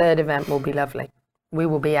 1st to 3rd event will be lovely. We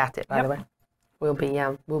will be at it, by the way. We'll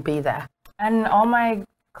be there. And all my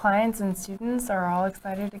clients and students are all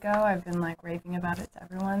excited to go. I've been like raving about it to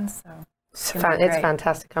everyone, so it's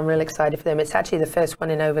fantastic. I'm really excited for them. It's actually the first one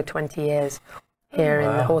in over 20 years here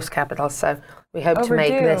in the horse capital, so we hope to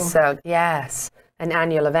make this an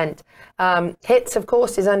annual event. HITS, of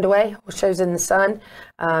course, is underway. Horse Shows in the Sun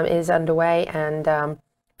is underway, and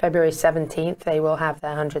February 17th, they will have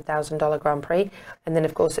their $100,000 Grand Prix. And then,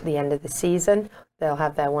 of course, at the end of the season, they'll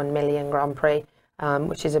have their $1 million Grand Prix,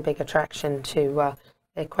 which is a big attraction to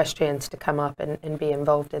equestrians to come up and be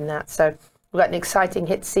involved in that. So we've got an exciting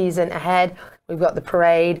HIT season ahead. We've got the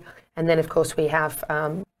parade. And then, of course, we have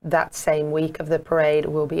that same week of the parade,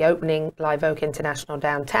 we'll be opening Live Oak International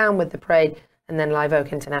downtown with the parade. And then Live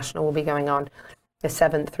Oak International will be going on the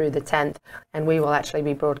 7th through the 10th. And we will actually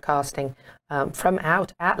be broadcasting from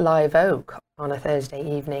out at Live Oak on a Thursday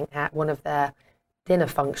evening at one of their dinner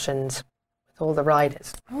functions with all the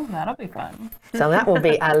riders. Oh, that'll be fun. So that will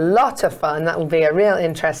be a lot of fun. That will be a real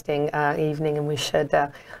interesting evening, and we should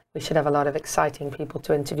have a lot of exciting people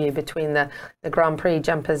to interview between the Grand Prix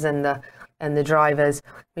jumpers and the drivers.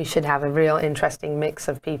 We should have a real interesting mix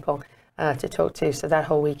of people to talk to. So that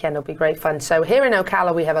whole weekend will be great fun. So here in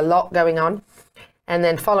Ocala, we have a lot going on. And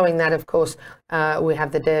then following that, of course, we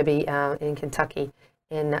have the Derby in Kentucky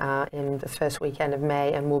in the first weekend of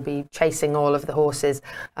May, and we'll be chasing all of the horses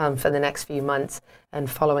for the next few months and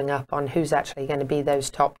following up on who's actually going to be those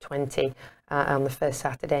top 20 on the first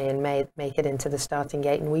Saturday in May, make it into the starting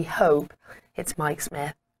gate. And we hope it's Mike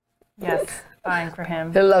Smith. Yes, fine for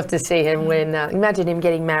him. We'd love to see him win. Imagine him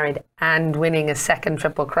getting married and winning a second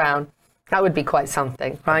Triple Crown. That would be quite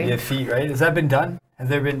something, right? Be a feat, right? Has that been done? Has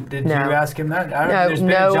there been? Did you ask him that? There's been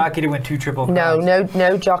a jockey to win 2 Triple Crowns.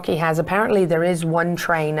 No jockey has. Apparently, there is one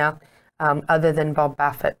trainer other than Bob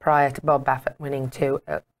Baffert prior to Bob Baffert winning 2,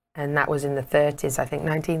 and that was in the 30s, I think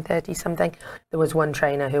 1930 something. There was one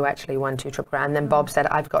trainer who actually won 2 Triple Crowns, and then Bob said,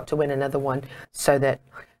 "I've got to win another one," so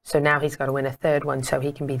now he's got to win a third one, so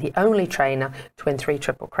he can be the only trainer to win 3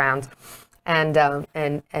 Triple Crowns, and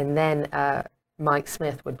then Mike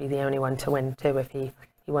Smith would be the only one to win 2 if he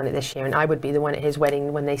won it this year, and I would be the one at his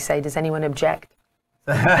wedding when they say, "Does anyone object?"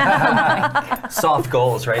 Soft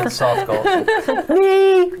goals, right? Soft goals.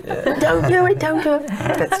 Me! Yeah. Don't do it.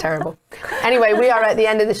 That's terrible. Anyway, we are at the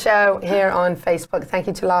end of the show here on Facebook. Thank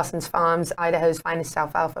you to Larson's Farms, Idaho's finest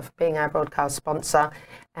alfalfa, for being our broadcast sponsor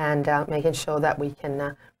and making sure that we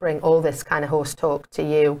can bring all this kind of horse talk to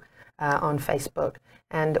you on Facebook.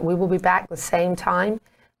 And we will be back the same time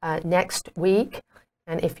next week.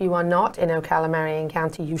 And if you are not in Ocala, Marion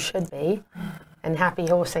County, you should be. And happy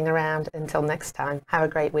horsing around until next time. Have a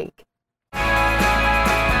great week.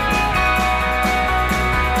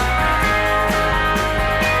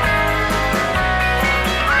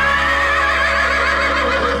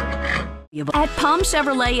 At Palm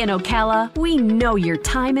Chevrolet in Ocala, we know your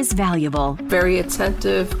time is valuable. Very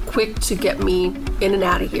attentive, quick to get me in and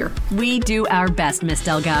out of here. We do our best, Miss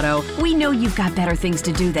Delgado. We know you've got better things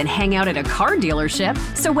to do than hang out at a car dealership.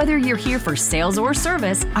 So whether you're here for sales or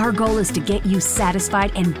service, our goal is to get you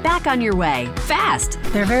satisfied and back on your way, fast.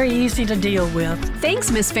 They're very easy to deal with. Thanks,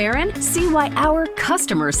 Miss Farron. See why our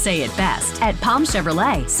customers say it best at Palm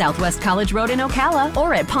Chevrolet, Southwest College Road in Ocala,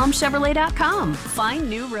 or at palmchevrolet.com. Find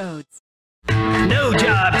new roads. No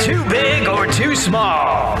job too big or too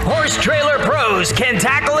small. Horse Trailer Pros can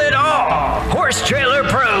tackle it all. Horse Trailer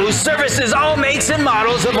Pros services all makes and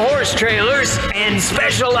models of horse trailers and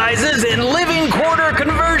specializes in living quarter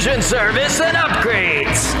conversion service and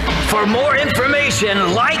upgrades. For more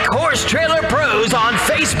information, like Horse Trailer Pros on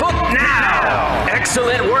Facebook now.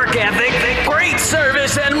 Excellent work ethic, great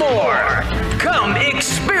service, and more. Come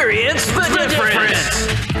experience the difference.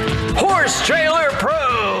 Horse Trailer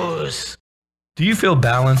Pros. Do you feel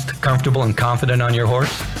balanced, comfortable, and confident on your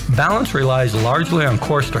horse? Balance relies largely on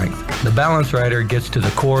core strength. The Balance Rider gets to the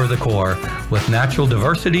core of the core with natural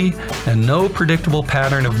diversity and no predictable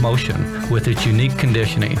pattern of motion with its unique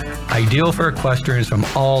conditioning. Ideal for equestrians from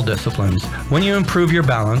all disciplines. When you improve your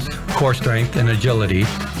balance, core strength, and agility,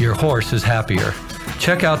 your horse is happier.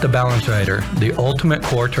 Check out the Balance Rider, the ultimate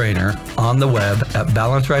core trainer, on the web at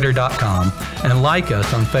balancerider.com and like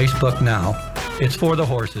us on Facebook now. It's for the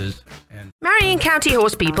horses. Marion County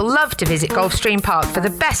horse people love to visit Gulfstream Park for the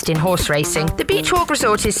best in horse racing. The Beach Walk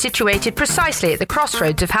Resort is situated precisely at the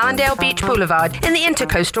crossroads of Hallandale Beach Boulevard in the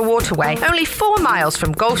Intercoastal Waterway, only 4 miles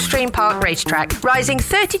from Gulfstream Park Racetrack, rising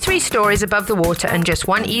 33 stories above the water and just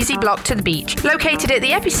 1 easy block to the beach. Located at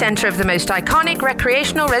the epicenter of the most iconic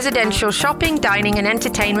recreational, residential, shopping, dining and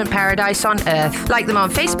entertainment paradise on earth. Like them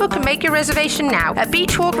on Facebook and make your reservation now at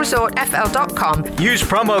beachwalkresortfl.com. Use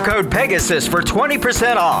promo code Pegasus for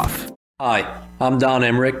 20% off. Hi, I'm Don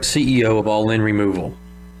Emmerich, CEO of All In Removal.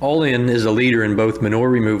 All In is a leader in both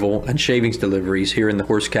manure removal and shavings deliveries here in the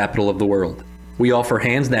horse capital of the world. We offer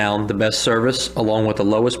hands down the best service along with the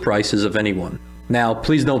lowest prices of anyone. Now,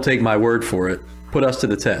 please don't take my word for it. Put us to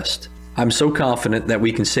the test. I'm so confident that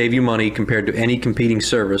we can save you money compared to any competing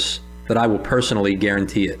service that I will personally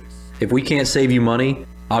guarantee it. If we can't save you money,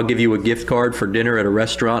 I'll give you a gift card for dinner at a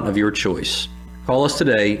restaurant of your choice. Call us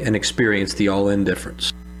today and experience the All In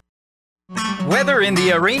difference. Whether in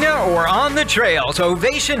the arena or on the trails,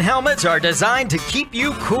 Ovation helmets are designed to keep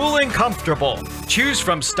you cool and comfortable. Choose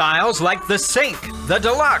from styles like the Sync, the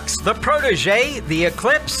Deluxe, the Protege, the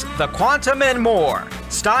Eclipse, the Quantum, and more.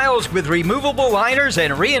 Styles with removable liners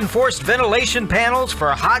and reinforced ventilation panels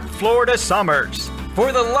for hot Florida summers.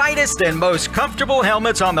 For the lightest and most comfortable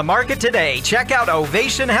helmets on the market today, check out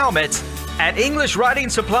Ovation Helmets at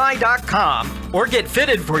EnglishRidingSupply.com or get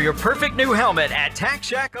fitted for your perfect new helmet at Tack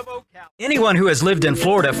Shack of Ocala. Anyone who has lived in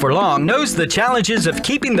Florida for long knows the challenges of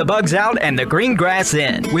keeping the bugs out and the green grass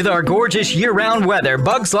in. With our gorgeous year-round weather,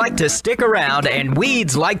 bugs like to stick around and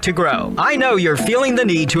weeds like to grow. I know you're feeling the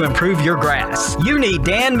need to improve your grass. You need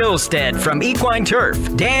Dan Milstead from Equine Turf.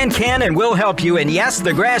 Dan can and will help you, and yes,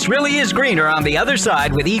 the grass really is greener on the other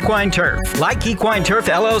side with Equine Turf. Like Equine Turf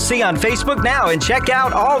LLC on Facebook now and check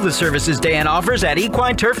out all the services Dan offers at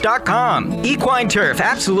equineturf.com. Equine Turf,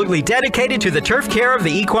 absolutely dedicated to the turf care of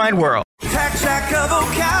the equine world. Tack Shack of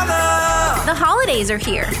Ocala. The holidays are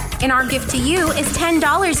here, and our gift to you is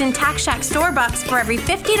 $10 in Tack Shack store bucks for every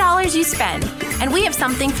 $50 you spend. And we have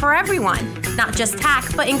something for everyone. Not just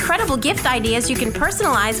tack, but incredible gift ideas you can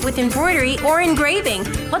personalize with embroidery or engraving.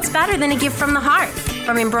 What's better than a gift from the heart?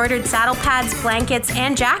 From embroidered saddle pads, blankets,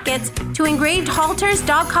 and jackets, to engraved halters,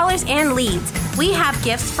 dog collars, and leads. We have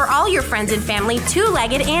gifts for all your friends and family,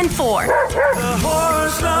 2-legged and 4. The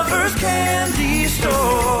Horse Lovers Candy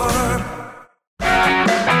Store.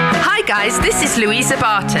 Hi guys, this is Louisa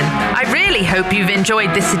Barton. I really hope you've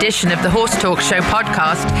enjoyed this edition of the Horse Talk Show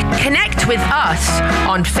podcast. Connect with us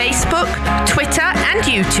on Facebook, Twitter, and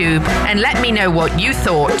YouTube, and let me know what you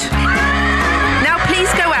thought. Now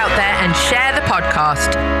please go out there and share the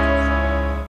podcast.